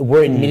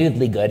were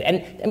admittedly good,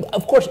 and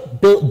of course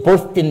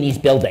birthed in these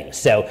buildings.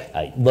 So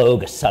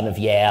Logue, a son of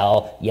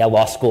Yale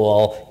Law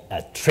School,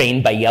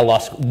 trained by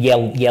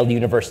Yale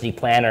University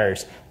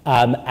planners,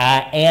 and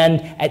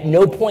at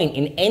no point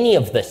in any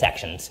of the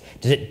sections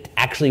does it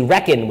actually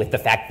reckon with the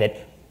fact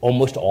that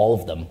almost all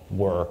of them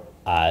were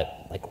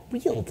like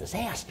real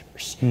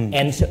disasters.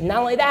 And so not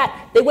only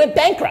that, they went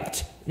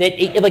bankrupt.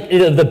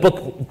 The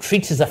book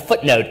treats as a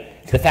footnote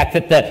the fact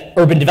that the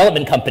Urban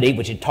Development Company,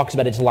 which it talks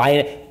about its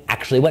line,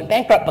 actually went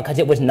bankrupt because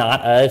it was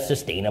not a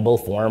sustainable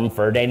form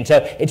for it. And so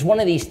it's one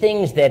of these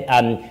things that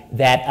the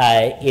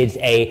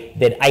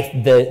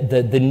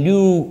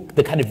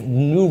kind of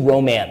new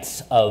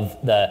romance of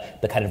the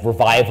kind of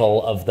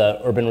revival of the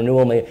urban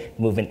renewal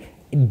movement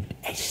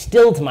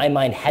still, to my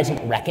mind,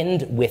 hasn't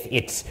reckoned with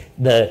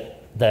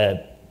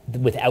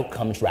with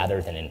outcomes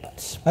rather than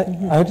inputs.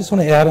 I just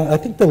want to add on, I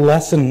think the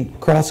lesson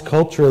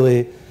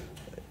cross-culturally,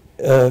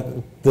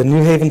 the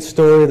New Haven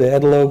story, the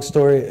Ed Logue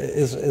story,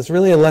 is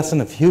really a lesson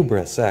of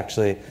hubris,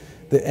 actually,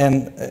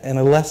 and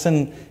a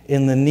lesson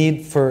in the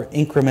need for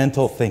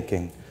incremental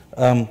thinking.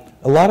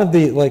 A lot of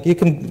the, like, you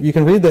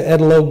can read the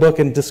Ed Logue book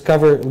and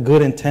discover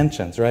good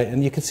intentions, right?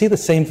 And you can see the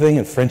same thing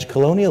in French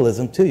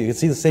colonialism, too. You can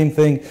see the same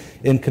thing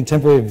in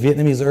contemporary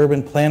Vietnamese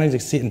urban planners. You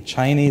can see it in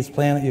Chinese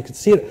planners. You can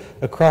see it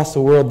across the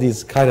world,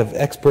 these kind of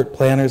expert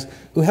planners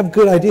who have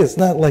good ideas. It's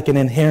not like an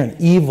inherent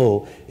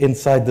evil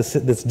inside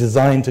that's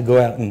designed to go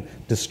out and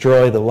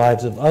destroy the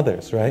lives of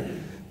others, right?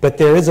 But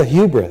there is a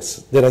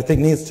hubris that I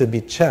think needs to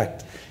be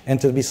checked and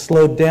to be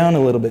slowed down a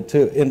little bit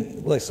too,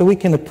 so we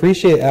can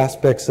appreciate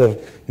aspects of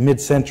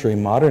mid-century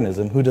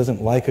modernism. Who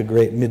doesn't like a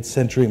great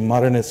mid-century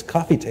modernist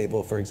coffee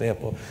table, for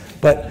example?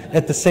 But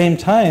at the same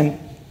time,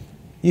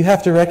 you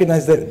have to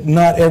recognize that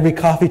not every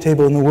coffee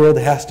table in the world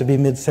has to be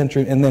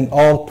mid-century, and then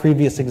all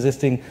previous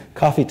existing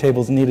coffee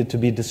tables needed to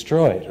be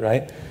destroyed,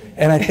 right?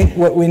 And I think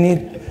what we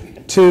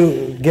need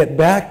to get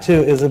back to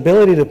is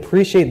ability to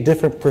appreciate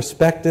different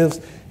perspectives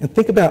and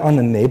think about on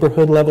the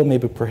neighborhood level,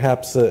 maybe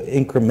perhaps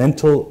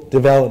incremental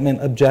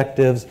development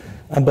objectives,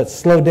 but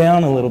slow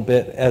down a little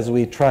bit as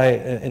we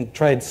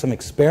tried some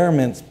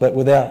experiments, but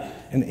without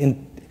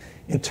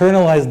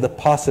internalize the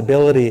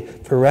possibility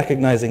for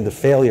recognizing the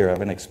failure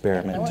of an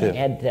experiment. I want to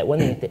add that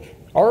one thing.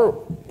 Our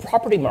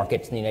property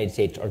markets in the United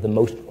States are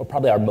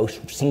probably our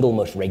single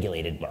most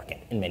regulated market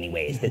in many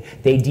ways. The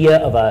idea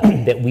of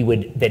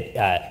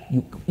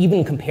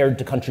even compared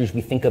to countries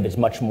we think of as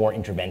much more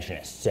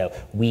interventionist. So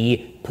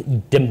we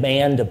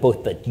demand of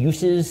both the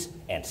uses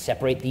and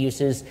separate the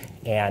uses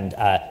and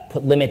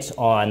put limits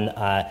on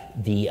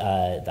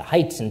the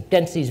heights and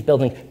densities of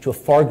building to a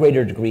far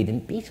greater degree than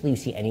basically you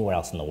see anywhere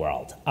else in the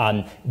world.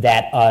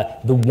 The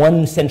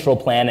one central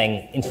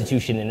planning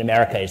institution in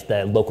America is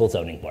the local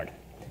zoning board.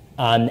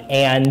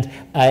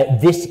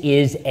 This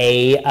is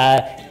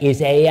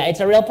it's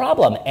a real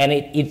problem, and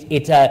I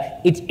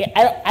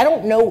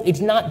don't know,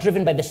 it's not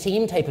driven by the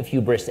same type of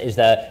hubris as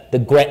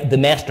the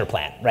master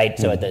plan, right?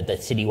 So the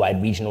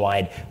citywide,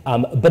 region-wide,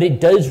 but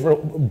it does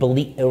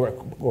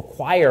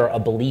require a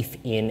belief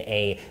in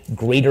a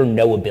greater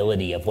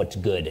knowability of what's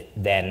good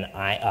than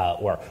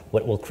or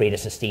what will create a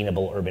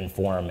sustainable urban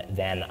form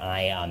than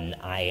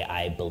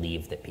I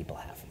believe that people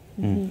have.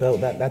 Well,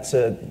 that's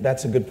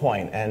a good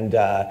point,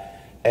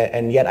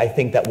 and yet I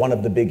think that one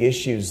of the big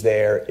issues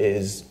there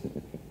is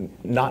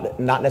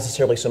not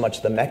necessarily so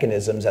much the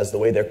mechanisms as the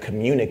way they're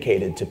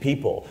communicated to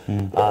people,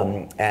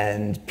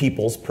 and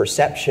people's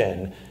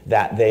perception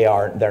that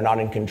they're not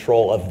in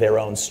control of their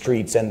own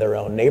streets and their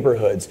own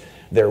neighborhoods.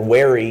 They're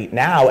wary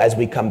now as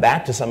we come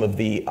back to some of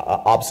the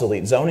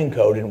obsolete zoning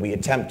code and we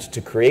attempt to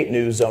create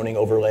new zoning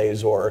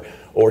overlays or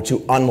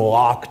to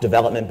unlock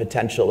development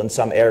potential in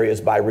some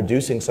areas by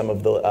reducing some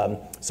of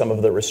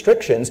the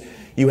restrictions.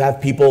 You have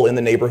people in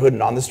the neighborhood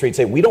and on the street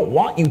say, we don't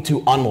want you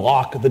to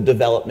unlock the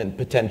development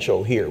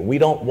potential here. We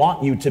don't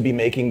want you to be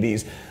making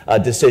these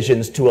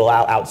decisions to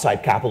allow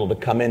outside capital to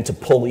come in to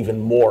pull even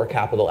more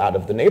capital out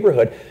of the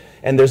neighborhood.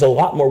 And there's a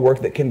lot more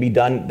work that can be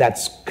done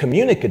that's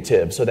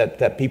communicative so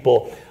that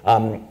people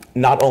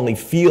not only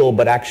feel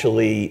but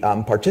actually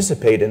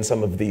participate in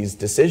some of these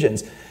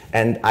decisions.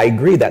 And I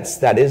agree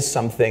that is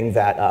something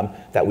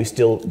that we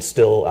still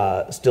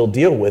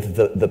deal with,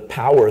 the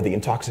power, the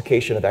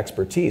intoxication of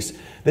expertise.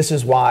 This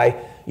is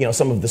why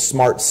some of the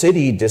smart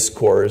city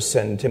discourse,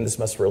 and Tim, this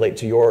must relate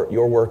to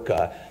your work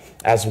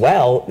as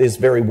well, is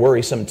very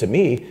worrisome to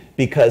me,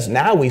 because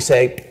now we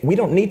say we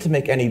don't need to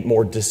make any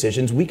more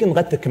decisions. We can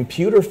let the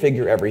computer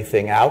figure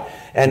everything out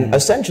and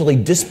essentially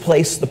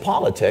displace the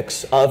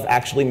politics of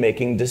actually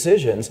making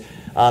decisions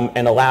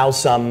and allow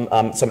some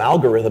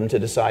algorithm to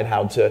decide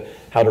how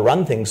to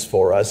run things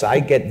for us.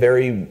 I get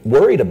very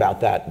worried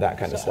about that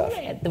kind of stuff.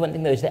 The one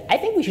thing though is that I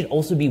think we should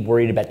also be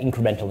worried about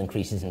incremental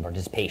increases in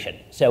participation.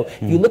 So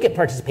if you look at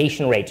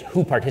participation rates,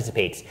 who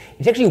participates,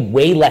 it's actually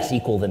way less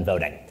equal than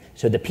voting.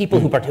 So the people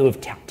who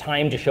have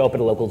time to show up at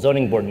a local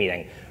zoning board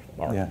meeting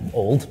are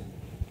old,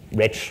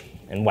 rich,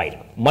 and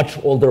white. Much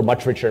older,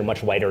 much richer, and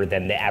much whiter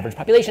than the average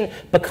population,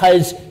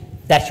 because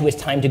that's who has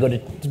time to go to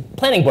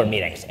planning board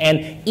meetings.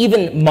 And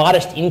even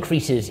modest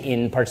increases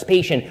in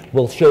participation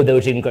will show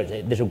those.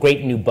 There's a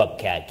great new book,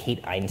 Kate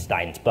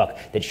Einstein's book,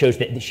 that shows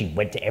that she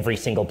went to every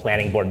single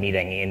planning board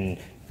meeting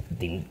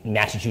in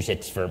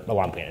Massachusetts for a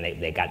long period,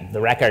 and they got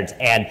the records.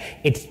 And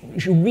it's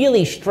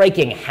really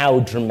striking how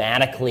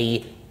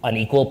dramatically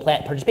unequal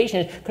participation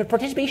is, because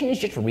participation is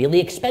just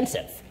really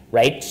expensive,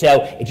 right?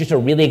 So it's just a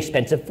really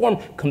expensive form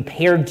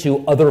compared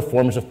to other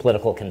forms of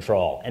political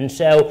control. And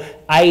so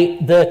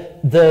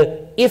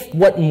if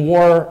what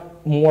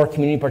more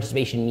community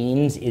participation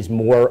means is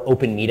more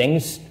open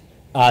meetings,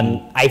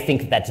 I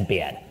think that's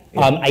bad.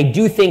 I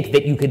do think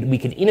that we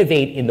could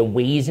innovate in the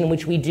ways in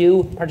which we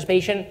do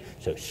participation,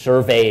 so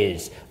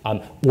surveys,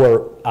 and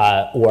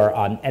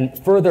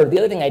further, the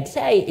other thing I'd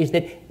say is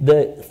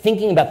that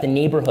thinking about the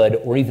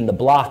neighborhood or even the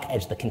block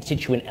as the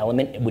constituent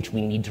element which we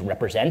need to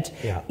represent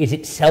is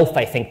itself,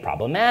 I think,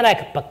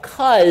 problematic,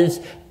 because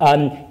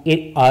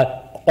it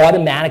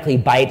automatically,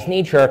 by its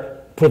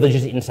nature,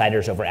 privileges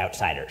insiders over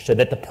outsiders, so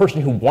that the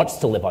person who wants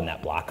to live on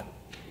that block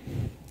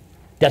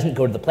doesn't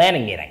go to the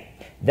planning meeting.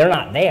 They're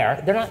not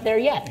there. They're not there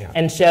yet. Yeah.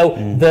 And so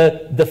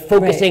the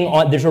focusing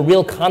on, there's a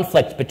real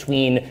conflict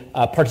between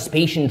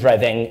participation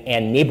driving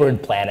and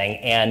neighborhood planning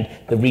and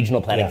the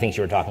regional planning things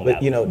you were talking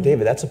about. But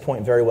David, that's a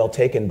point very well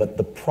taken. But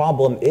the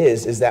problem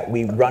is that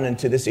we run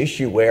into this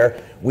issue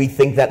where we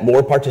think that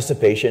more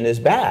participation is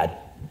bad.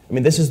 I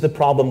mean, this is the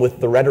problem with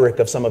the rhetoric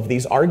of some of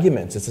these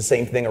arguments. It's the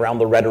same thing around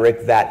the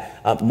rhetoric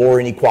that more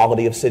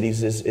inequality of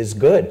cities is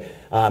good.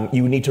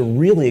 You need to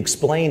really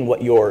explain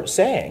what you're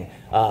saying,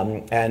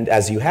 and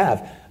as you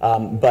have.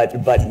 But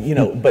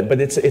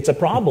it's a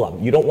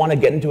problem. You don't want to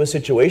get into a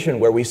situation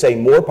where we say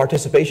more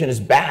participation is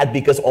bad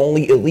because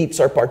only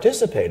elites are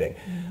participating.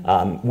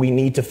 We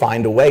need to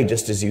find a way,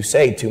 just as you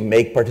say, to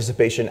make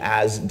participation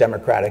as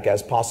democratic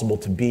as possible,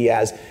 to be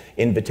as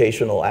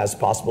invitational as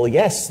possible.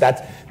 Yes,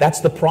 that's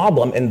the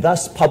problem, and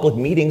thus public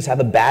meetings have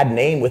a bad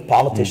name with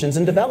politicians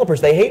and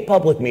developers. They hate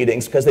public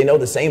meetings because they know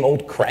the same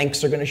old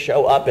cranks are going to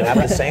show up and have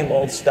the same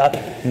old stuff,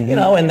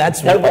 and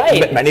that's what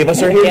many of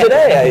us are here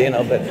today,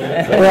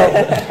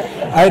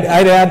 Well,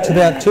 I'd add to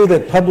that too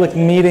that public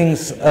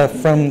meetings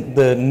from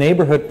the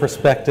neighborhood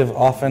perspective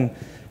often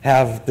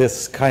have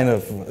this kind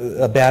of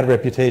a bad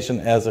reputation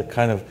as a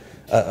kind of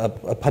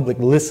a public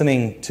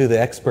listening to the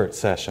expert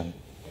session.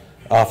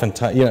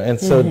 Oftentimes, and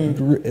so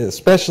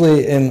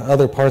especially in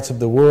other parts of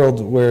the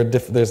world where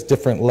there's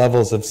different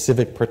levels of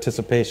civic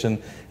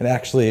participation, and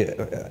actually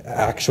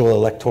actual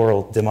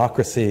electoral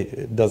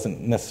democracy doesn't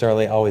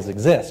necessarily always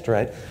exist,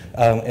 right?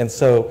 And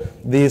so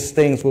these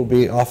things will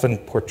be often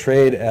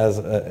portrayed as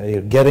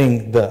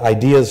getting the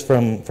ideas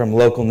from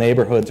local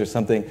neighborhoods or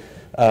something.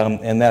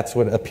 And that's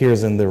what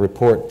appears in the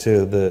report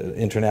to the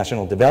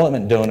international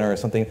development donor or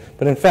something.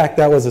 But in fact,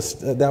 that was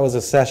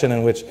a session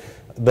in which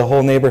the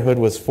whole neighborhood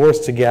was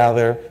forced to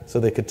gather so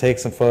they could take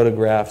some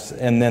photographs,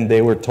 and then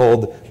they were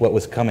told what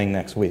was coming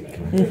next week.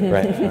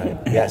 Right.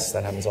 Yes,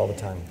 that happens all the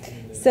time.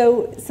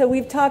 So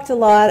we've talked a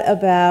lot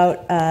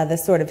about the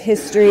sort of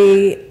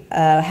history,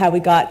 how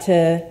we got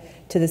to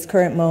this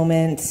current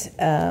moment,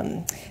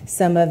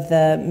 some of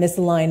the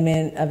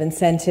misalignment of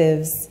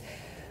incentives.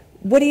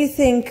 What do you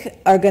think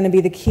are going to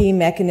be the key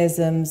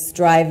mechanisms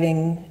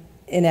driving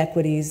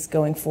inequities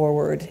going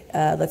forward?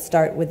 Let's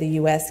start with the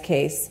U.S.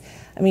 case.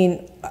 I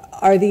mean,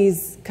 are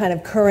these kind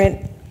of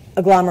current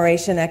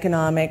agglomeration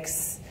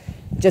economics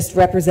just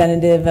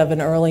representative of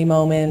an early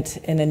moment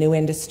in a new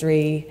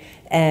industry,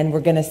 and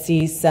we're going to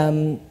see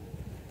some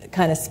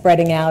kind of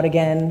spreading out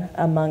again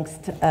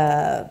amongst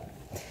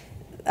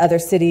other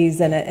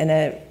cities and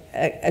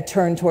a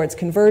turn towards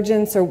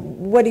convergence, or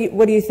what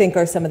do you think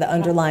are some of the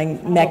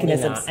underlying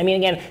mechanisms? I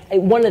mean, again,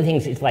 one of the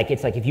things is like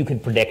if you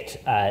could predict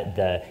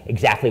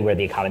exactly where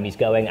the economy's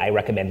going, I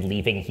recommend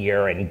leaving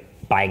here and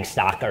buying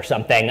stock or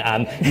something.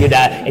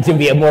 It would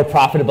be a more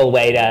profitable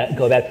way to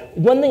go about it.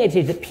 One thing I'd say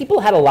is that people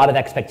had a lot of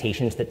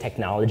expectations that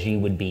technology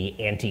would be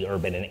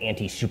anti-urban and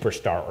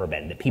anti-superstar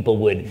urban, that people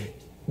would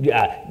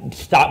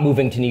stop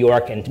moving to New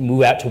York and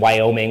move out to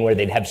Wyoming where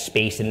they'd have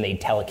space and they'd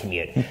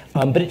telecommute.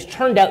 But it's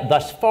turned out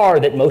thus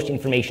far that most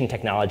information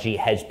technology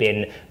has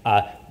been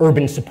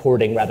urban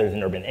supporting rather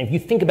than urban. And if you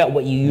think about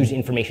what you use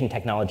information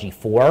technology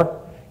for,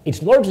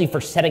 it's largely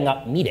for setting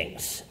up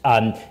meetings.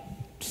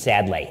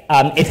 Sadly,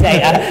 but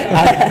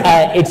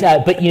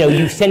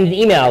you send an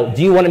email.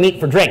 Do you want to meet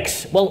for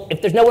drinks? Well, if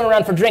there's no one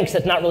around for drinks,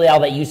 that's not really all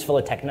that useful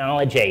a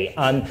technology.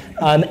 And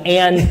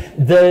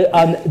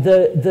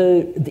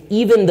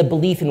even the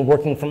belief in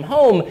working from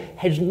home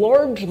has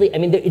largely. I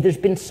mean, there's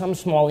been some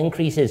small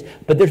increases,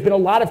 but there's been a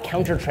lot of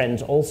counter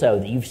trends also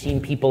that you've seen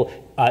people,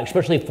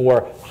 especially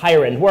for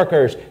higher end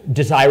workers,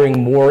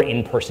 desiring more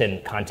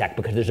in-person contact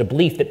because there's a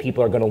belief that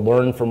people are going to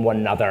learn from one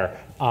another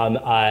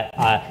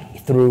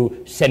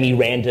through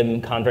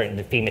semi-random convert.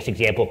 The famous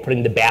example of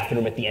putting the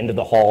bathroom at the end of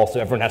the hall so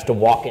everyone has to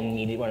walk in and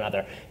meet one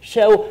another.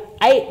 So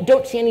I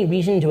don't see any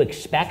reason to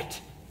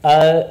expect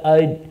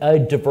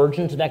a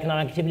divergence of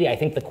economic activity. I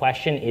think the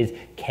question is,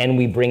 can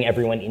we bring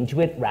everyone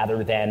into it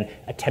rather than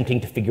attempting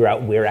to figure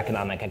out where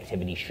economic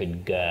activity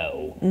should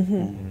go?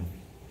 Mm-hmm.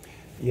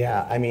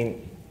 Yeah, I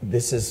mean,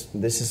 this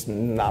is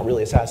not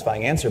really a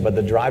satisfying answer, but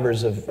the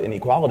drivers of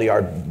inequality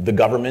are the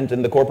government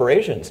and the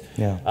corporations.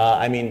 Yeah.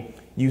 I mean,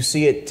 you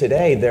see it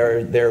today.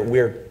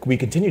 We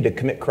continue to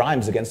commit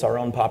crimes against our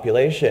own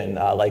population.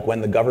 Like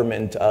when the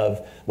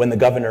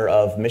governor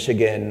of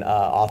Michigan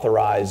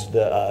authorized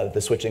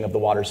the switching of the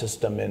water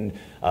system in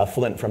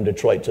Flint from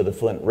Detroit to the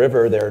Flint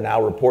River, there are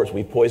now reports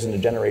we've poisoned a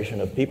generation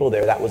of people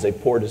there. That was a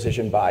poor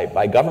decision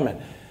by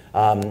government,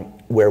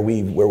 where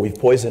we've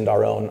poisoned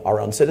our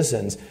own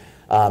citizens.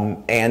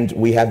 And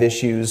we have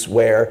issues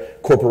where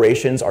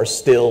corporations are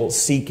still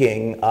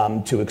seeking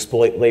to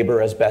exploit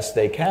labor as best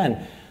they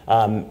can.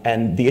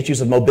 And the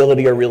issues of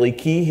mobility are really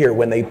key here.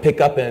 When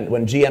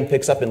GM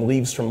picks up and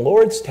leaves from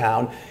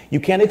Lordstown, you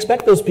can't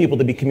expect those people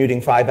to be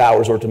commuting 5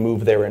 hours or to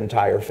move their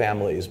entire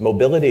families.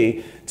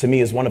 Mobility, to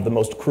me, is one of the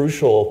most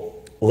crucial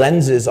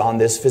lenses on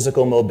this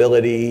physical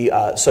mobility,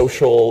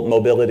 social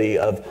mobility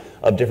of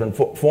different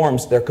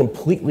forms. They're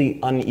completely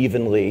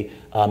unevenly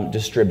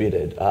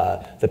distributed.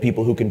 The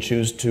people who can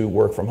choose to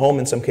work from home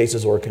in some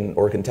cases or can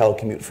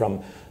telecommute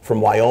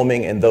from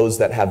Wyoming, and those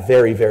that have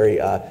very, very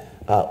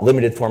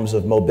limited forms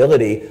of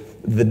mobility,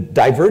 the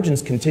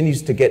divergence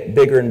continues to get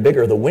bigger and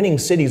bigger. The winning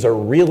cities are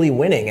really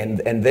winning,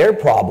 and their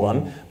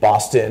problem,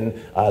 Boston,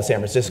 San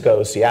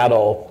Francisco,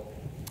 Seattle,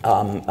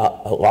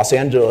 Los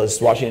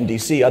Angeles, Washington,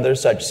 D.C., other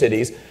such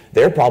cities,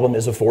 their problem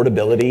is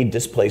affordability,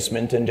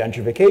 displacement, and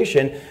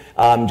gentrification.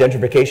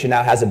 Gentrification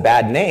now has a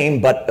bad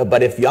name,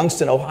 but if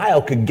Youngstown,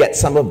 Ohio could get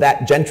some of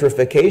that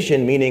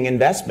gentrification, meaning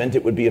investment,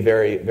 it would be a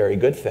very, very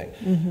good thing.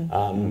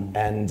 Mm-hmm.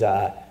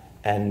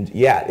 And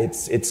yeah,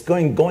 it's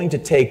going to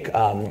take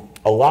a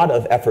lot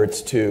of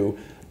efforts to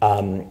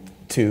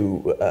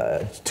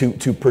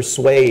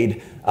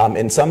persuade,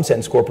 in some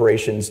sense,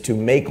 corporations to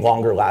make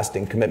longer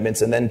lasting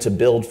commitments and then to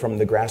build from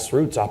the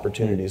grassroots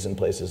opportunities in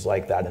places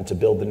like that and to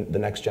build the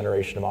next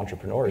generation of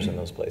entrepreneurs in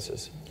those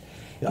places.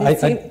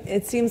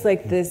 It seems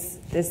like this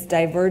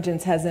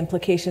divergence has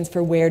implications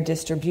for where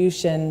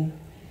distribution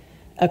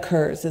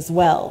occurs as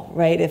well,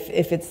 right?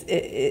 If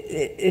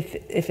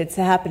it's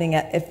happening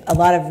if a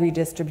lot of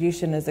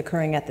redistribution is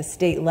occurring at the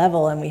state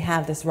level and we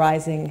have this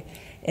rising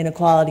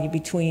inequality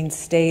between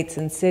states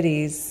and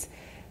cities,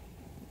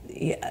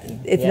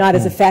 it's not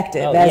as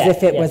effective as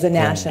if it was a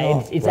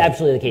national. It's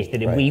absolutely the case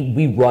that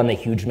we run a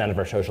huge amount of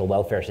our social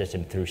welfare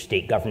system through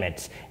state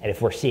governments, and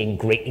if we're seeing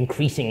great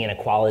increasing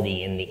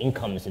inequality in the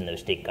incomes in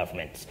those state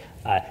governments,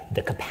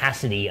 the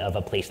capacity of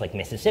a place like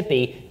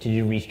Mississippi to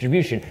do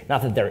redistribution,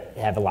 not that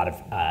they have a lot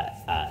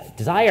of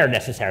desire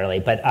necessarily,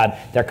 but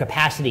their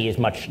capacity is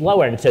much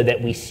lower, and so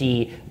that we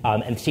see,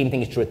 and the same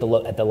thing is true at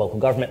the local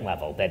government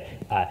level, that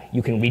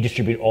you can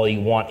redistribute all you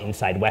want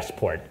inside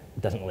Westport. It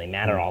doesn't really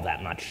matter all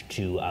that much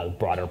to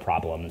broader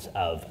problems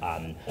of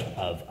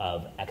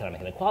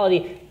economic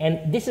inequality.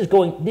 And this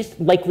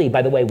likely,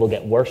 by the way, will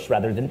get worse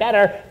rather than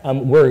better.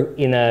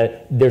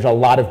 There's a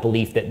lot of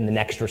belief that in the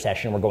next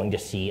recession we're going to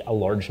see a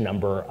large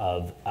number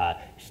of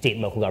state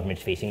and local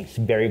governments facing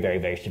very, very,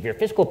 very severe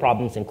fiscal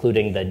problems,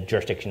 including the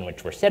jurisdiction in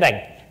which we're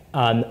sitting.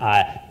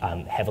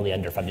 Heavily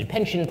underfunded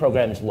pension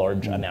programs,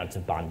 large amounts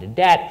of bonded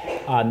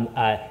debt,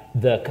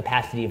 the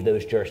capacity of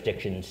those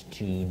jurisdictions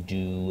to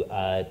do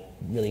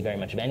really very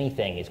much of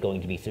anything is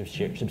going to be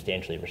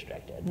substantially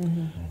restricted.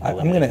 Mm-hmm.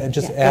 I'm going to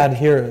just add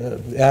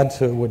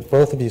to what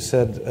both of you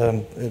said,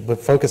 but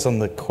focus on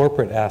the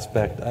corporate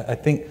aspect. I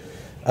think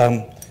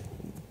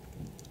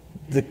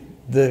the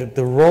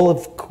the role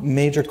of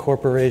major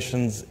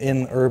corporations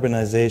in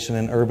urbanization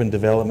and urban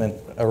development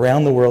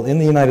around the world. In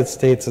the United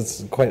States,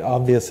 it's quite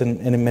obvious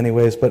in many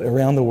ways, but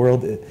around the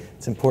world,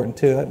 it's important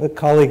too. I have a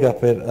colleague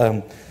up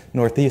at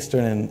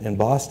Northeastern in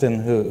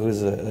Boston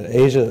who's an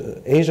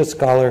Asia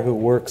scholar who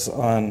works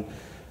on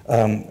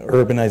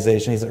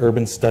urbanization. He's an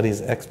urban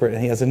studies expert,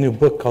 and he has a new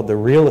book called The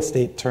Real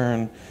Estate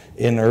Turn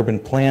in Urban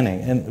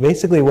Planning. And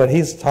basically what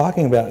he's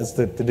talking about is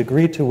the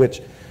degree to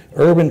which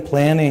urban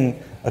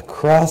planning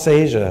across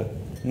Asia,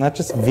 not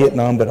just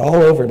Vietnam, but all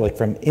over, like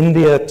from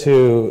India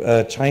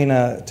to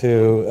China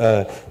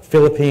to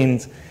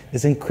Philippines,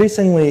 is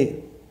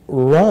increasingly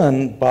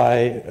run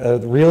by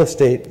real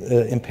estate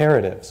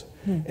imperatives.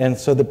 And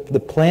so the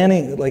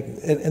planning,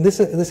 and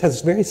this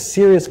has very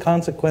serious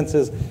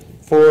consequences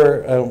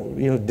for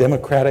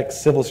democratic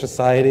civil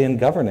society and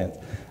governance.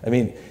 I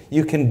mean,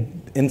 you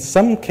can, in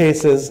some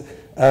cases,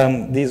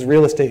 these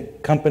real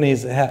estate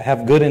companies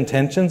have good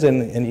intentions,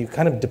 and you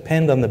kind of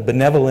depend on the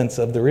benevolence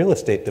of the real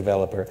estate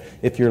developer.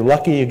 If you're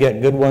lucky, you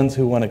get good ones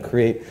who want to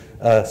create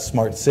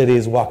smart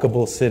cities,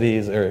 walkable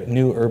cities, or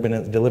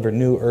deliver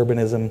new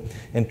urbanism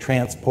and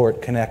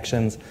transport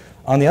connections.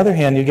 On the other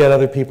hand, you get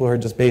other people who are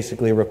just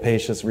basically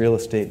rapacious real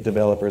estate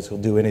developers who'll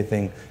do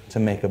anything to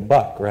make a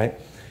buck, right?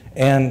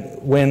 And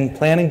when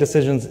planning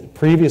decisions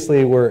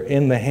previously were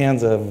in the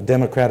hands of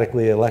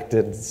democratically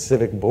elected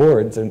civic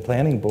boards and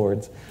planning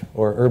boards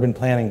or urban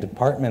planning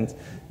departments,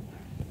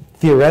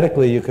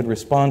 theoretically you could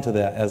respond to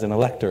that as an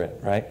electorate,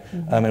 right?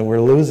 And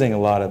we're losing a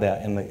lot of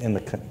that in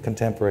the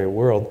contemporary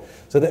world.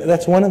 So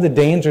that's one of the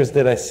dangers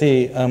that I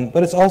see,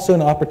 but it's also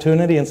an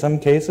opportunity in some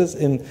cases.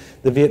 In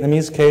the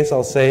Vietnamese case,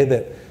 I'll say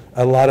that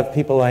a lot of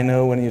people I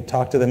know, when you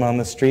talk to them on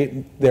the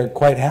street, they're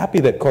quite happy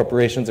that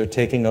corporations are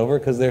taking over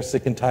because they're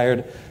sick and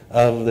tired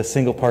of the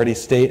single-party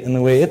state and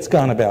the way it's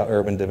gone about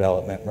urban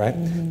development, right?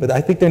 But I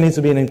think there needs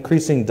to be an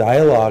increasing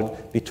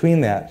dialogue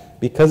between that,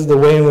 because of the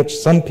way in which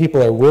some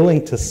people are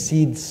willing to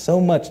cede so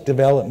much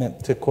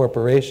development to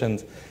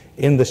corporations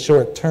in the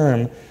short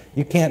term,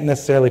 you can't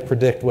necessarily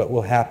predict what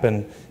will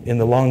happen in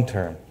the long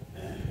term.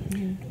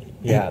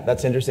 Yeah,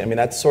 that's interesting. I mean,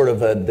 that's sort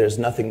of a there's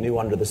nothing new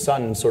under the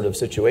sun sort of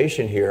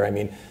situation here. I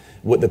mean,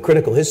 what the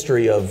critical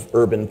history of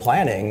urban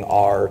planning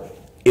are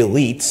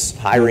elites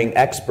hiring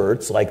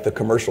experts like the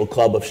Commercial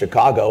Club of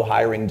Chicago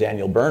hiring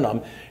Daniel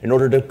Burnham in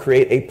order to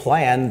create a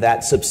plan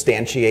that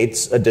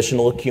substantiates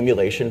additional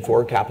accumulation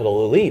for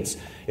capital elites.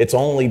 It's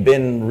only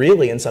been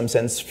really, in some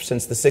sense,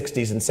 since the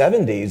 60s and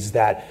 70s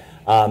that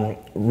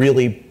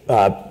really,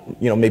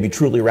 maybe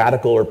truly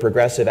radical or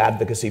progressive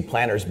advocacy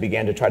planners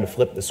began to try to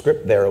flip the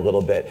script there a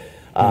little bit.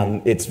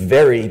 It's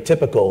very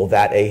typical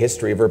that a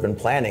history of urban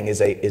planning is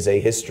a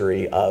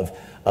history of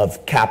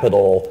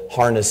capital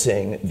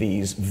harnessing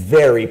these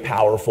very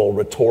powerful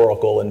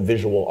rhetorical and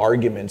visual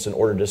arguments in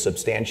order to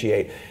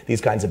substantiate these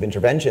kinds of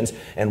interventions.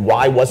 And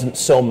why wasn't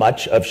so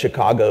much of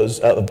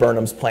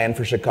Burnham's plan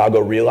for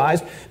Chicago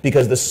realized?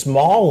 Because the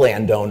small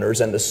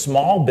landowners and the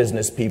small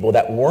business people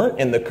that weren't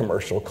in the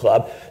commercial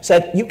club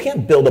said, you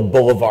can't build a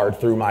boulevard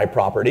through my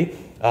property.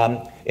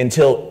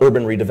 Until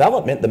urban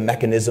redevelopment, the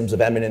mechanisms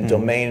of eminent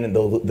domain and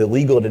the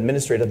legal and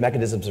administrative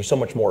mechanisms are so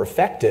much more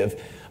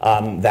effective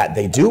that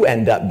they do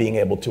end up being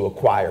able to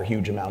acquire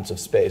huge amounts of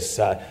space,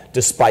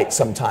 despite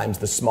sometimes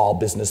the small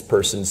business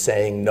person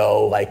saying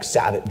no, like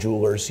Savitt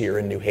Jewelers here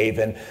in New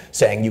Haven,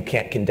 saying you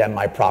can't condemn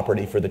my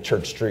property for the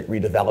Church Street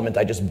redevelopment.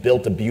 I just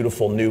built a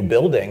beautiful new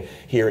building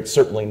here. It's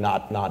certainly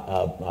not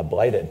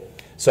blighted.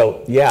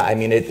 So yeah, I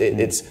mean,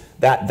 it's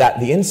that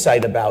the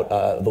insight about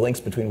the links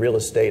between real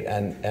estate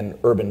and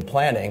urban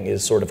planning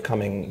is sort of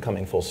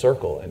coming full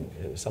circle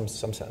in some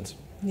sense.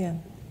 Yeah.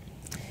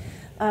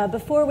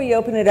 Before we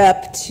open it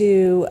up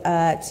to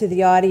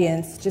the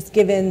audience, just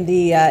given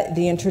the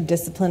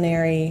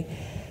interdisciplinary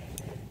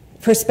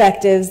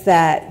perspectives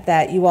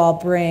that you all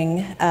bring,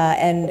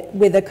 and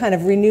with a kind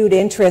of renewed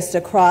interest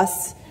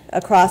across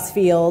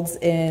fields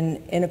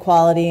in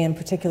inequality and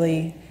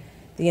particularly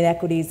the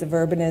inequities of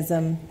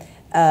urbanism.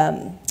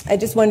 I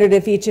just wondered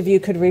if each of you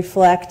could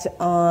reflect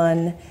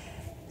on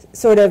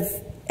sort of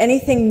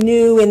anything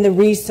new in the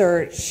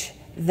research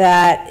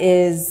that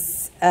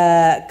is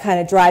kind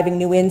of driving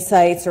new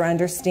insights or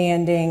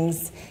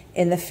understandings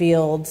in the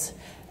field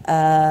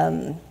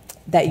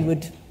that you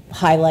would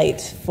highlight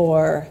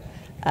for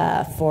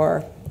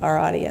our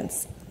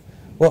audience.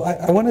 Well,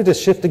 I wanted to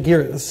shift the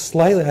gear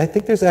slightly. I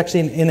think there's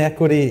actually an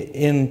inequity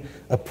in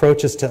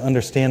approaches to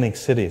understanding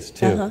cities,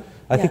 too.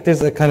 I think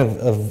there's a kind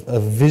of a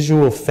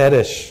visual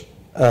fetish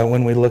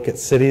when we look at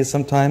cities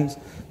sometimes.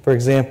 For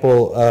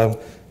example,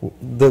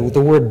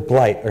 the word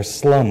blight or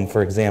slum,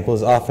 for example,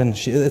 is often,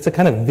 it's a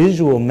kind of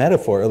visual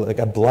metaphor, like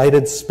a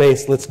blighted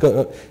space, let's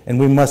go, and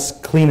we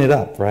must clean it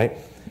up, right?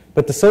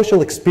 But the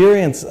social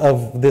experience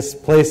of this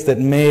place that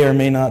may or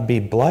may not be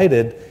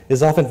blighted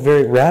is often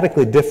very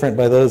radically different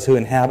by those who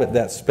inhabit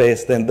that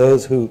space than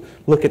those who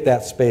look at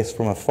that space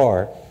from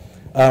afar.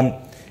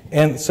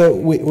 And so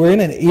we're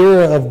in an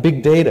era of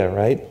big data,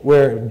 right,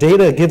 where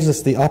data gives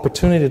us the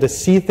opportunity to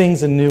see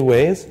things in new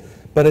ways,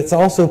 But it's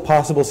also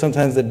possible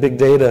sometimes that big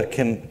data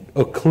can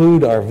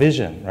occlude our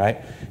vision,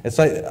 right? It's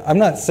like, I'm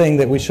not saying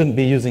that we shouldn't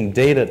be using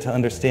data to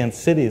understand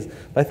cities,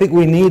 but I think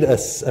we need a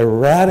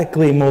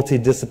radically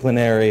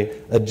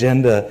multidisciplinary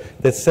agenda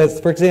that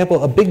says, for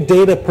example, a big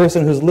data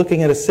person who's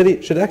looking at a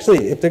city should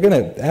actually, if they're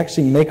going to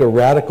actually make a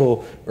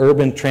radical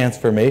urban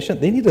transformation,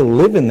 they need to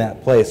live in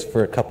that place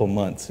for a couple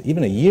months,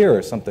 even a year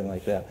or something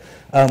like that,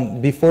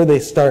 before they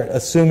start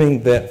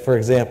assuming that, for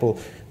example,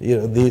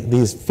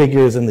 these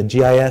figures in the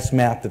GIS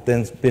map that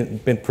then's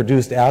been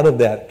produced out of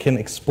that can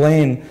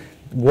explain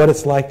what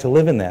it's like to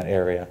live in that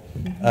area.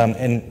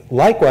 And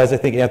likewise, I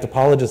think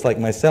anthropologists like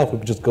myself, who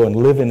could just go and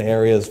live in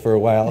areas for a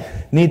while,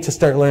 need to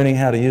start learning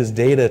how to use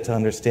data to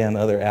understand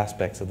other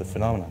aspects of the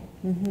phenomenon.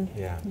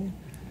 Yeah.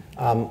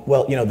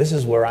 Well, this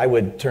is where I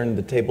would turn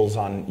the tables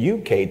on you,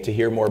 Kate, to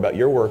hear more about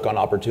your work on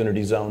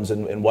opportunity zones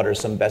and what are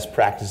some best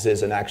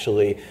practices in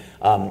actually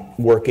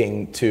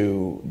working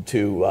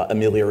to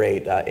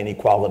ameliorate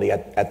inequality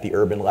at the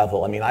urban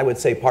level. I mean, I would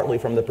say partly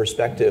from the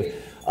perspective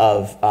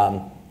of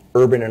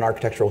urban and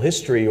architectural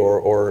history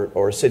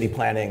or city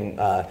planning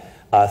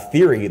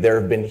theory, there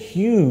have been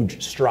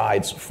huge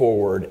strides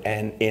forward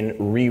and in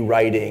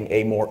rewriting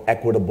a more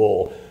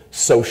equitable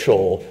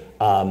social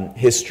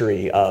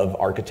history of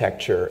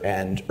architecture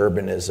and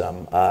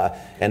urbanism.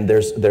 And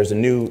there's a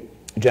new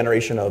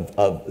generation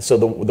so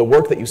the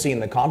work that you see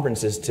in the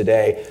conferences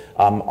today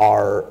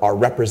are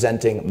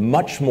representing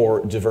much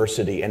more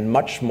diversity and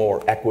much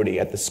more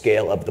equity at the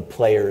scale of the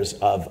players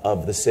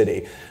of the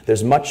city.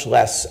 There's much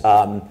less,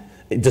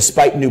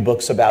 despite new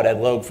books about Ed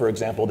Logue, for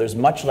example, there's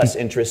much less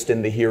interest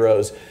in the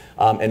heroes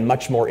and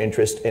much more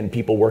interest in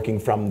people working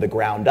from the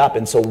ground up.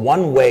 And so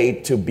one way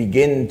to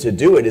begin to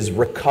do it is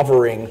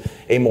recovering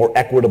a more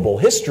equitable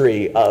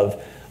history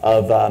of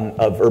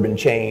urban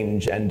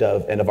change and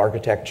of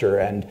architecture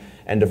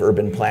and of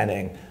urban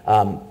planning.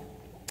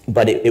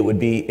 But it would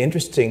be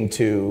interesting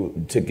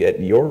to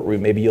get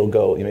maybe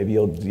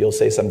you'll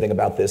say something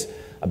about this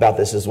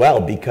as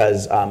well,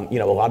 because a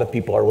lot of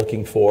people are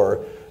looking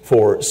for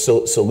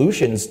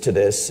solutions to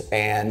this,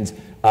 and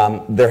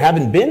there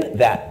haven't been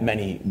that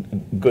many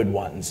good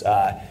ones.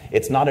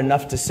 It's not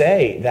enough to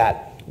say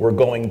that we're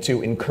going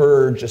to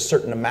encourage a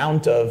certain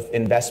amount of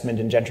investment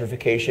in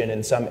gentrification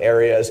in some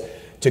areas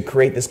to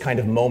create this kind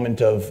of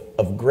moment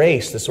of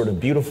grace, this sort of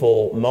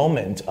beautiful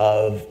moment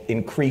of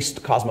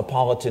increased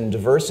cosmopolitan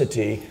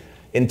diversity,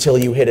 until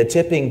you hit a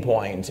tipping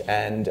point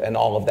and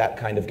all of that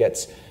kind of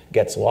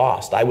gets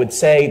lost. I would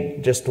say,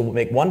 just to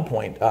make one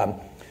point,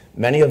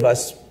 many of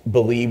us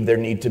believe there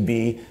need to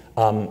be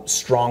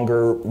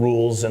stronger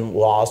rules and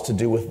laws to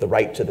do with the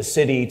right to the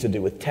city, to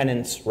do with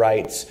tenants'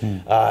 rights,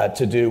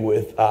 to do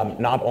with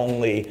not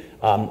only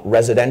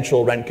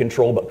residential rent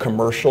control, but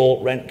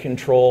commercial rent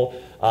control.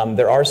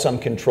 There are some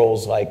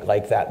controls like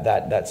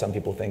that some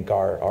people think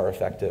are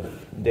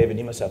effective. David,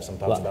 you must have some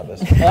thoughts about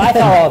this. Well, I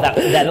thought all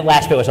that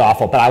last bit was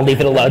awful, but I'll leave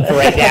it alone for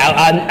right now.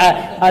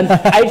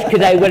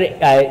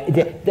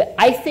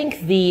 I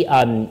think the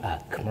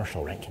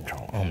commercial rent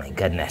control. Oh my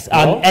goodness.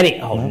 No?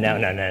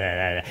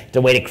 No. It's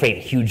a way to create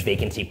huge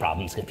vacancy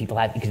problems because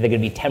they're going to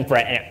be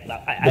temporary.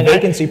 The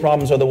vacancy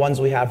problems are the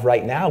ones we have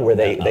right now, where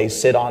they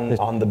sit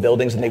on the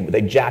buildings and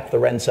they jack the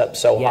rents up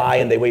so high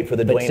and they wait for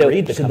the Dwayne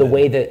Reed to come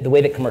in. The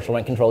way that commercial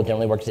rent control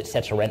generally works is it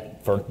sets a rent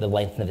for the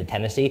length of the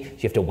tenancy, so you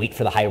have to wait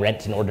for the high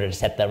rent in order to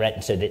set the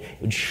rent, so that it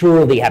would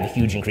surely have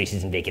huge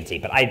increases in vacancy,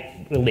 but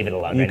I will leave it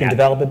alone. You can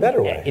develop a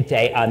better way.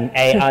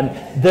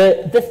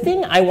 The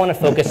thing I want to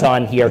focus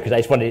on here, because I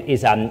just wanted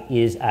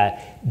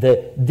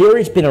there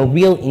has been a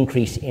real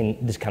increase in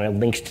this, kind of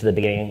links to the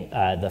beginning,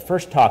 the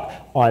first talk,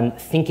 on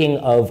thinking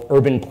of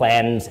urban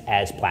plans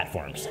as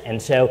platforms. And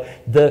so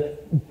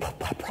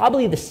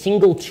probably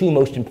the two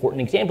most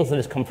important examples of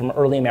this come from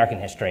early American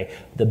history: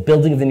 the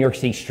building of the New York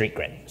City street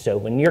grid. So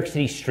when New York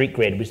City street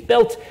grid was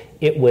built,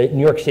 New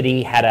York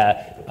City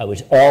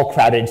was all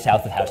crowded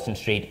south of Houston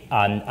Street.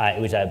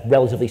 It was a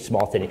relatively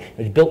small city. It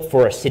was built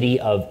for a city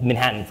of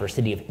Manhattan, for a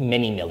city of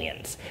many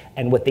millions.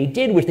 And what they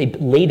did was they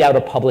laid out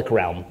a public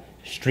realm,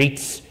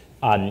 streets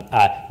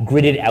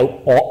gridded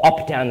out all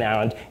up, down, the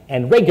island,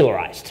 and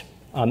regularized.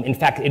 In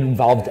fact, it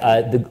involved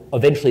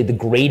eventually the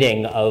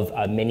grading of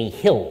many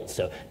hills.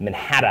 So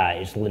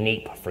Manhattan is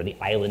Lenape for the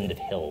island of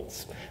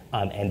hills.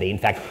 And they, in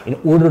fact, in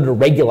order to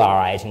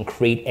regularize and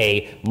create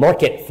a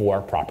market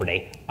for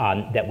property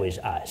that was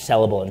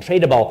sellable and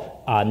tradable,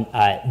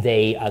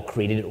 they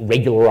created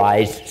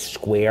regularized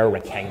square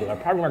rectangular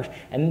property markets.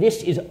 And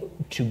this is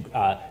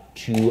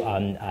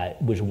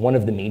was one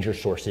of the major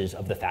sources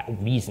of the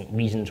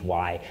reasons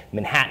why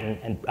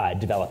Manhattan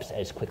develops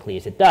as quickly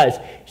as it does.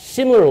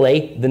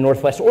 Similarly, the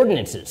Northwest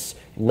Ordinances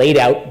laid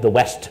out the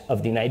west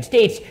of the United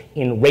States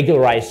in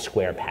regularized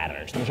square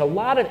patterns. There's a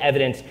lot of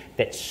evidence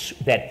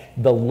that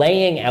the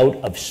laying out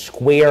of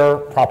square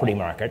property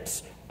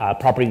markets,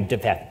 property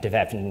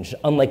definitions,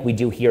 unlike we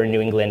do here in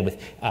New England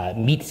with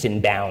meets and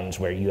bounds,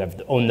 where you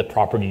have own the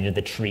property to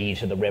the tree,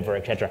 to the river,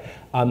 etc.,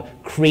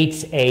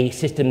 creates a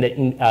system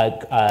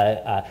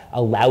that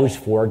allows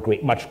for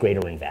much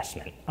greater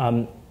investment.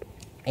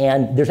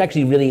 And there's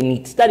actually really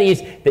neat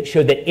studies that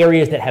show that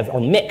areas that are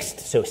mixed,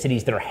 so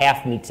cities that are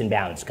half meets and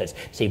bounds, because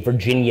say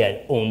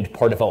Virginia owned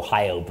part of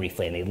Ohio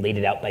briefly and they laid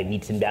it out by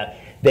meets and bounds,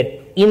 that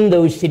in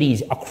those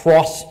cities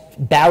across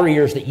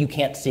barriers that you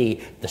can't see,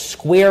 the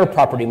square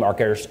property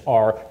markers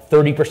are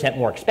 30%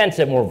 more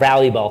expensive, more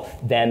valuable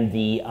than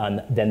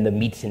the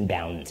meets and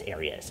bounds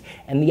areas.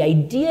 And the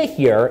idea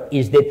here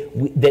is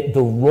that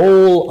the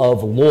role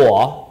of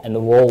law and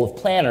the role of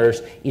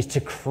planners is to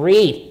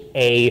create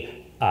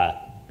a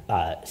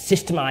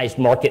systemized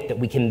market that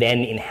we can then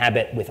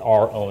inhabit with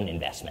our own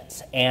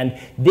investments. And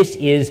this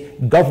is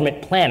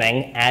government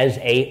planning as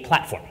a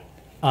platform.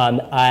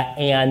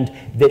 And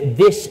that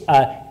this,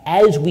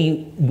 as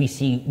we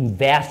see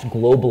vast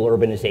global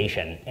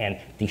urbanization and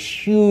these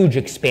huge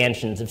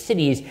expansions of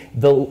cities,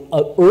 the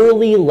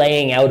early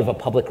laying out of a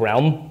public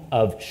realm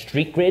of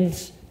street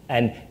grids,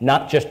 and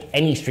not just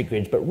any street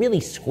grids, but really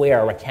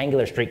square,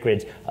 rectangular street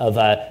grids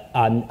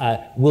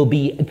will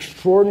be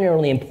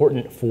extraordinarily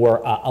important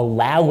for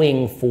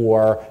allowing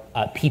for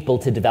people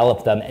to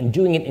develop them and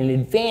doing it in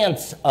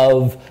advance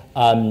of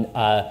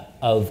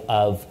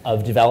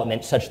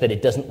development, such that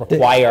it doesn't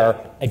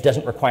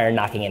require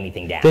knocking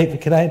anything down.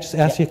 David, could I just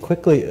ask you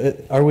quickly?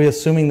 Are we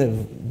assuming that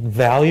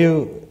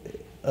value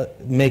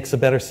makes a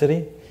better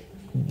city?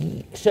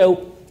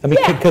 So. I mean,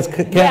 yeah, because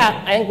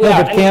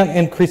can't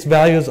increased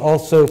values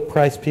also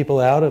price people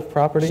out of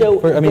property? So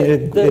for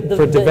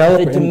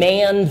developers, the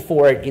demand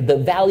for it, the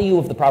value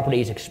of the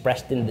property is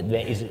expressed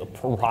is a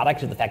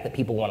product of the fact that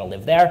people want to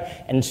live there,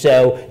 and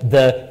so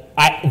that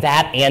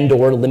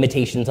and/or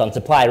limitations on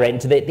supply, right?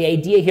 And so the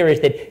idea here is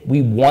that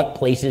we want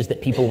places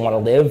that people want to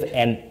live,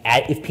 and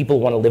if people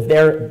want to live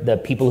there, the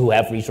people who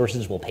have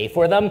resources will pay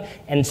for them,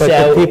 and but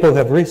the people who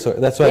have resources.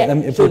 That's why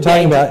if we're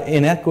talking about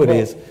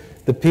inequities. Well,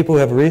 the people who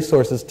have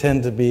resources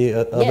tend to be,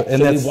 and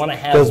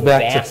that goes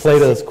back to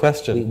Plato's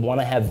question. We want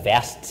to have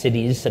vast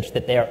cities such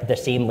that the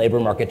same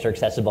labor markets are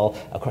accessible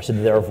across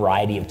there are a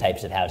variety of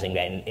types of housing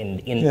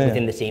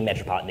within the same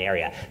metropolitan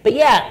area. But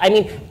yeah, I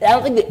mean, I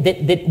don't think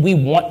that we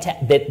want to,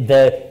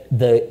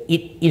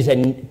 it is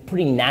a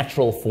pretty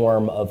natural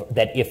form of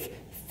that if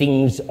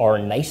things are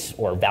nice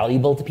or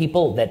valuable to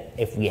people, that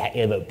if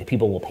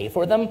people will pay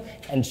for them.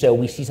 And so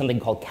we see something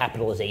called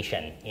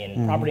capitalization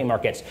in property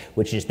markets,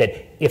 which is that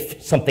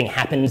if something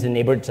happens in the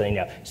neighborhood, so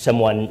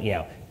someone,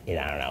 I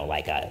don't know,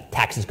 like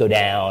taxes go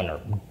down or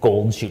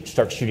gold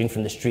starts shooting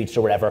from the streets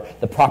or whatever,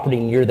 the property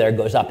near there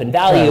goes up in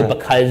value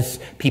because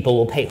people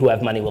will pay, who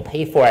have money will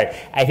pay for it.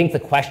 I think the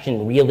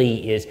question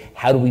really is,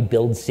 how do we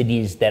build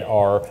cities that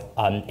are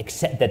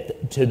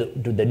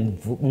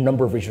the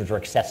number of resources are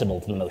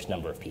accessible to the most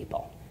number of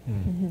people?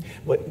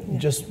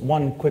 Just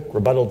one quick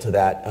rebuttal to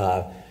that.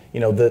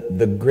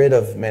 The grid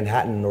of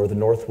Manhattan or the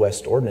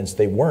Northwest Ordinance,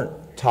 they weren't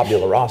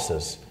tabula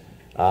rasas.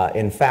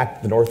 In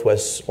fact, the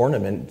Northwest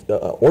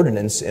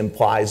Ordinance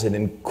implies an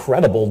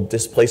incredible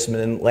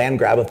displacement and land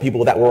grab of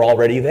people that were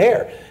already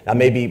there. Now,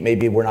 maybe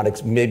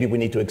we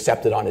need to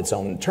accept it on its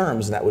own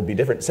terms, and that would be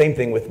different. Same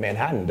thing with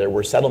Manhattan. There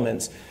were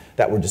settlements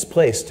that were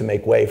displaced to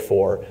make way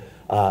for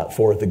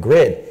the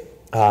grid.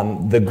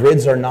 The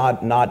grids are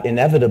not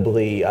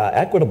inevitably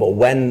equitable.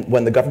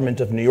 When the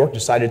government of New York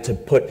decided to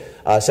put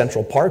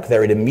Central Park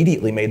there, it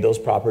immediately made those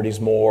properties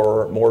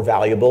more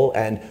valuable.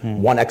 And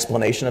one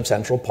explanation of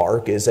Central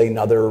Park is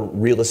another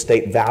real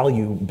estate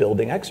value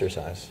building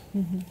exercise.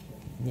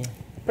 Yeah,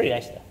 pretty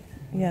nice though.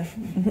 Yeah.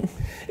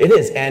 It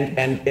is, and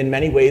in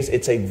many ways,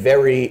 it's a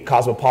very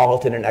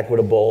cosmopolitan and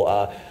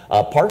equitable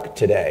park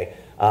today.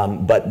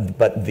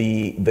 But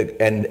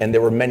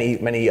there were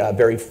many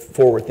very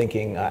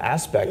forward-thinking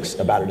aspects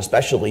about it,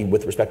 especially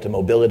with respect to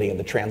mobility and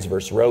the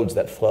transverse roads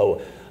that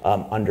flow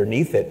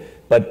underneath it.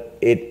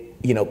 But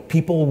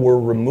people were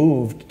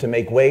removed to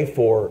make way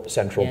for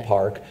Central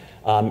Park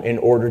in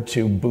order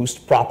to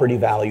boost property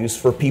values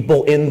for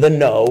people in the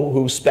know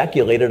who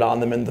speculated on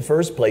them in the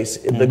first place.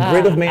 The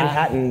grid of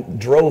Manhattan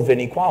drove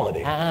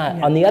inequality.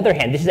 On the other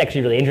hand, this is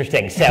actually really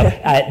interesting. So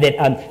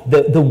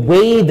the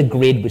way the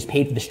grid was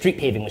paid, the street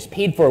paving was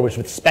paid for, was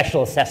with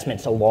special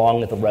assessments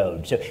along the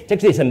road. So it's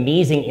actually this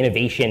amazing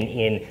innovation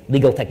in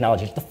legal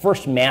technology. It's the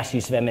first mass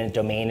use of eminent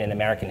domain in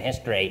American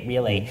history,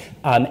 really.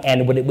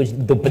 And what it was,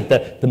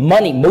 the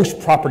money, most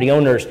property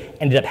owners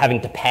ended up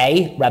having to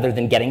pay rather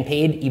than getting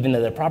paid, even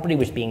though the property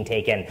was being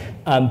taken,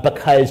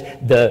 because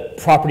the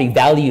property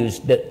values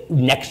that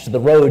next to the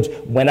roads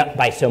went up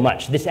by so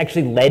much. This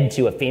actually led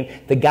to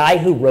the guy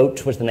who wrote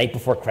 "'Twas the Night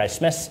Before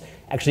Christmas"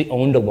 actually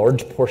owned a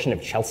large portion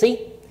of Chelsea,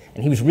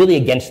 and he was really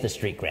against the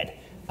street grid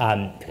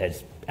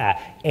because.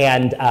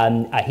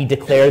 He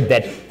declared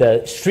that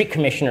the street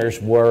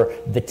commissioners were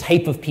the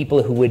type of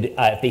people who would,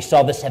 if they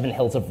saw the 7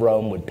 hills of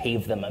Rome, would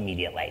pave them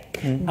immediately.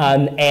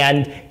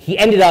 And he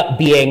ended up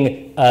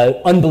being an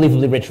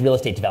unbelievably rich real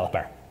estate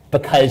developer.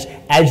 because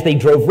as they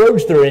drove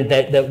roads through it,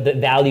 the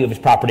value of his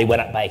property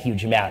went up by a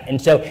huge amount. And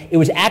so it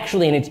was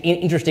actually, in an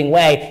interesting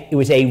way, it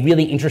was a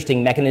really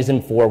interesting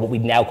mechanism for what we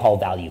now call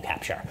value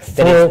capture.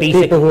 For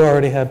people who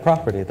already had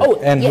property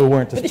who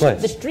weren't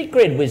displaced. The street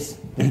grid was,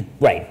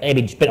 right, I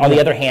mean, but on the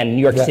other hand,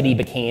 New York City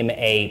became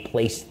a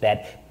place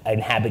that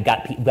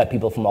got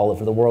people from all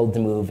over the world to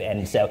move,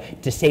 and so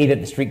to say that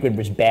the street grid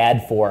was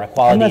bad for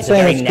equality is a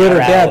very narrow. I'm not saying it's good or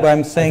bad, but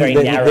I'm saying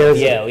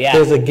that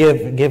there's a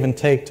give and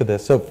take to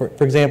this. So,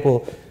 for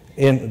example,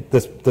 in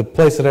the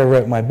place that I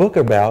wrote my book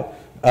about,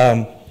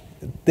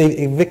 they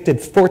evicted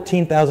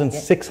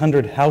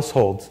 14,600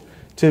 households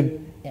to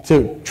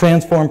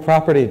transform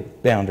property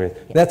boundaries.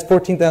 That's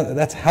 14,000.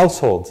 That's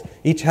households.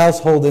 Each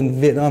household in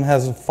Vietnam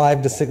has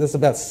 5 to 6. That's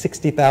about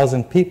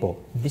 60,000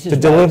 people to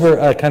deliver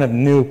a kind of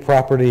new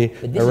property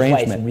arrangement. Is why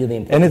it's really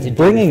important, and it's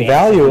bringing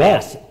value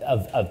up.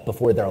 Of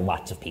before there are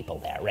lots of people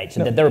there, right?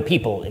 So that there are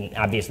people, and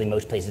obviously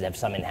most places have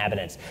some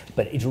inhabitants,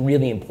 but it's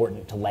really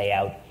important to lay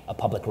out a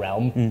public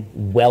realm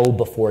well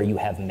before you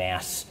have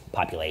mass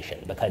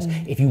population, because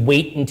if you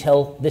wait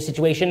until this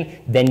situation,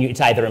 then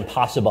it's either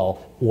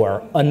impossible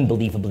or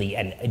unbelievably,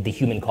 and the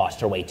human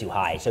costs are way too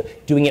high. So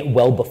doing it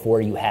well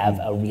before you have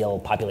a real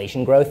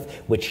population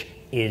growth, which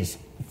is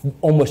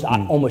almost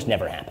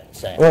never happens.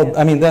 So, well,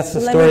 I mean, that's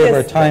the story of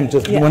our time.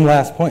 Just one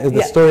last point is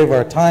the story of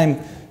our time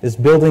is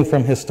building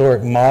from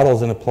historic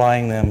models and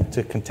applying them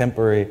to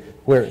contemporary,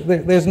 where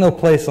there's no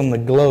place on the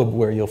globe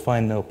where you'll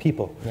find no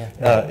people,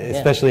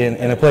 especially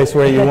in a place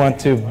where you want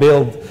to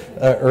build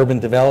urban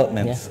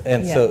developments.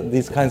 And so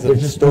these kinds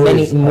of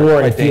stories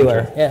more and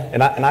fewer.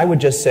 And I would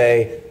just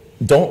say,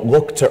 don't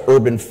look to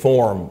urban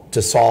form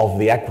to solve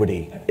the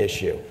equity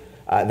issue.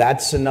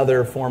 That's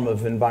another form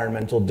of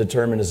environmental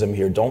determinism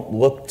here. Don't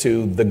look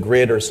to the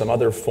grid or some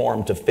other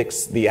form to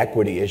fix the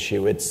equity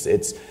issue. It's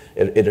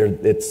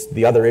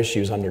the other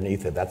issues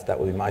underneath it. That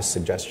would be my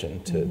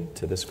suggestion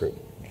to this group.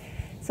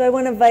 So I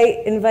want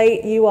to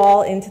invite you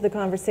all into the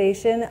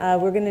conversation.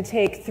 We're going to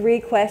take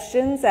 3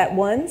 questions at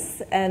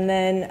once and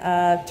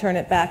then turn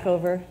it back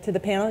over to the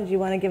panel. Do you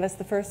want to give us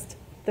the first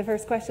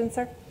question,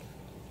 sir?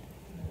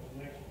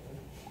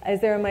 Is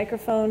there a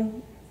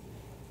microphone?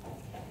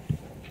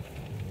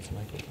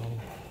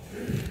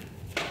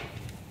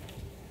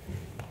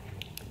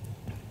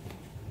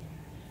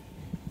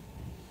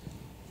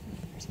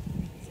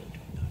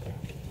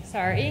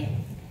 Sorry.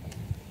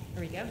 Here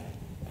we go.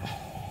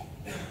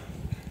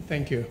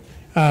 Thank you.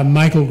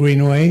 Michael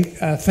Greenaway.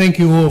 Thank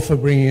you all for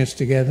bringing us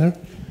together.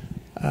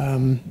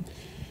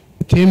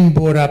 Tim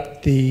brought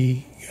up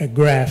the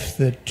graph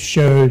that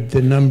showed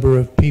the number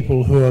of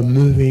people who are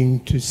moving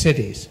to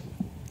cities.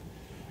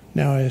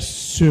 Now, I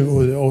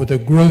assume, or the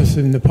growth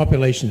in the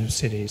population of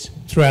cities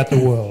throughout the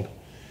world.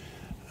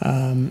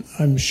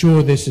 I'm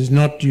sure this is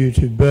not due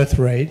to birth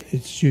rate,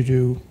 it's due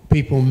to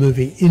people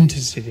moving into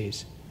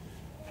cities.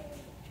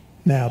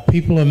 Now,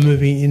 people are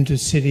moving into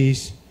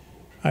cities,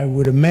 I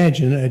would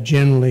imagine, are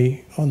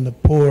generally on the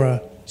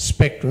poorer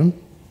spectrum,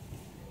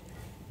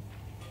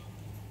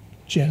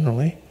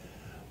 generally.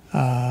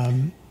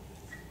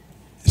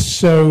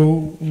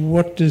 So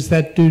what does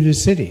that do to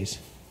cities?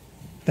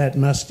 That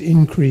must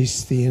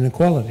increase the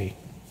inequality.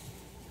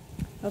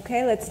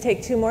 Okay, let's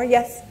take 2 more.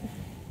 Yes?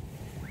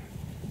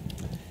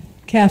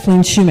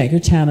 Kathleen Shoemaker,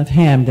 town of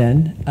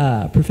Hamden.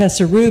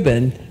 Professor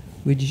Rubin,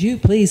 would you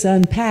please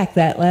unpack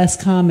that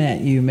last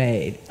comment you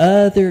made?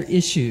 Other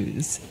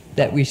issues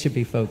that we should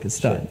be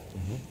focused on.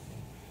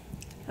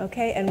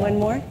 Okay, and 1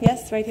 more.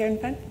 Yes, right here in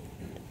front.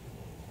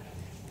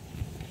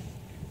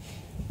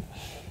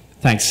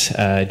 Thanks.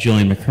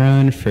 Julian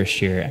McCrone,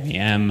 first year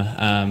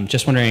MEM.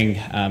 Just wondering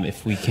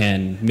if we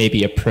can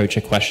maybe approach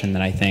a question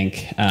that I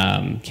think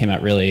came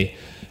out really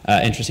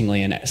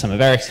interestingly in some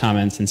of Erik's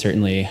comments, and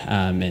certainly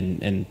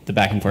in the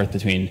back and forth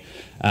between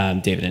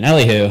David and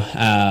Elihu,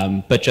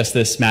 but just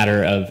this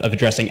matter of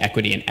addressing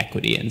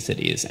equity in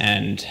cities,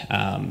 and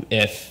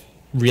if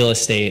real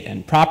estate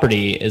and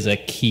property is a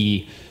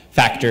key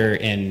factor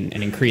in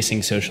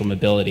increasing social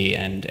mobility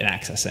and in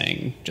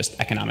accessing just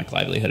economic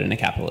livelihood in a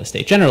capitalist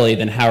state generally,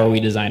 then how are we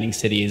designing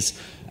cities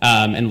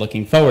and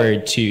looking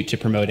forward to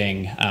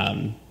promoting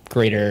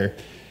greater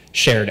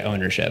shared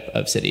ownership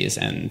of cities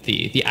and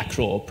the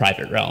actual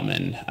private realm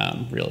and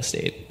real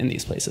estate in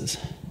these places?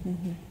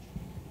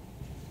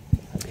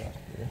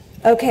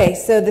 Okay,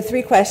 so the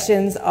 3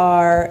 questions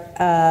are,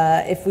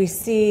 if we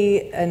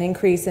see an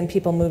increase in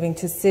people moving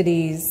to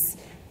cities,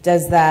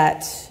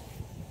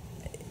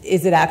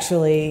 is it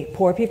actually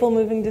poor people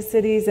moving to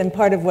cities? And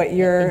part of what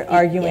you're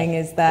arguing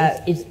is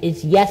that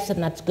is yes,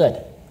 and that's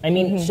good. I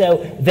mean, so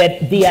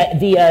that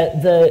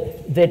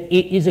that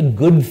it is a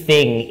good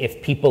thing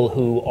if people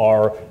who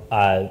are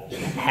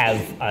have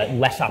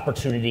less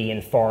opportunity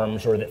in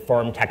farms, or that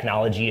farm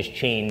technology has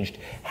changed,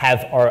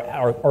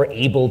 are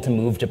able to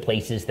move to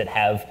places that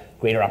have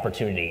greater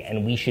opportunity,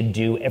 and we should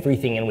do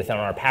everything within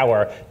our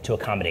power to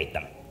accommodate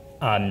them,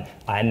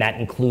 and that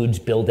includes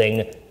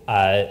building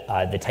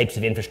the types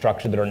of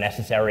infrastructure that are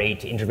necessary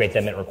to integrate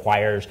them. It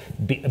requires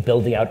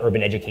building out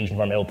urban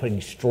education. It will put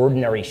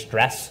extraordinary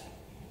stress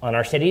on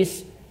our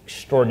cities,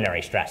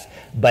 extraordinary stress.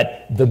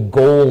 But the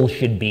goal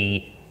should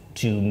be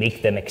to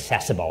make them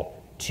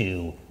accessible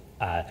to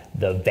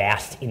the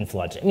vast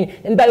influence. I mean,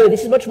 and by the way,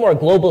 this is much more a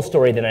global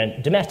story than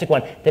a domestic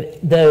one, that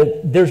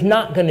there's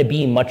not going to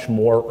be much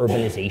more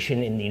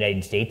urbanization in the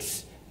United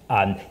States.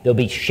 There'll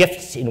be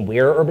shifts in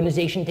where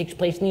urbanization takes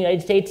place in the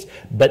United States,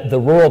 but the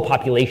rural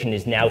population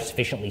is now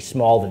sufficiently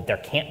small that there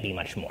can't be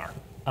much more.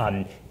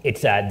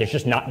 There's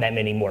just not that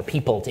many more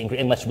people to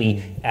unless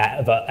we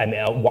have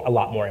a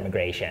lot more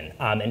immigration.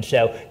 And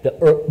so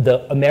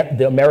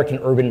the American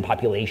urban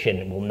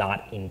population will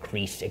not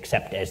increase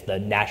except as the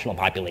national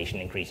population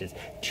increases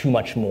too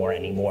much more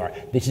anymore.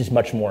 This is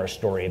much more a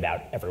story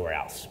about everywhere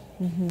else.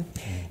 Mm-hmm.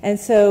 And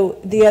so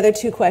the other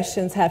two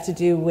questions have to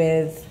do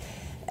with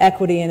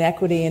equity and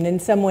equity, and in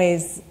some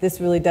ways this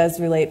really does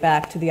relate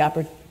back to the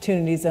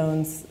opportunity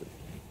zones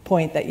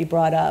point that you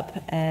brought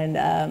up,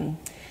 and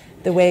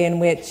the way in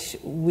which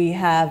we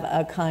have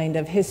a kind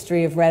of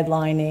history of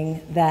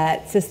redlining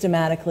that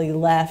systematically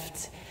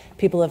left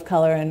people of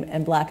color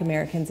and Black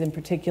Americans in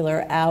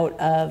particular out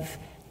of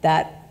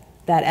that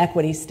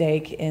equity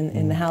stake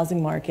in the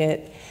housing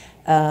market.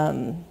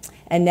 And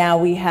now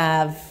we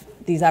have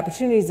these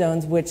opportunity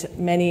zones, which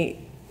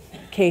many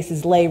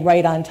cases lay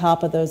right on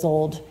top of those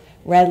old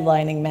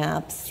redlining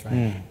maps,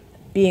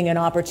 being an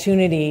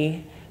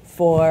opportunity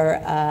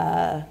for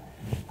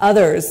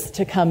others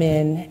to come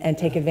in and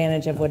take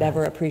advantage of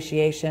whatever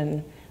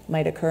appreciation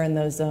might occur in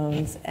those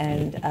zones,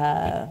 and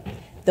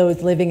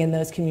those living in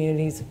those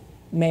communities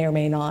may or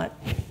may not,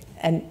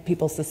 and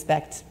people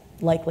suspect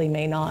likely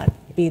may not,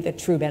 be the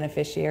true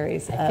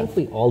beneficiaries. I think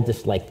we all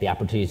dislike the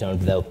opportunity zone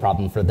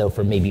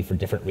for maybe for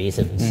different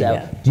reasons.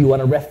 So, do you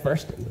want to riff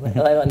first? On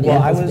the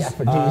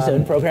opportunity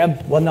zone program.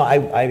 Well, no,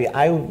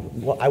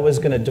 I was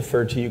going to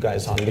defer to you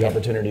guys on the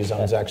opportunity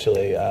zones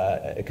actually,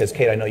 because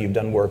Kate, I know you've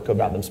done work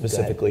about them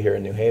specifically here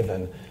in New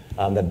Haven.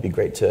 That'd be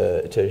great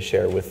to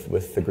share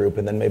with the group,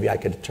 and then maybe I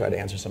could try to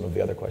answer some of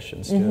the other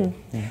questions too.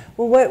 Mm-hmm. Mm-hmm.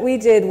 Well, what we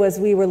did was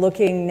we were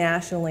looking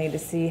nationally to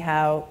see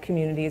how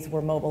communities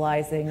were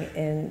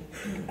mobilizing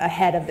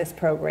ahead of this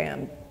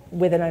program,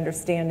 with an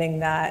understanding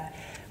that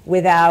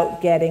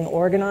without getting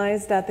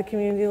organized at the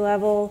community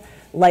level,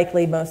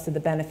 likely most of the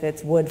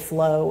benefits would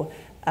flow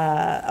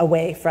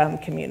away from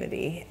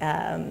community.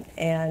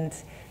 And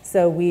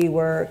so we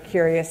were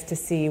curious to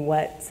see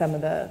what some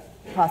of the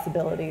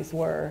possibilities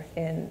were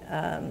in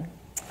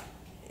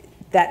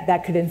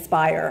that could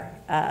inspire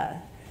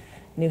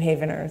New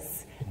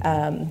Haveners.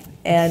 And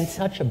it's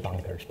such a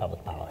bonkers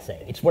public policy.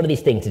 It's one of these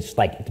things. It's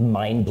like it's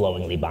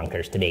mind-blowingly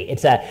bonkers to me.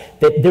 It's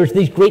there's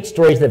these great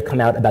stories that have come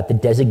out about the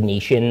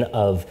designation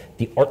of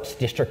the arts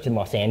district in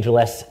Los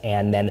Angeles,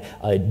 and then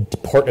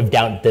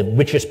the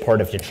richest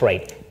part of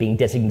Detroit being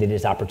designated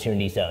as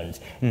opportunity zones.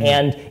 Mm-hmm.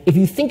 And if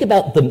you think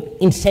about the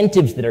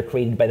incentives that are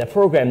created by the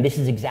program, this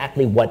is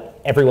exactly what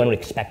everyone would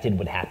expected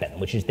would happen,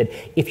 which is that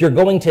if you're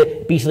going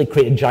to basically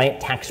create a giant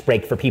tax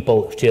break for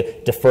people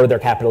to defer their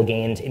capital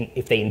gains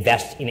if they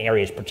invest in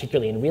areas,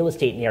 particularly in real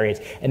estate in areas,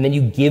 and then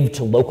you give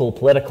to local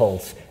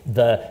politicals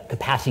the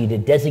capacity to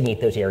designate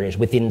those areas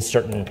within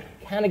certain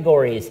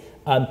categories,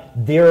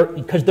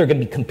 because they're going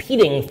to be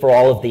competing for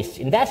all of this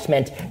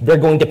investment, they're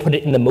going to put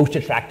it in the most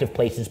attractive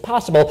places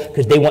possible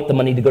because they want the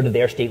money to go to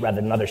their state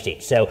rather than other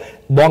states. So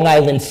Long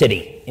Island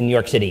City in New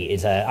York City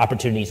is an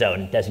opportunity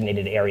zone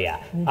designated area.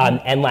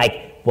 Mm-hmm.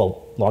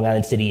 Long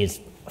Island City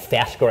is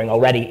fast growing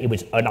already. It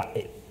was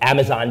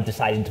Amazon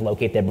decided to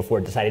locate there before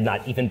it decided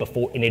not, even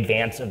before in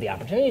advance of the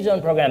Opportunity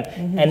Zone program.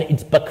 Mm-hmm. And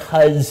it's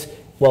because,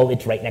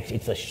 it's right next,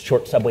 it's a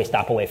short subway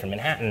stop away from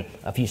Manhattan,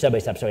 a few subway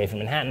stops away from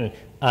Manhattan.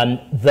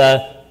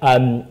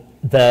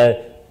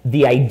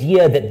 The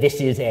idea that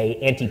this is a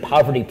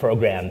anti-poverty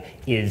program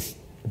is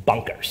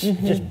bonkers,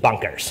 mm-hmm. just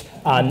bonkers.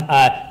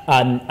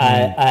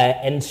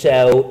 And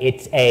so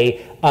it's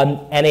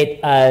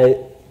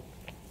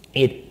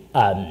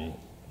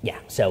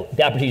so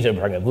the Opportunity Zone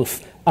program,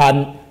 oof.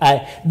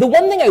 The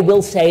one thing I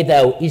will say,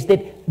 though, is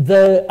that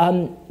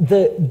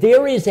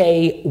there is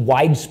a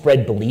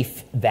widespread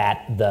belief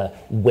that the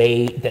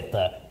way that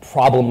the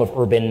problem of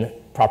urban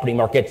property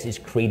markets is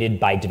created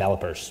by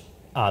developers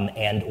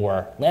and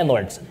or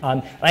landlords.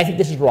 And I think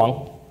this is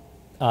wrong.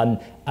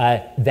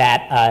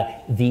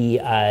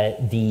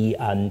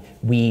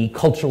 We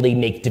culturally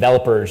make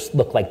developers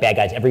look like bad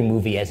guys. Every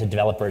movie has a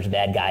developer as a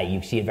bad guy.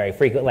 You see it very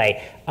frequently.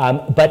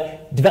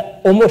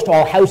 But almost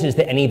all houses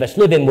that any of us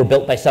live in were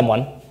built by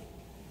someone,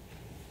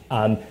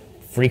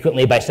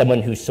 frequently by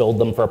someone who sold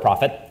them for a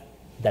profit.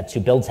 That's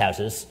who builds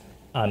houses,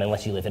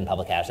 unless you live in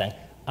public housing.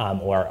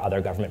 Or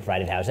other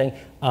government-provided housing,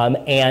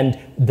 and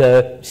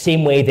the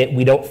same way that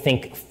we don't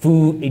think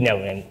food,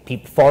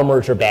 and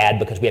farmers are bad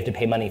because we have to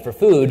pay money for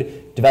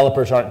food,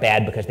 developers aren't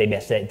bad because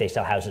they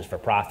sell houses for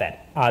profit.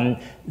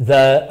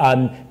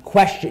 The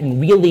question,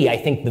 really, I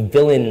think the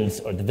villains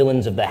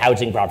of the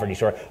housing property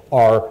store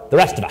are the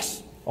rest of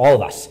us, all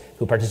of us,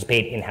 who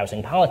participate in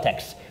housing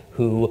politics,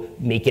 who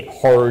make it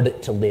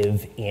hard to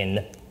live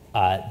in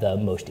the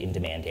most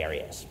in-demand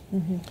areas.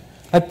 Mm-hmm.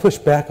 I'd push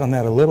back on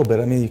that a little bit.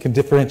 I mean, you can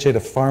differentiate a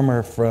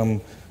farmer from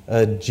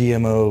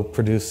GMO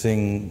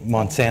producing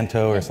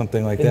Monsanto or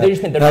something like that.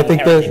 They're And I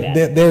think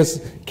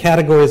there's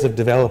categories of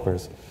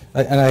developers.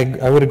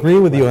 I would agree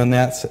with you on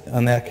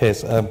that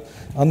case.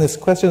 On this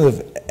question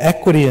of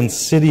equity in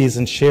cities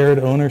and shared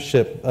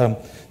ownership,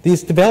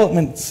 these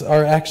developments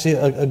are actually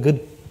a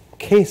good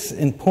case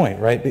in point,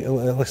 right?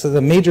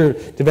 The major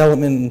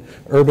development in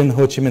urban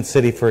Ho Chi Minh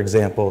City, for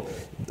example,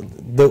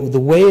 the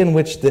way in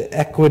which the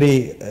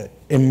equity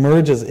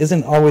emerges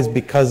isn't always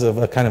because of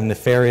a kind of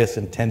nefarious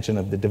intention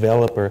of the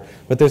developer,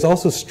 but there's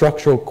also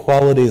structural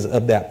qualities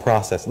of that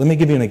process. Let me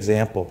give you an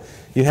example.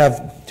 You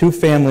have two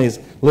families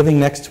living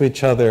next to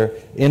each other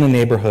in a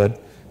neighborhood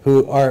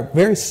who are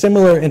very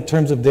similar in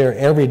terms of their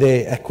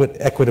everyday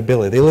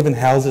equitability. They live in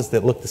houses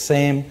that look the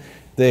same.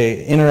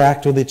 They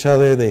interact with each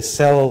other. They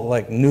sell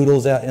like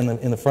noodles out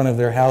in the front of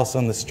their house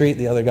on the street.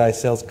 The other guy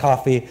sells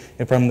coffee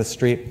in front of the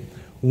street.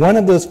 One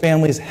of those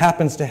families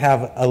happens to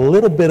have a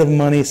little bit of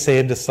money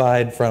saved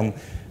aside from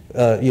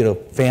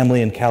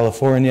family in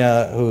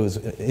California who's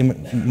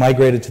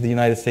migrated to the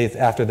United States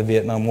after the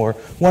Vietnam War.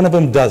 One of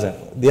them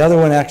doesn't. The other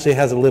one actually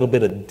has a little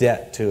bit of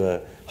debt to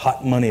a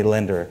hot money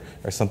lender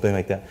or something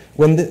like that.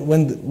 When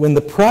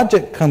the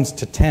project comes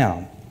to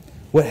town,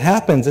 what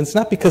happens, and it's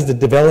not because the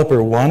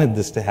developer wanted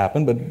this to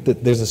happen,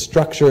 but there's a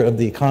structure of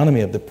the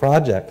economy of the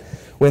project.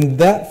 When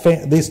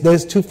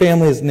those two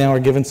families now are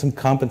given some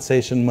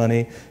compensation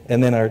money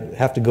and then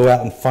have to go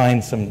out and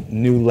find some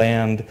new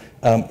land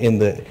in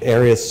the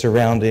areas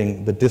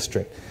surrounding the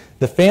district.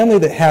 The family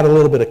that had a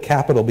little bit of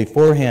capital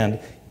beforehand,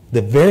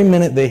 the very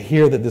minute they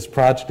hear that this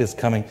project is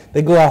coming,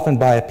 they go off and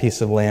buy a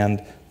piece of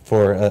land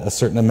for a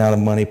certain amount of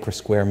money per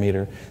square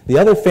meter. The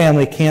other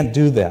family can't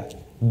do that.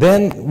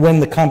 Then when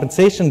the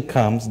compensation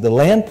comes, the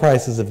land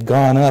prices have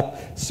gone up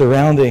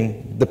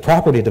surrounding the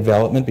property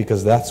development,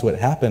 because that's what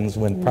happens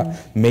when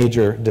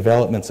major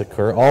developments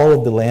occur. All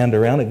of the land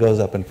around it goes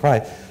up in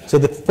price. So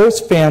the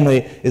first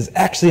family is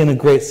actually in a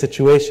great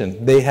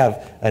situation. They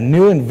have a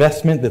new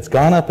investment that's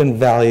gone up in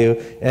value,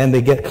 and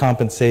they get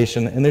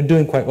compensation, and they're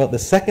doing quite well. The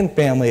second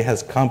family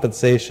has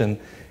compensation,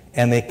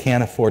 and they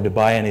can't afford to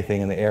buy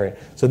anything in the area.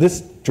 So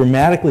this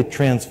dramatically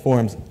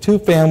transforms two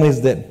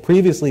families that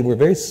previously were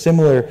very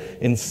similar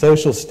in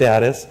social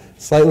status,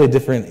 slightly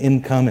different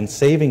income and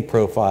saving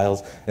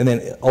profiles, and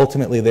then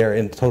ultimately they're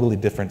in a totally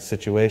different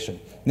situation.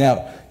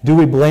 Now, do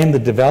we blame the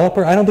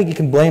developer? I don't think you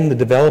can blame the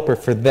developer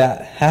for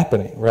that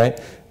happening, right?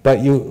 But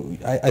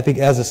I think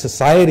as a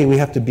society we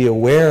have to be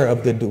aware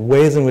of the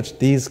ways in which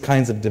these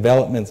kinds of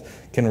developments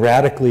can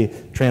radically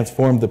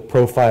transform the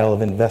profile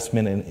of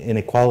investment and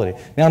inequality.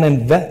 Now,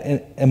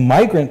 a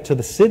migrant to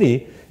the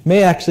city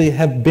may actually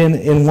have been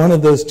in one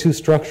of those two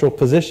structural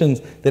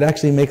positions that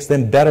actually makes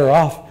them better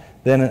off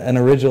than an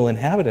original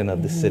inhabitant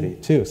of the city,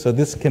 too. So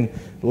this can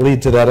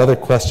lead to that other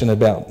question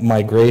about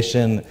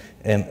migration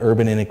and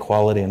urban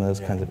inequality and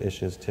those kinds of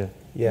issues, too.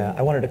 Yeah,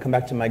 I wanted to come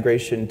back to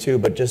migration too,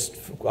 but just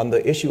on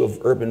the issue of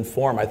urban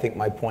form, I think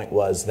my point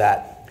was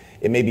that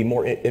it may be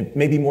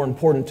more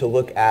important to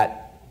look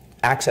at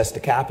access to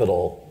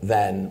capital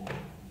than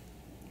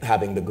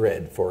having the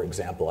grid, for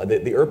example.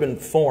 The urban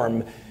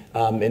form,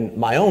 in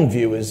my own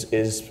view, is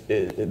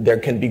there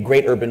can be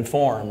great urban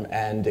form,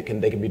 and they can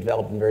be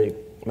developed in very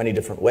many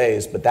different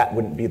ways, but that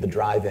wouldn't be the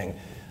driving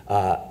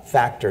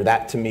factor.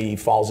 That, to me,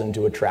 falls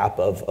into a trap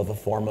of a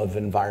form of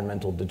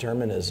environmental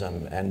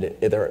determinism. And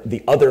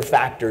the other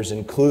factors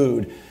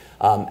include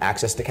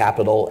access to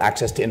capital,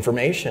 access to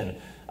information,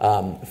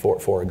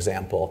 for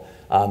example.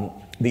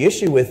 The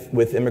issue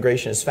with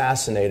immigration is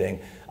fascinating.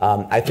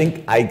 I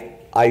think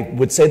I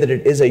would say that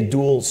it is a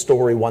dual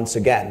story once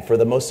again. For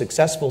the most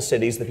successful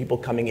cities, the people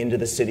coming into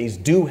the cities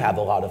do have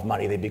a lot of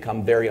money. They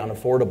become very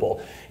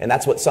unaffordable. And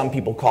that's what some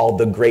people call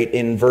the great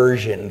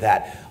inversion,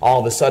 that all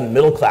of a sudden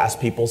middle-class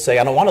people say,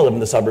 I don't want to live in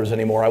the suburbs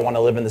anymore, I want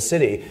to live in the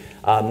city.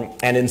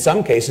 And in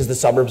some cases, the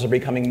suburbs are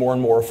becoming more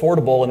and more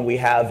affordable, and we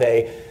have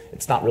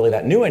it's not really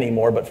that new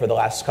anymore, but for the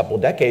last couple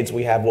of decades,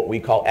 we have what we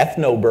call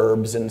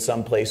ethnoburbs in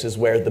some places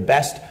where the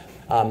best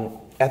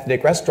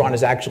ethnic restaurant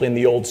is actually in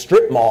the old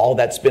strip mall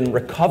that's been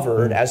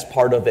recovered as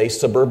part of a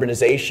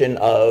suburbanization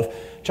of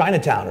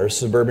Chinatown, or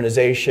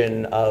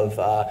suburbanization of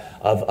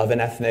an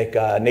ethnic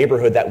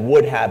neighborhood that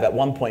would have at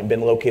one point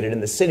been located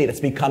in the city, that's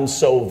become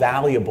so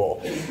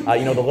valuable.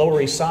 The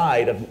Lower East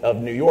Side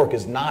of New York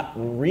is not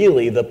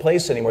really the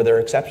place anymore. There are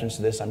exceptions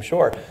to this, I'm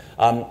sure,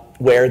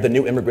 where the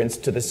new immigrants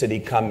to the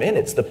city come in.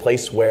 It's the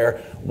place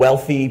where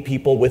wealthy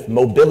people with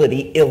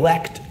mobility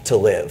elect to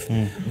live.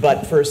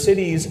 But for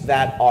cities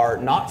that are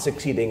not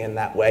succeeding in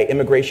that way,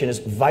 immigration is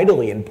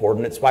vitally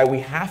important. It's why we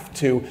have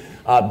to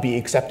be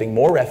accepting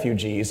more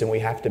refugees, and we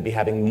have to be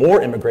having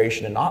more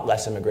immigration and not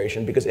less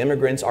immigration, because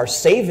immigrants are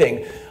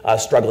saving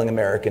struggling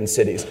American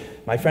cities.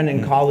 My friend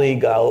and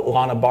colleague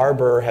Lana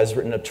Barber has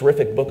written a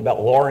terrific book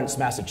about Lawrence,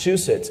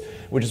 Massachusetts,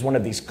 which is one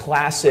of these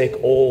classic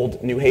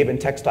old New Haven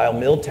textile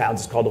mill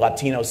towns. It's called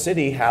Latino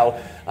City,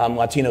 how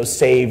Latinos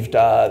saved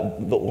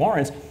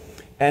Lawrence.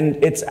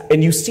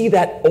 And you see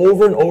that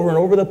over and over and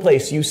over the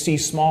place. You see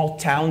small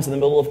towns in the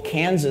middle of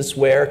Kansas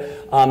where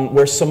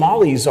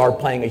Somalis are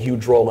playing a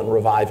huge role in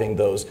reviving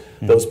those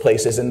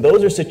places. And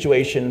those are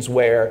situations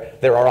where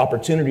there are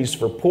opportunities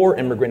for poor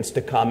immigrants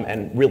to come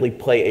and really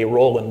play a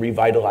role in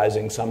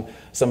revitalizing some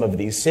of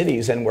these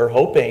cities. And we're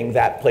hoping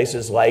that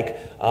places like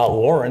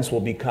Lawrence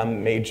will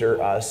become major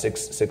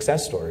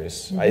success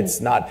stories. It's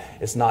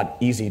not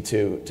easy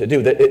to do.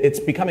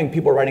 It's becoming,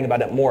 people are writing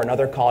about it more.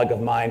 Another colleague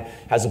of mine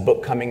has a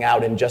book coming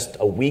out in just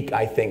a week,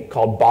 I think,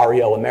 called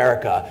Barrio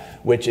America,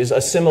 which is a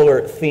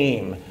similar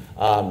theme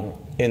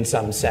in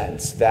some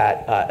sense,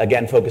 that,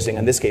 again, focusing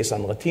in this case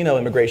on Latino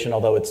immigration,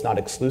 although it's not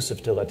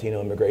exclusive to Latino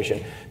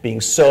immigration,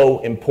 being so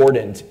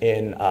important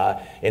in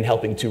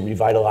helping to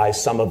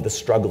revitalize some of the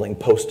struggling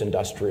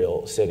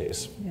post-industrial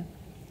cities. Yeah.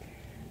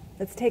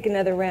 Let's take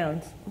another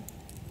round.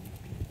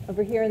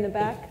 Over here in the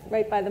back,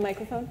 right by the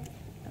microphone.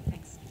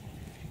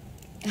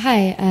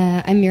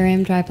 Hi, I'm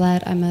Miriam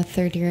Dryblad. I'm a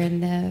third year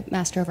in the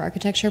Master of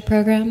Architecture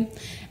program.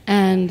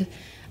 And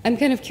I'm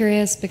kind of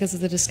curious because of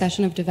the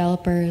discussion of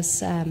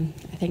developers. I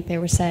think they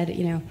were said,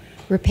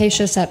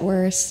 rapacious at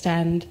worst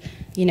and,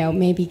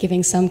 maybe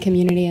giving some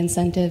community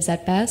incentives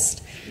at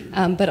best.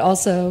 But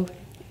also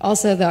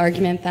the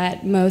argument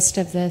that most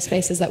of the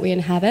spaces that we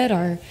inhabit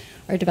are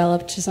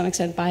developed to some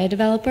extent by a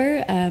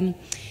developer.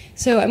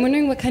 So I'm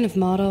wondering what kind of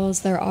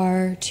models there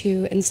are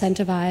to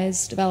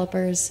incentivize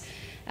developers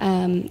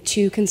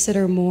to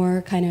consider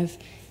more kind of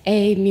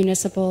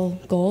municipal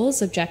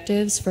goals,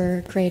 objectives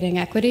for creating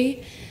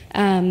equity,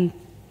 and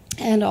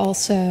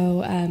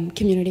also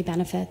community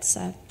benefits.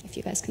 If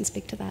you guys can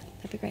speak to that,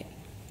 that'd be great.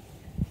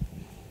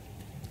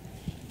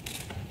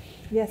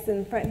 Yes, in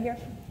the front here.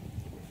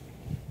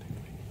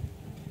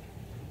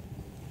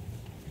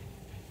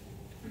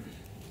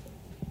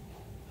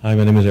 Hi,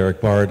 my name is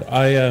Erik Bard.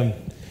 I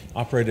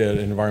operate at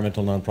an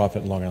environmental nonprofit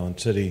in Long Island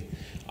City.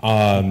 So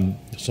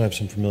I have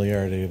some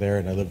familiarity there,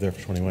 and I lived there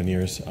for 21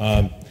 years.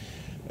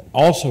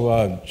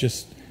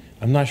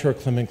 I'm not sure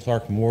Clement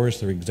Clark Moore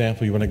is the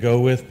example you want to go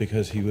with,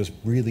 because he was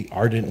really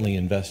ardently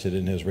invested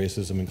in his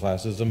racism and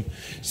classism.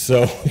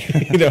 So,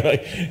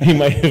 he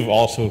might have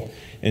also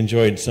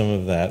enjoyed some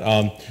of that.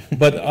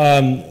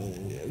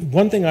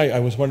 One thing I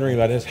was wondering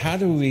about is, how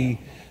do we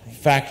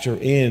factor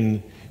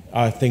in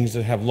things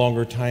that have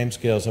longer time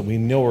scales that we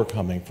know are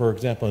coming? For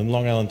example, in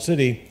Long Island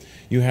City,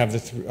 you have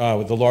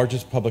the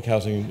largest public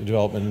housing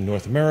development in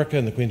North America,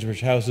 in the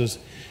Queensbridge houses,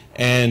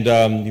 and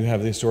you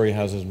have the Astoria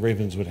houses and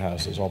Ravenswood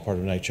houses, all part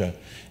of NYCHA.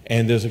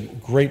 And there's a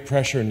great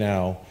pressure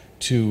now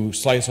to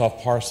slice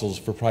off parcels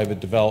for private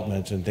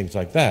development and things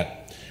like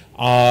that,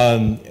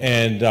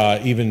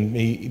 even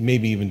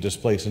maybe even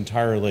displace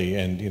entirely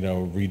and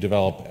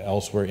redevelop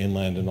elsewhere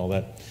inland and all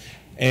that.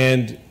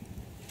 And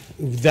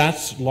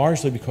that's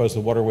largely because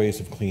the waterways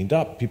have cleaned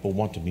up. People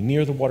want to be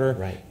near the water.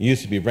 Right. It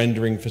used to be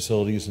rendering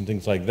facilities and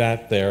things like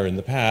that there in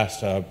the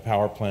past,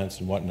 power plants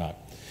and whatnot.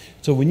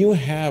 So when you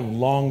have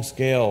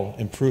long-scale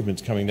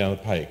improvements coming down the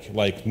pike,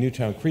 like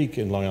Newtown Creek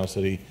in Long Island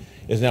City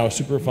is now a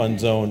Superfund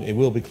zone. It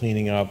will be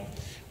cleaning up.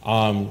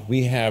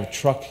 We have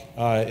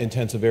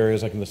truck-intensive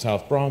areas like in the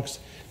South Bronx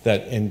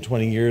that in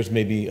 20 years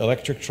may be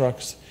electric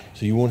trucks,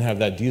 so you won't have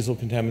that diesel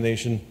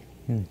contamination.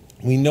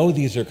 We know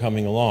these are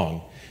coming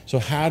along. So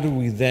how do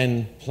we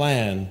then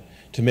plan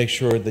to make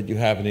sure that you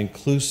have an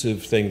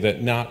inclusive thing,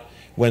 that not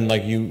when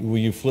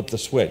you flip the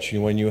switch,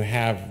 when you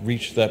have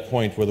reached that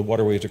point where the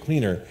waterways are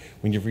cleaner,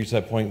 when you've reached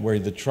that point where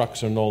the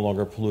trucks are no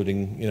longer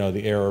polluting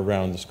the air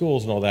around the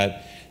schools and all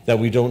that, that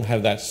we don't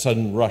have that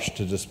sudden rush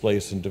to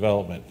displace and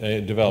develop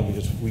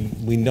because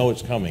we know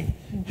it's coming.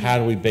 How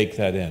do we bake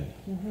that in?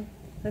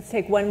 Let's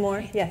take one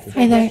more. Yes.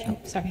 Hi there. Oh,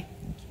 sorry.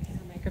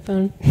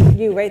 Microphone.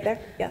 You right there?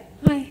 Yeah.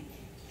 Hi.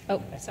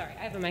 Oh, sorry,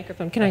 I have a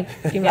microphone. Can I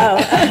do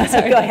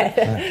sorry. Go ahead.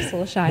 Just a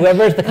little shy.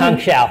 Whoever's the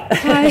conch shell.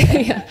 Hi.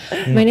 Yeah.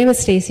 My name is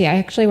Stacy. I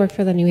actually work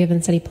for the New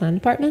Haven City Plan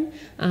Department.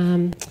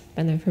 Been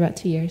there for about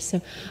 2 years.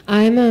 So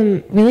I'm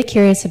really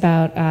curious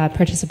about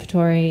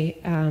participatory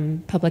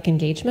public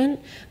engagement,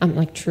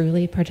 like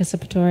truly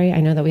participatory. I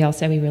know that we all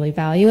say we really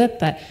value it,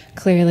 but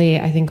clearly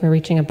I think we're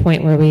reaching a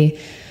point where we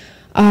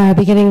are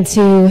beginning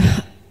to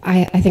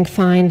I think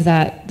find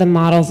that the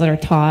models that are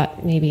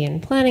taught maybe in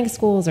planning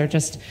schools or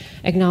just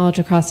acknowledged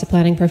across the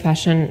planning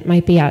profession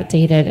might be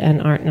outdated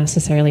and aren't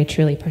necessarily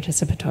truly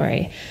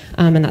participatory.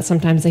 And that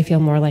sometimes they feel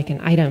more like an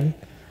item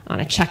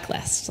on a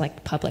checklist,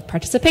 like public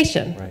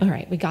participation. Right. All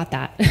right, we got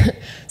that.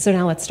 So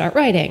now let's start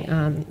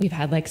writing. We've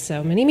had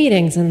so many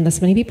meetings and this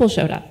many people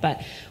showed up,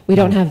 but we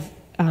don't have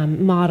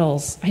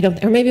models.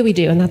 Or maybe we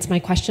do, and that's my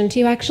question to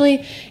you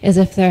actually, is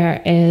if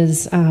there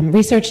is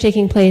research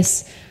taking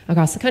place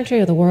across the country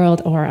or the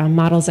world, or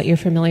models that you're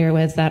familiar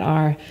with that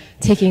are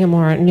taking a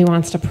more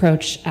nuanced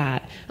approach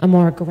at a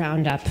more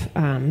ground-up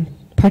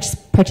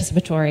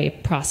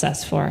participatory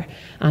process for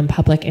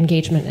public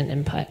engagement and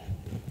input.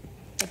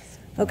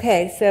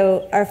 Okay,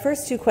 so our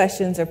first two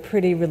questions are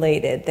pretty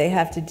related. They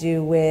have to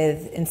do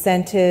with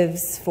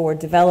incentives for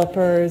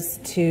developers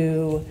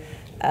to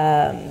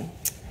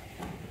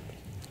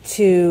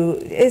to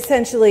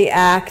essentially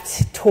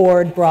act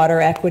toward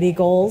broader equity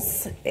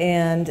goals,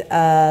 and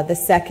the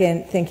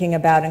second, thinking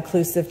about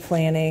inclusive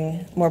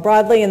planning more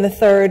broadly, and the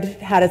third,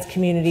 how does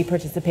community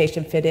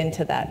participation fit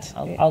into that?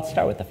 I'll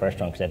start with the first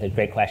one because that's a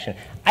great question.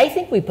 I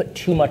think we put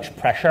too much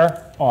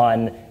pressure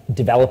on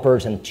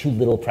developers and too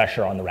little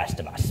pressure on the rest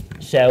of us.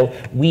 So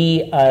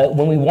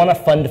when we want to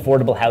fund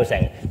affordable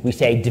housing, we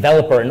say,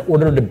 developer, in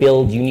order to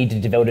build, you need to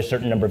devote a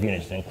certain number of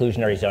units.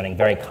 Inclusionary zoning,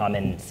 very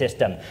common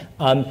system.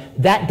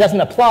 That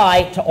doesn't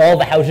apply to all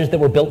the houses that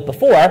were built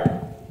before.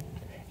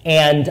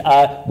 And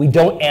we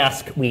don't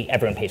ask,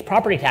 everyone pays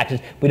property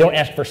taxes, we don't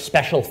ask for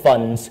special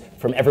funds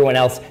from everyone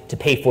else to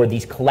pay for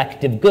these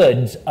collective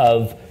goods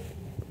of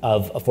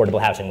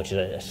affordable housing, which is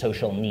a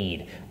social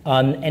need.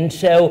 And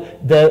so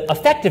the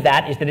effect of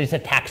that is that it's a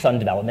tax on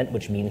development,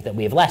 which means that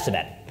we have less of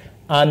it.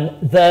 I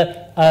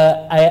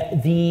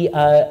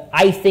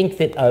think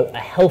that a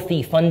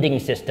healthy funding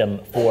system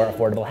for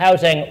affordable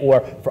housing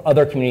or for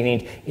other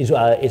community needs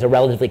is a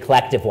relatively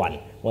collective one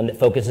that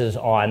focuses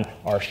on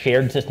our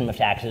shared system of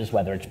taxes,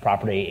 whether it's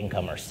property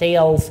income or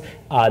sales,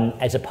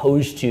 as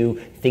opposed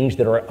to things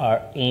that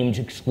are aimed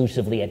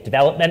exclusively at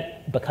development.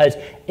 Because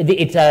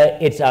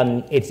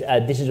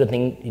this is one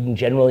thing, in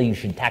general, you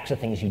should tax the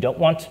things you don't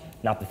want,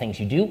 not the things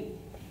you do.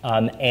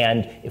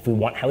 And if we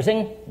want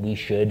housing, we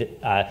should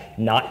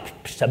not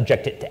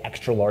subject it to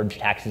extra large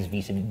taxes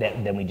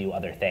than we do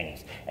other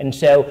things. And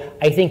so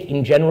I think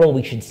in general,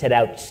 we should set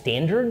out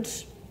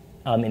standards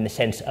in the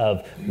sense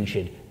of we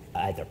should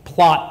either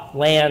plot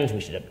land,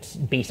 we should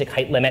have basic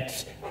height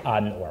limits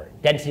or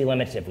density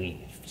limits if we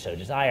so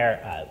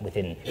desire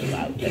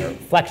that are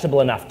flexible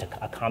enough to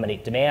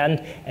accommodate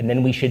demand. And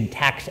then we should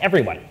tax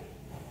everyone,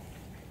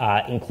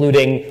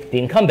 including the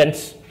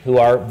incumbents who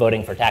are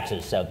voting for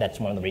taxes. So that's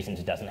one of the reasons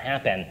it doesn't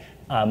happen.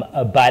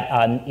 But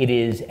it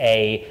is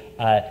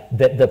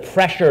the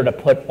pressure to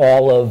put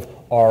all of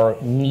our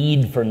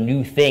need for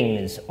new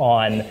things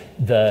on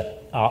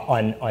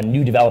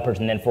new developers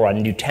and then on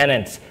new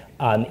tenants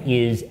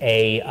is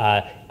a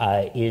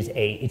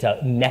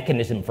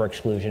mechanism for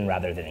exclusion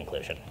rather than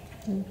inclusion.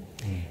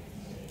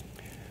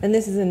 And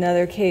this is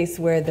another case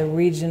where the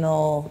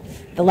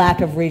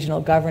lack of regional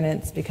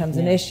governance becomes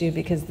an issue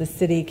because the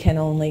city can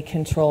only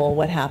control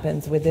what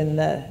happens within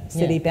the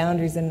city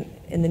boundaries. And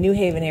in the New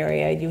Haven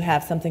area, you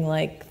have something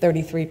like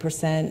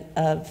 33%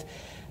 of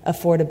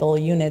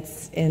affordable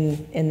units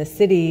in the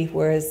city,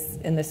 whereas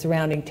in the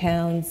surrounding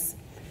towns,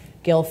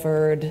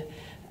 Guilford,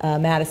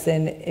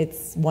 Madison,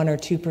 it's 1 or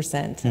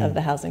 2% of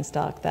the housing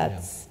stock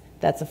that's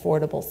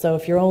affordable. So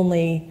if you're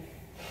only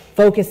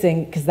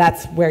focusing, because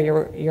that's where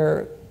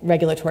your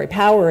regulatory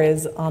power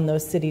is on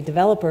those city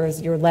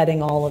developers, you're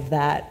letting all of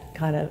that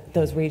kind of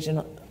those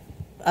regional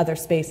other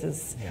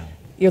spaces,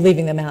 you're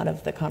leaving them out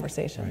of the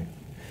conversation. Right.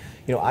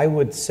 You know, I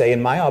would say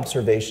in my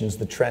observations,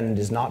 the trend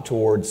is not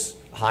towards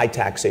high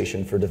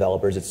taxation for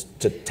developers, it's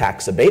to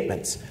tax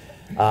abatements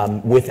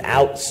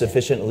without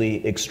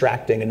sufficiently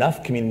extracting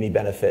enough community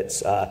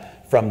benefits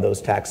from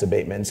those tax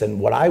abatements.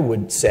 And what I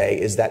would say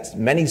is that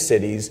many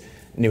cities,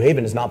 New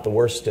Haven is not the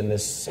worst in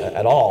this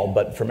at all,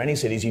 but for many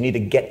cities, you need to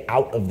get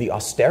out of the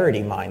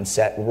austerity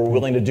mindset where we're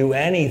willing to do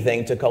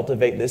anything to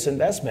cultivate this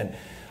investment.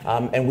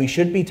 And we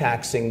should be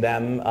taxing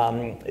them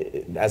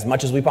as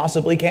much as we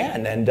possibly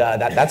can, and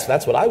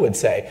that's what I would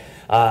say.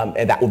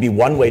 And that would be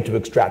one way to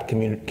extract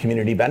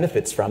community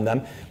benefits from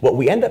them. What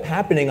we end up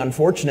happening,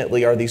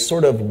 unfortunately, are these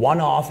sort of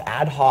one-off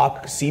ad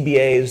hoc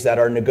CBAs that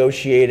are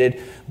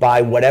negotiated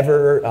by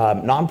whatever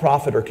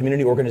nonprofit or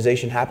community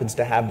organization happens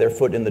to have their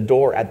foot in the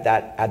door at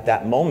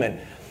that moment.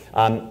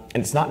 And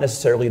it's not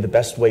necessarily the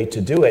best way to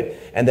do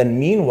it. And then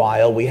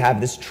meanwhile, we have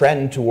this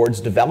trend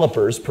towards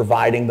developers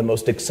providing the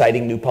most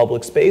exciting new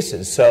public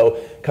spaces. So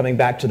coming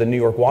back to the New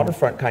York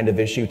waterfront kind of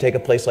issue, take a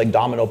place like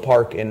Domino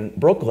Park in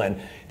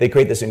Brooklyn. They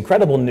create this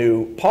incredible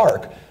new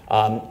park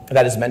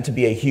that is meant to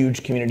be a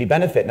huge community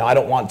benefit. Now, I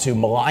don't want to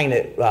malign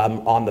it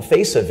on the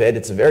face of it.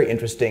 It's a very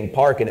interesting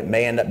park, and it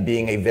may end up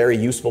being a very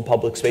useful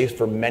public space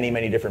for many,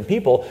 many different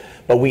people.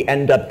 But we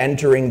end up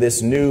entering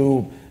this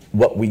new,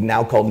 what we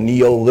now call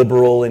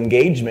neoliberal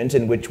engagement,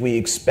 in which we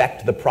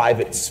expect the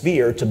private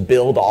sphere to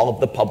build all of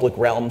the public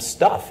realm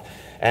stuff.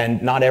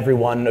 And not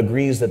everyone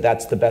agrees that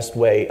that's the best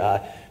way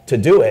to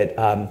do it,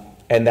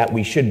 and that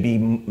we should be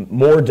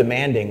more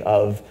demanding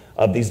of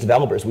these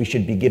developers. We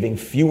should be giving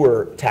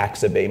fewer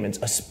tax abatements,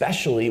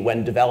 especially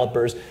when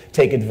developers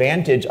take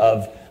advantage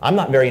of. I'm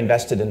not very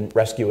invested in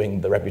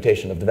rescuing the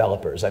reputation of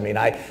developers. I mean,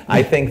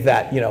 I think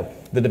that, you know,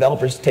 the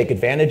developers take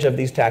advantage of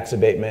these tax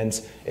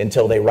abatements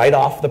until they write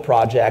off the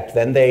project,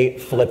 then they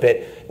flip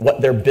it.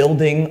 What they're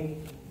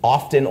building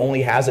often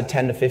only has a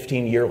 10 to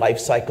 15 year life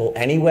cycle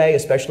anyway,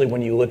 especially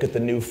when you look at the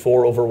new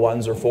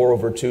 4/1s or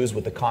 4/2s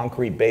with the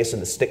concrete base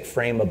and the stick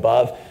frame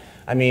above.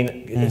 I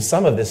mean,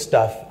 some of this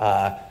stuff,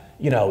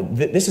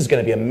 this is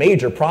going to be a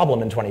major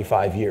problem in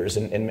 25 years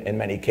in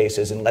many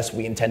cases, unless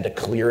we intend to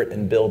clear it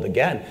and build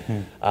again.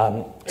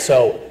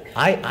 So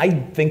I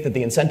think that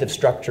the incentive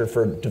structure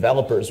for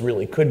developers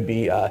really could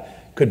be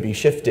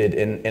shifted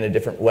in a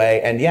different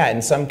way. And yeah,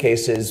 in some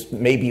cases,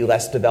 maybe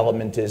less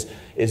development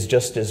is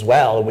just as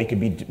well. And we could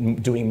be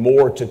doing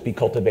more to be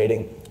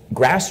cultivating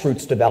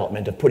grassroots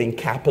development, of putting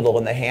capital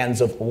in the hands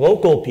of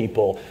local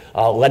people,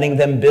 letting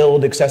them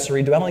build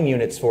accessory dwelling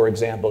units, for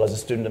example, as a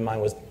student of mine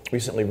was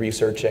recently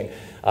researching,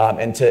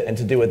 and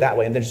to do it that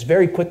way. And then just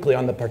very quickly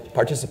on the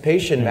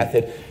participation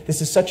method,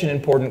 this is such an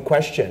important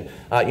question.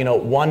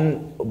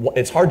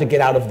 It's hard to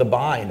get out of the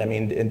bind. I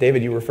mean, and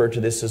David, you referred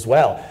to this as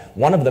well.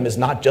 One of them is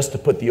not just to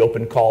put the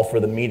open call for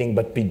the meeting,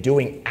 but be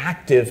doing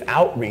active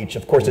outreach.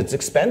 Of course, it's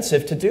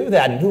expensive to do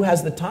that, and who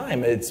has the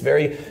time? It's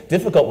very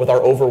difficult with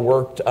our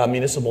overworked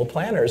municipal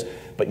planners,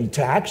 but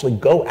to actually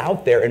go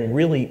out there and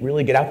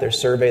really get out there,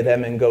 survey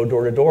them, and go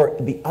door to door.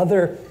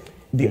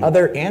 The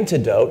other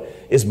antidote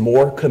is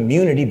more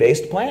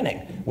community-based planning,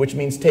 which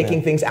means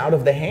taking things out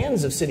of the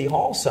hands of City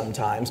Hall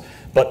sometimes,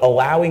 but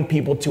allowing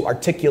people to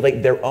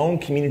articulate their own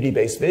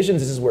community-based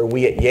visions. This is where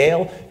we at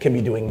Yale can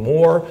be doing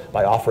more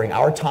by offering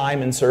our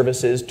time and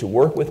services to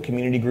work with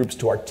community groups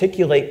to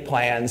articulate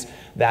plans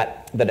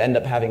that end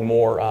up having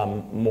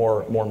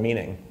more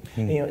meaning.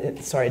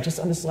 Sorry,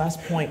 just on this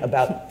last point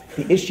about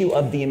the issue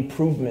of the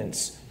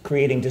improvements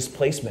creating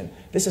displacement.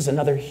 This is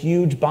another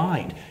huge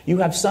bind. You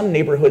have some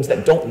neighborhoods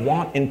that don't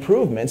want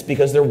improvements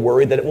because they're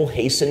worried that it will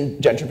hasten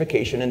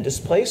gentrification and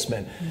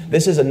displacement.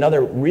 This is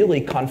another really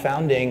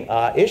confounding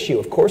issue.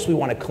 Of course we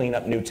want to clean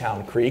up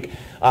Newtown Creek,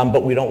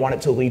 but we don't want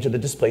it to lead to the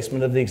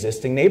displacement of the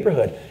existing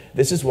neighborhood.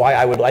 This is why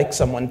I would like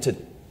someone to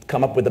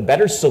come up with a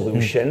better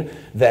solution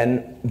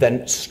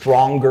than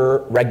stronger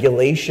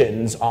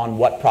regulations on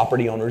what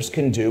property owners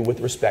can do with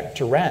respect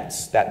to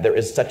rents. That there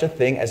is such a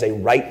thing as a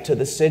right to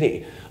the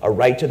city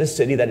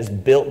that is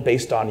built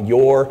based on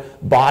your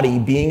body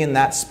being in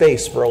that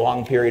space for a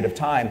long period of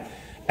time.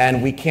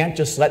 And we can't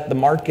just let the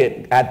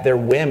market at their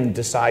whim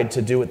decide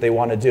to do what they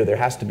want to do. There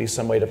has to be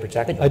some way to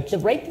protect them. But the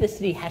right to the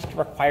city has to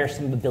require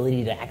some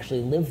ability to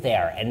actually live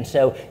there. And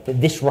so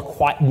this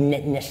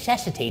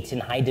necessitates in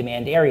high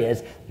demand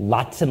areas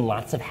lots and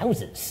lots of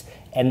houses.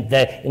 And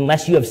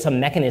unless you have some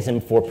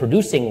mechanism for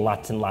producing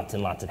lots and lots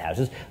and lots of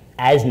houses,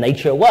 as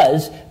NYCHA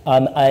was,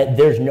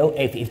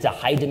 if it's a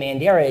high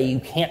demand area, you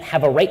can't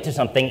have a right to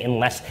something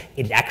unless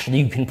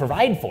you can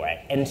provide for it.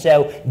 And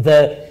so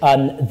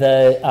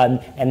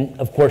and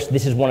of course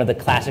this is one of the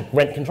classic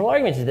rent control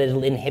arguments, is that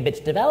it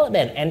inhibits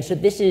development. And so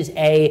this is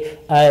if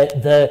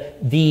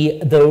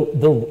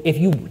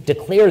you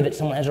declare that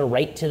someone has a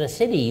right to the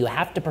city, you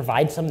have to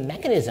provide some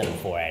mechanism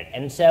for it.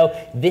 And so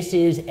this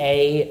is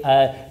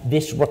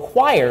this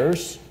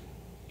requires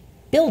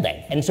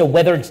building. And so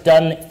whether it's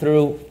done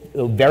through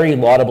very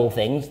laudable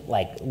things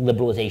like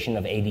liberalization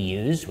of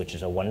ADUs, which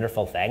is a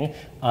wonderful thing,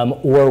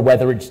 or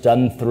whether it's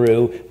done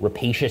through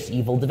rapacious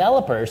evil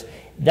developers,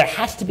 there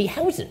has to be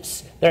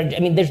houses.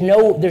 There's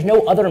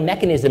no other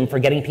mechanism for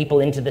getting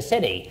people into the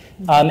city,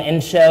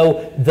 and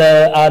so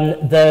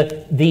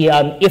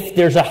if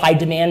there's a high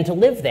demand to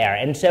live there,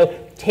 and so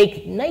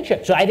take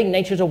NYCHA. So I think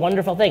NYCHA is a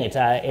wonderful thing.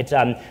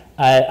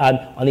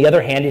 On the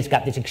other hand, it's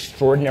got this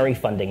extraordinary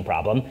funding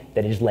problem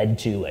that has led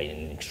to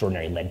an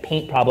extraordinary lead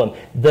paint problem.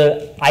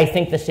 I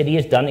think the city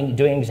is doing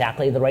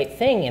exactly the right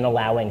thing in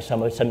allowing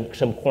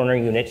some corner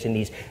units in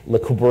these Le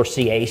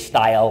Corbusier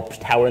style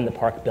tower in the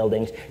park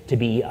buildings to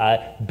be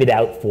bid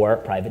out for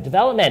private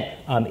development.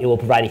 It will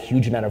provide a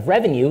huge amount of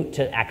revenue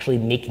to actually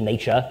make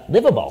NYCHA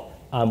livable,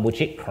 which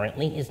it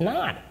currently is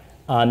not.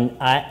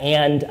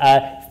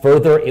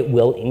 Further, it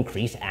will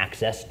increase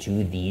access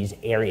to these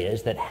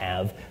areas that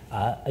have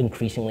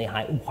increasingly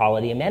high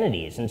quality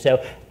amenities. And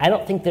so I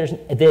don't think there's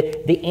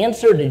the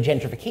answer to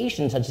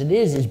gentrification, such as it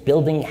is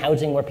building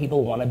housing where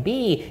people want to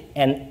be.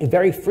 And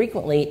very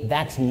frequently,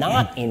 that's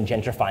not in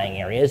gentrifying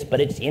areas, but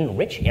it's in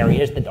rich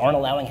areas that aren't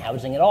allowing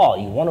housing at all.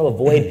 You want to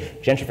avoid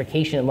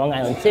gentrification in Long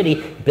Island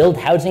City, build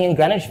housing in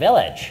Greenwich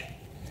Village.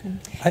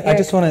 I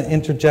just want to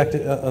interject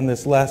on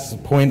this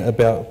last point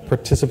about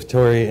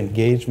participatory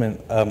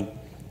engagement.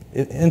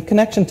 In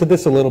connection to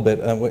this a little bit,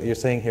 what you're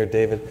saying here,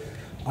 David,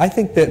 I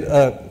think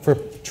that for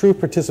true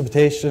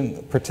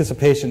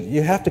participation,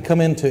 you have to come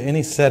into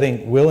any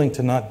setting willing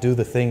to not do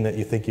the thing that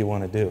you think you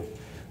want to do.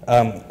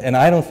 And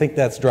I don't think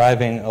that's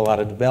driving a lot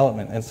of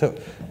development. And so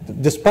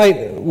despite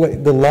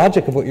the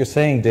logic of what you're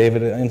saying,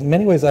 David, in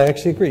many ways I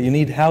actually agree. You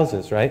need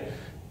houses, right?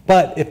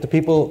 But if the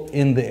people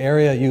in the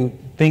area you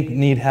think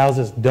need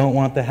houses don't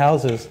want the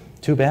houses,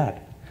 too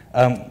bad.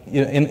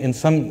 In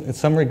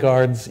some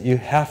regards, you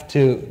have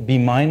to be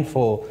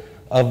mindful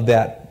of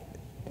that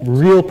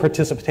real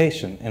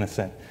participation, in a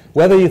sense.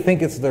 Whether you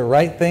think it's the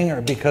right thing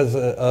or because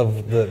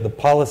of the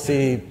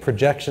policy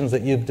projections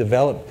that you've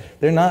developed,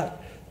 they're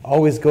not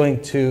always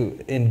going to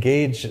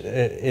engage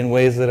in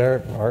ways that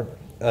are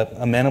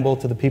amenable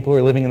to the people who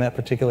are living in that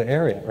particular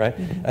area, right?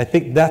 Mm-hmm. I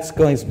think that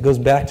goes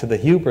back to the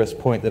hubris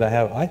point that I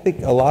have. I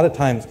think a lot of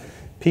times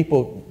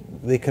people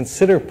they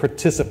consider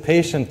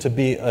participation to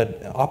be an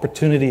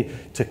opportunity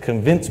to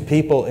convince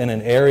people in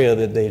an area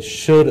that they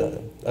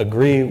should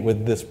agree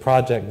with this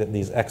project that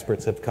these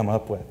experts have come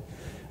up with.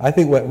 I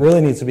think what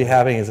really needs to be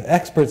happening is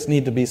experts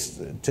need to be,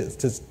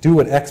 to do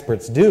what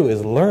experts do,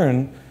 is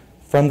learn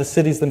from the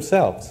cities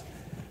themselves.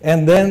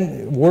 And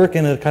then work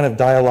in a kind of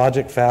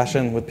dialogic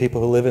fashion with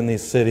people who live in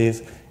these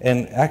cities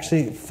and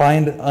actually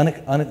find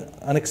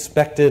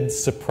unexpected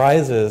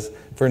surprises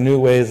for new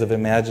ways of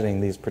imagining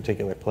these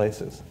particular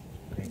places.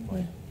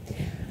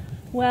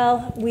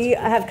 Well, we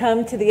have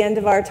come to the end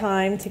of our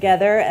time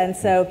together, and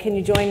so can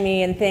you join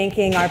me in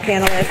thanking our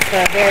panelists for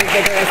a very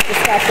vigorous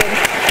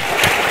discussion.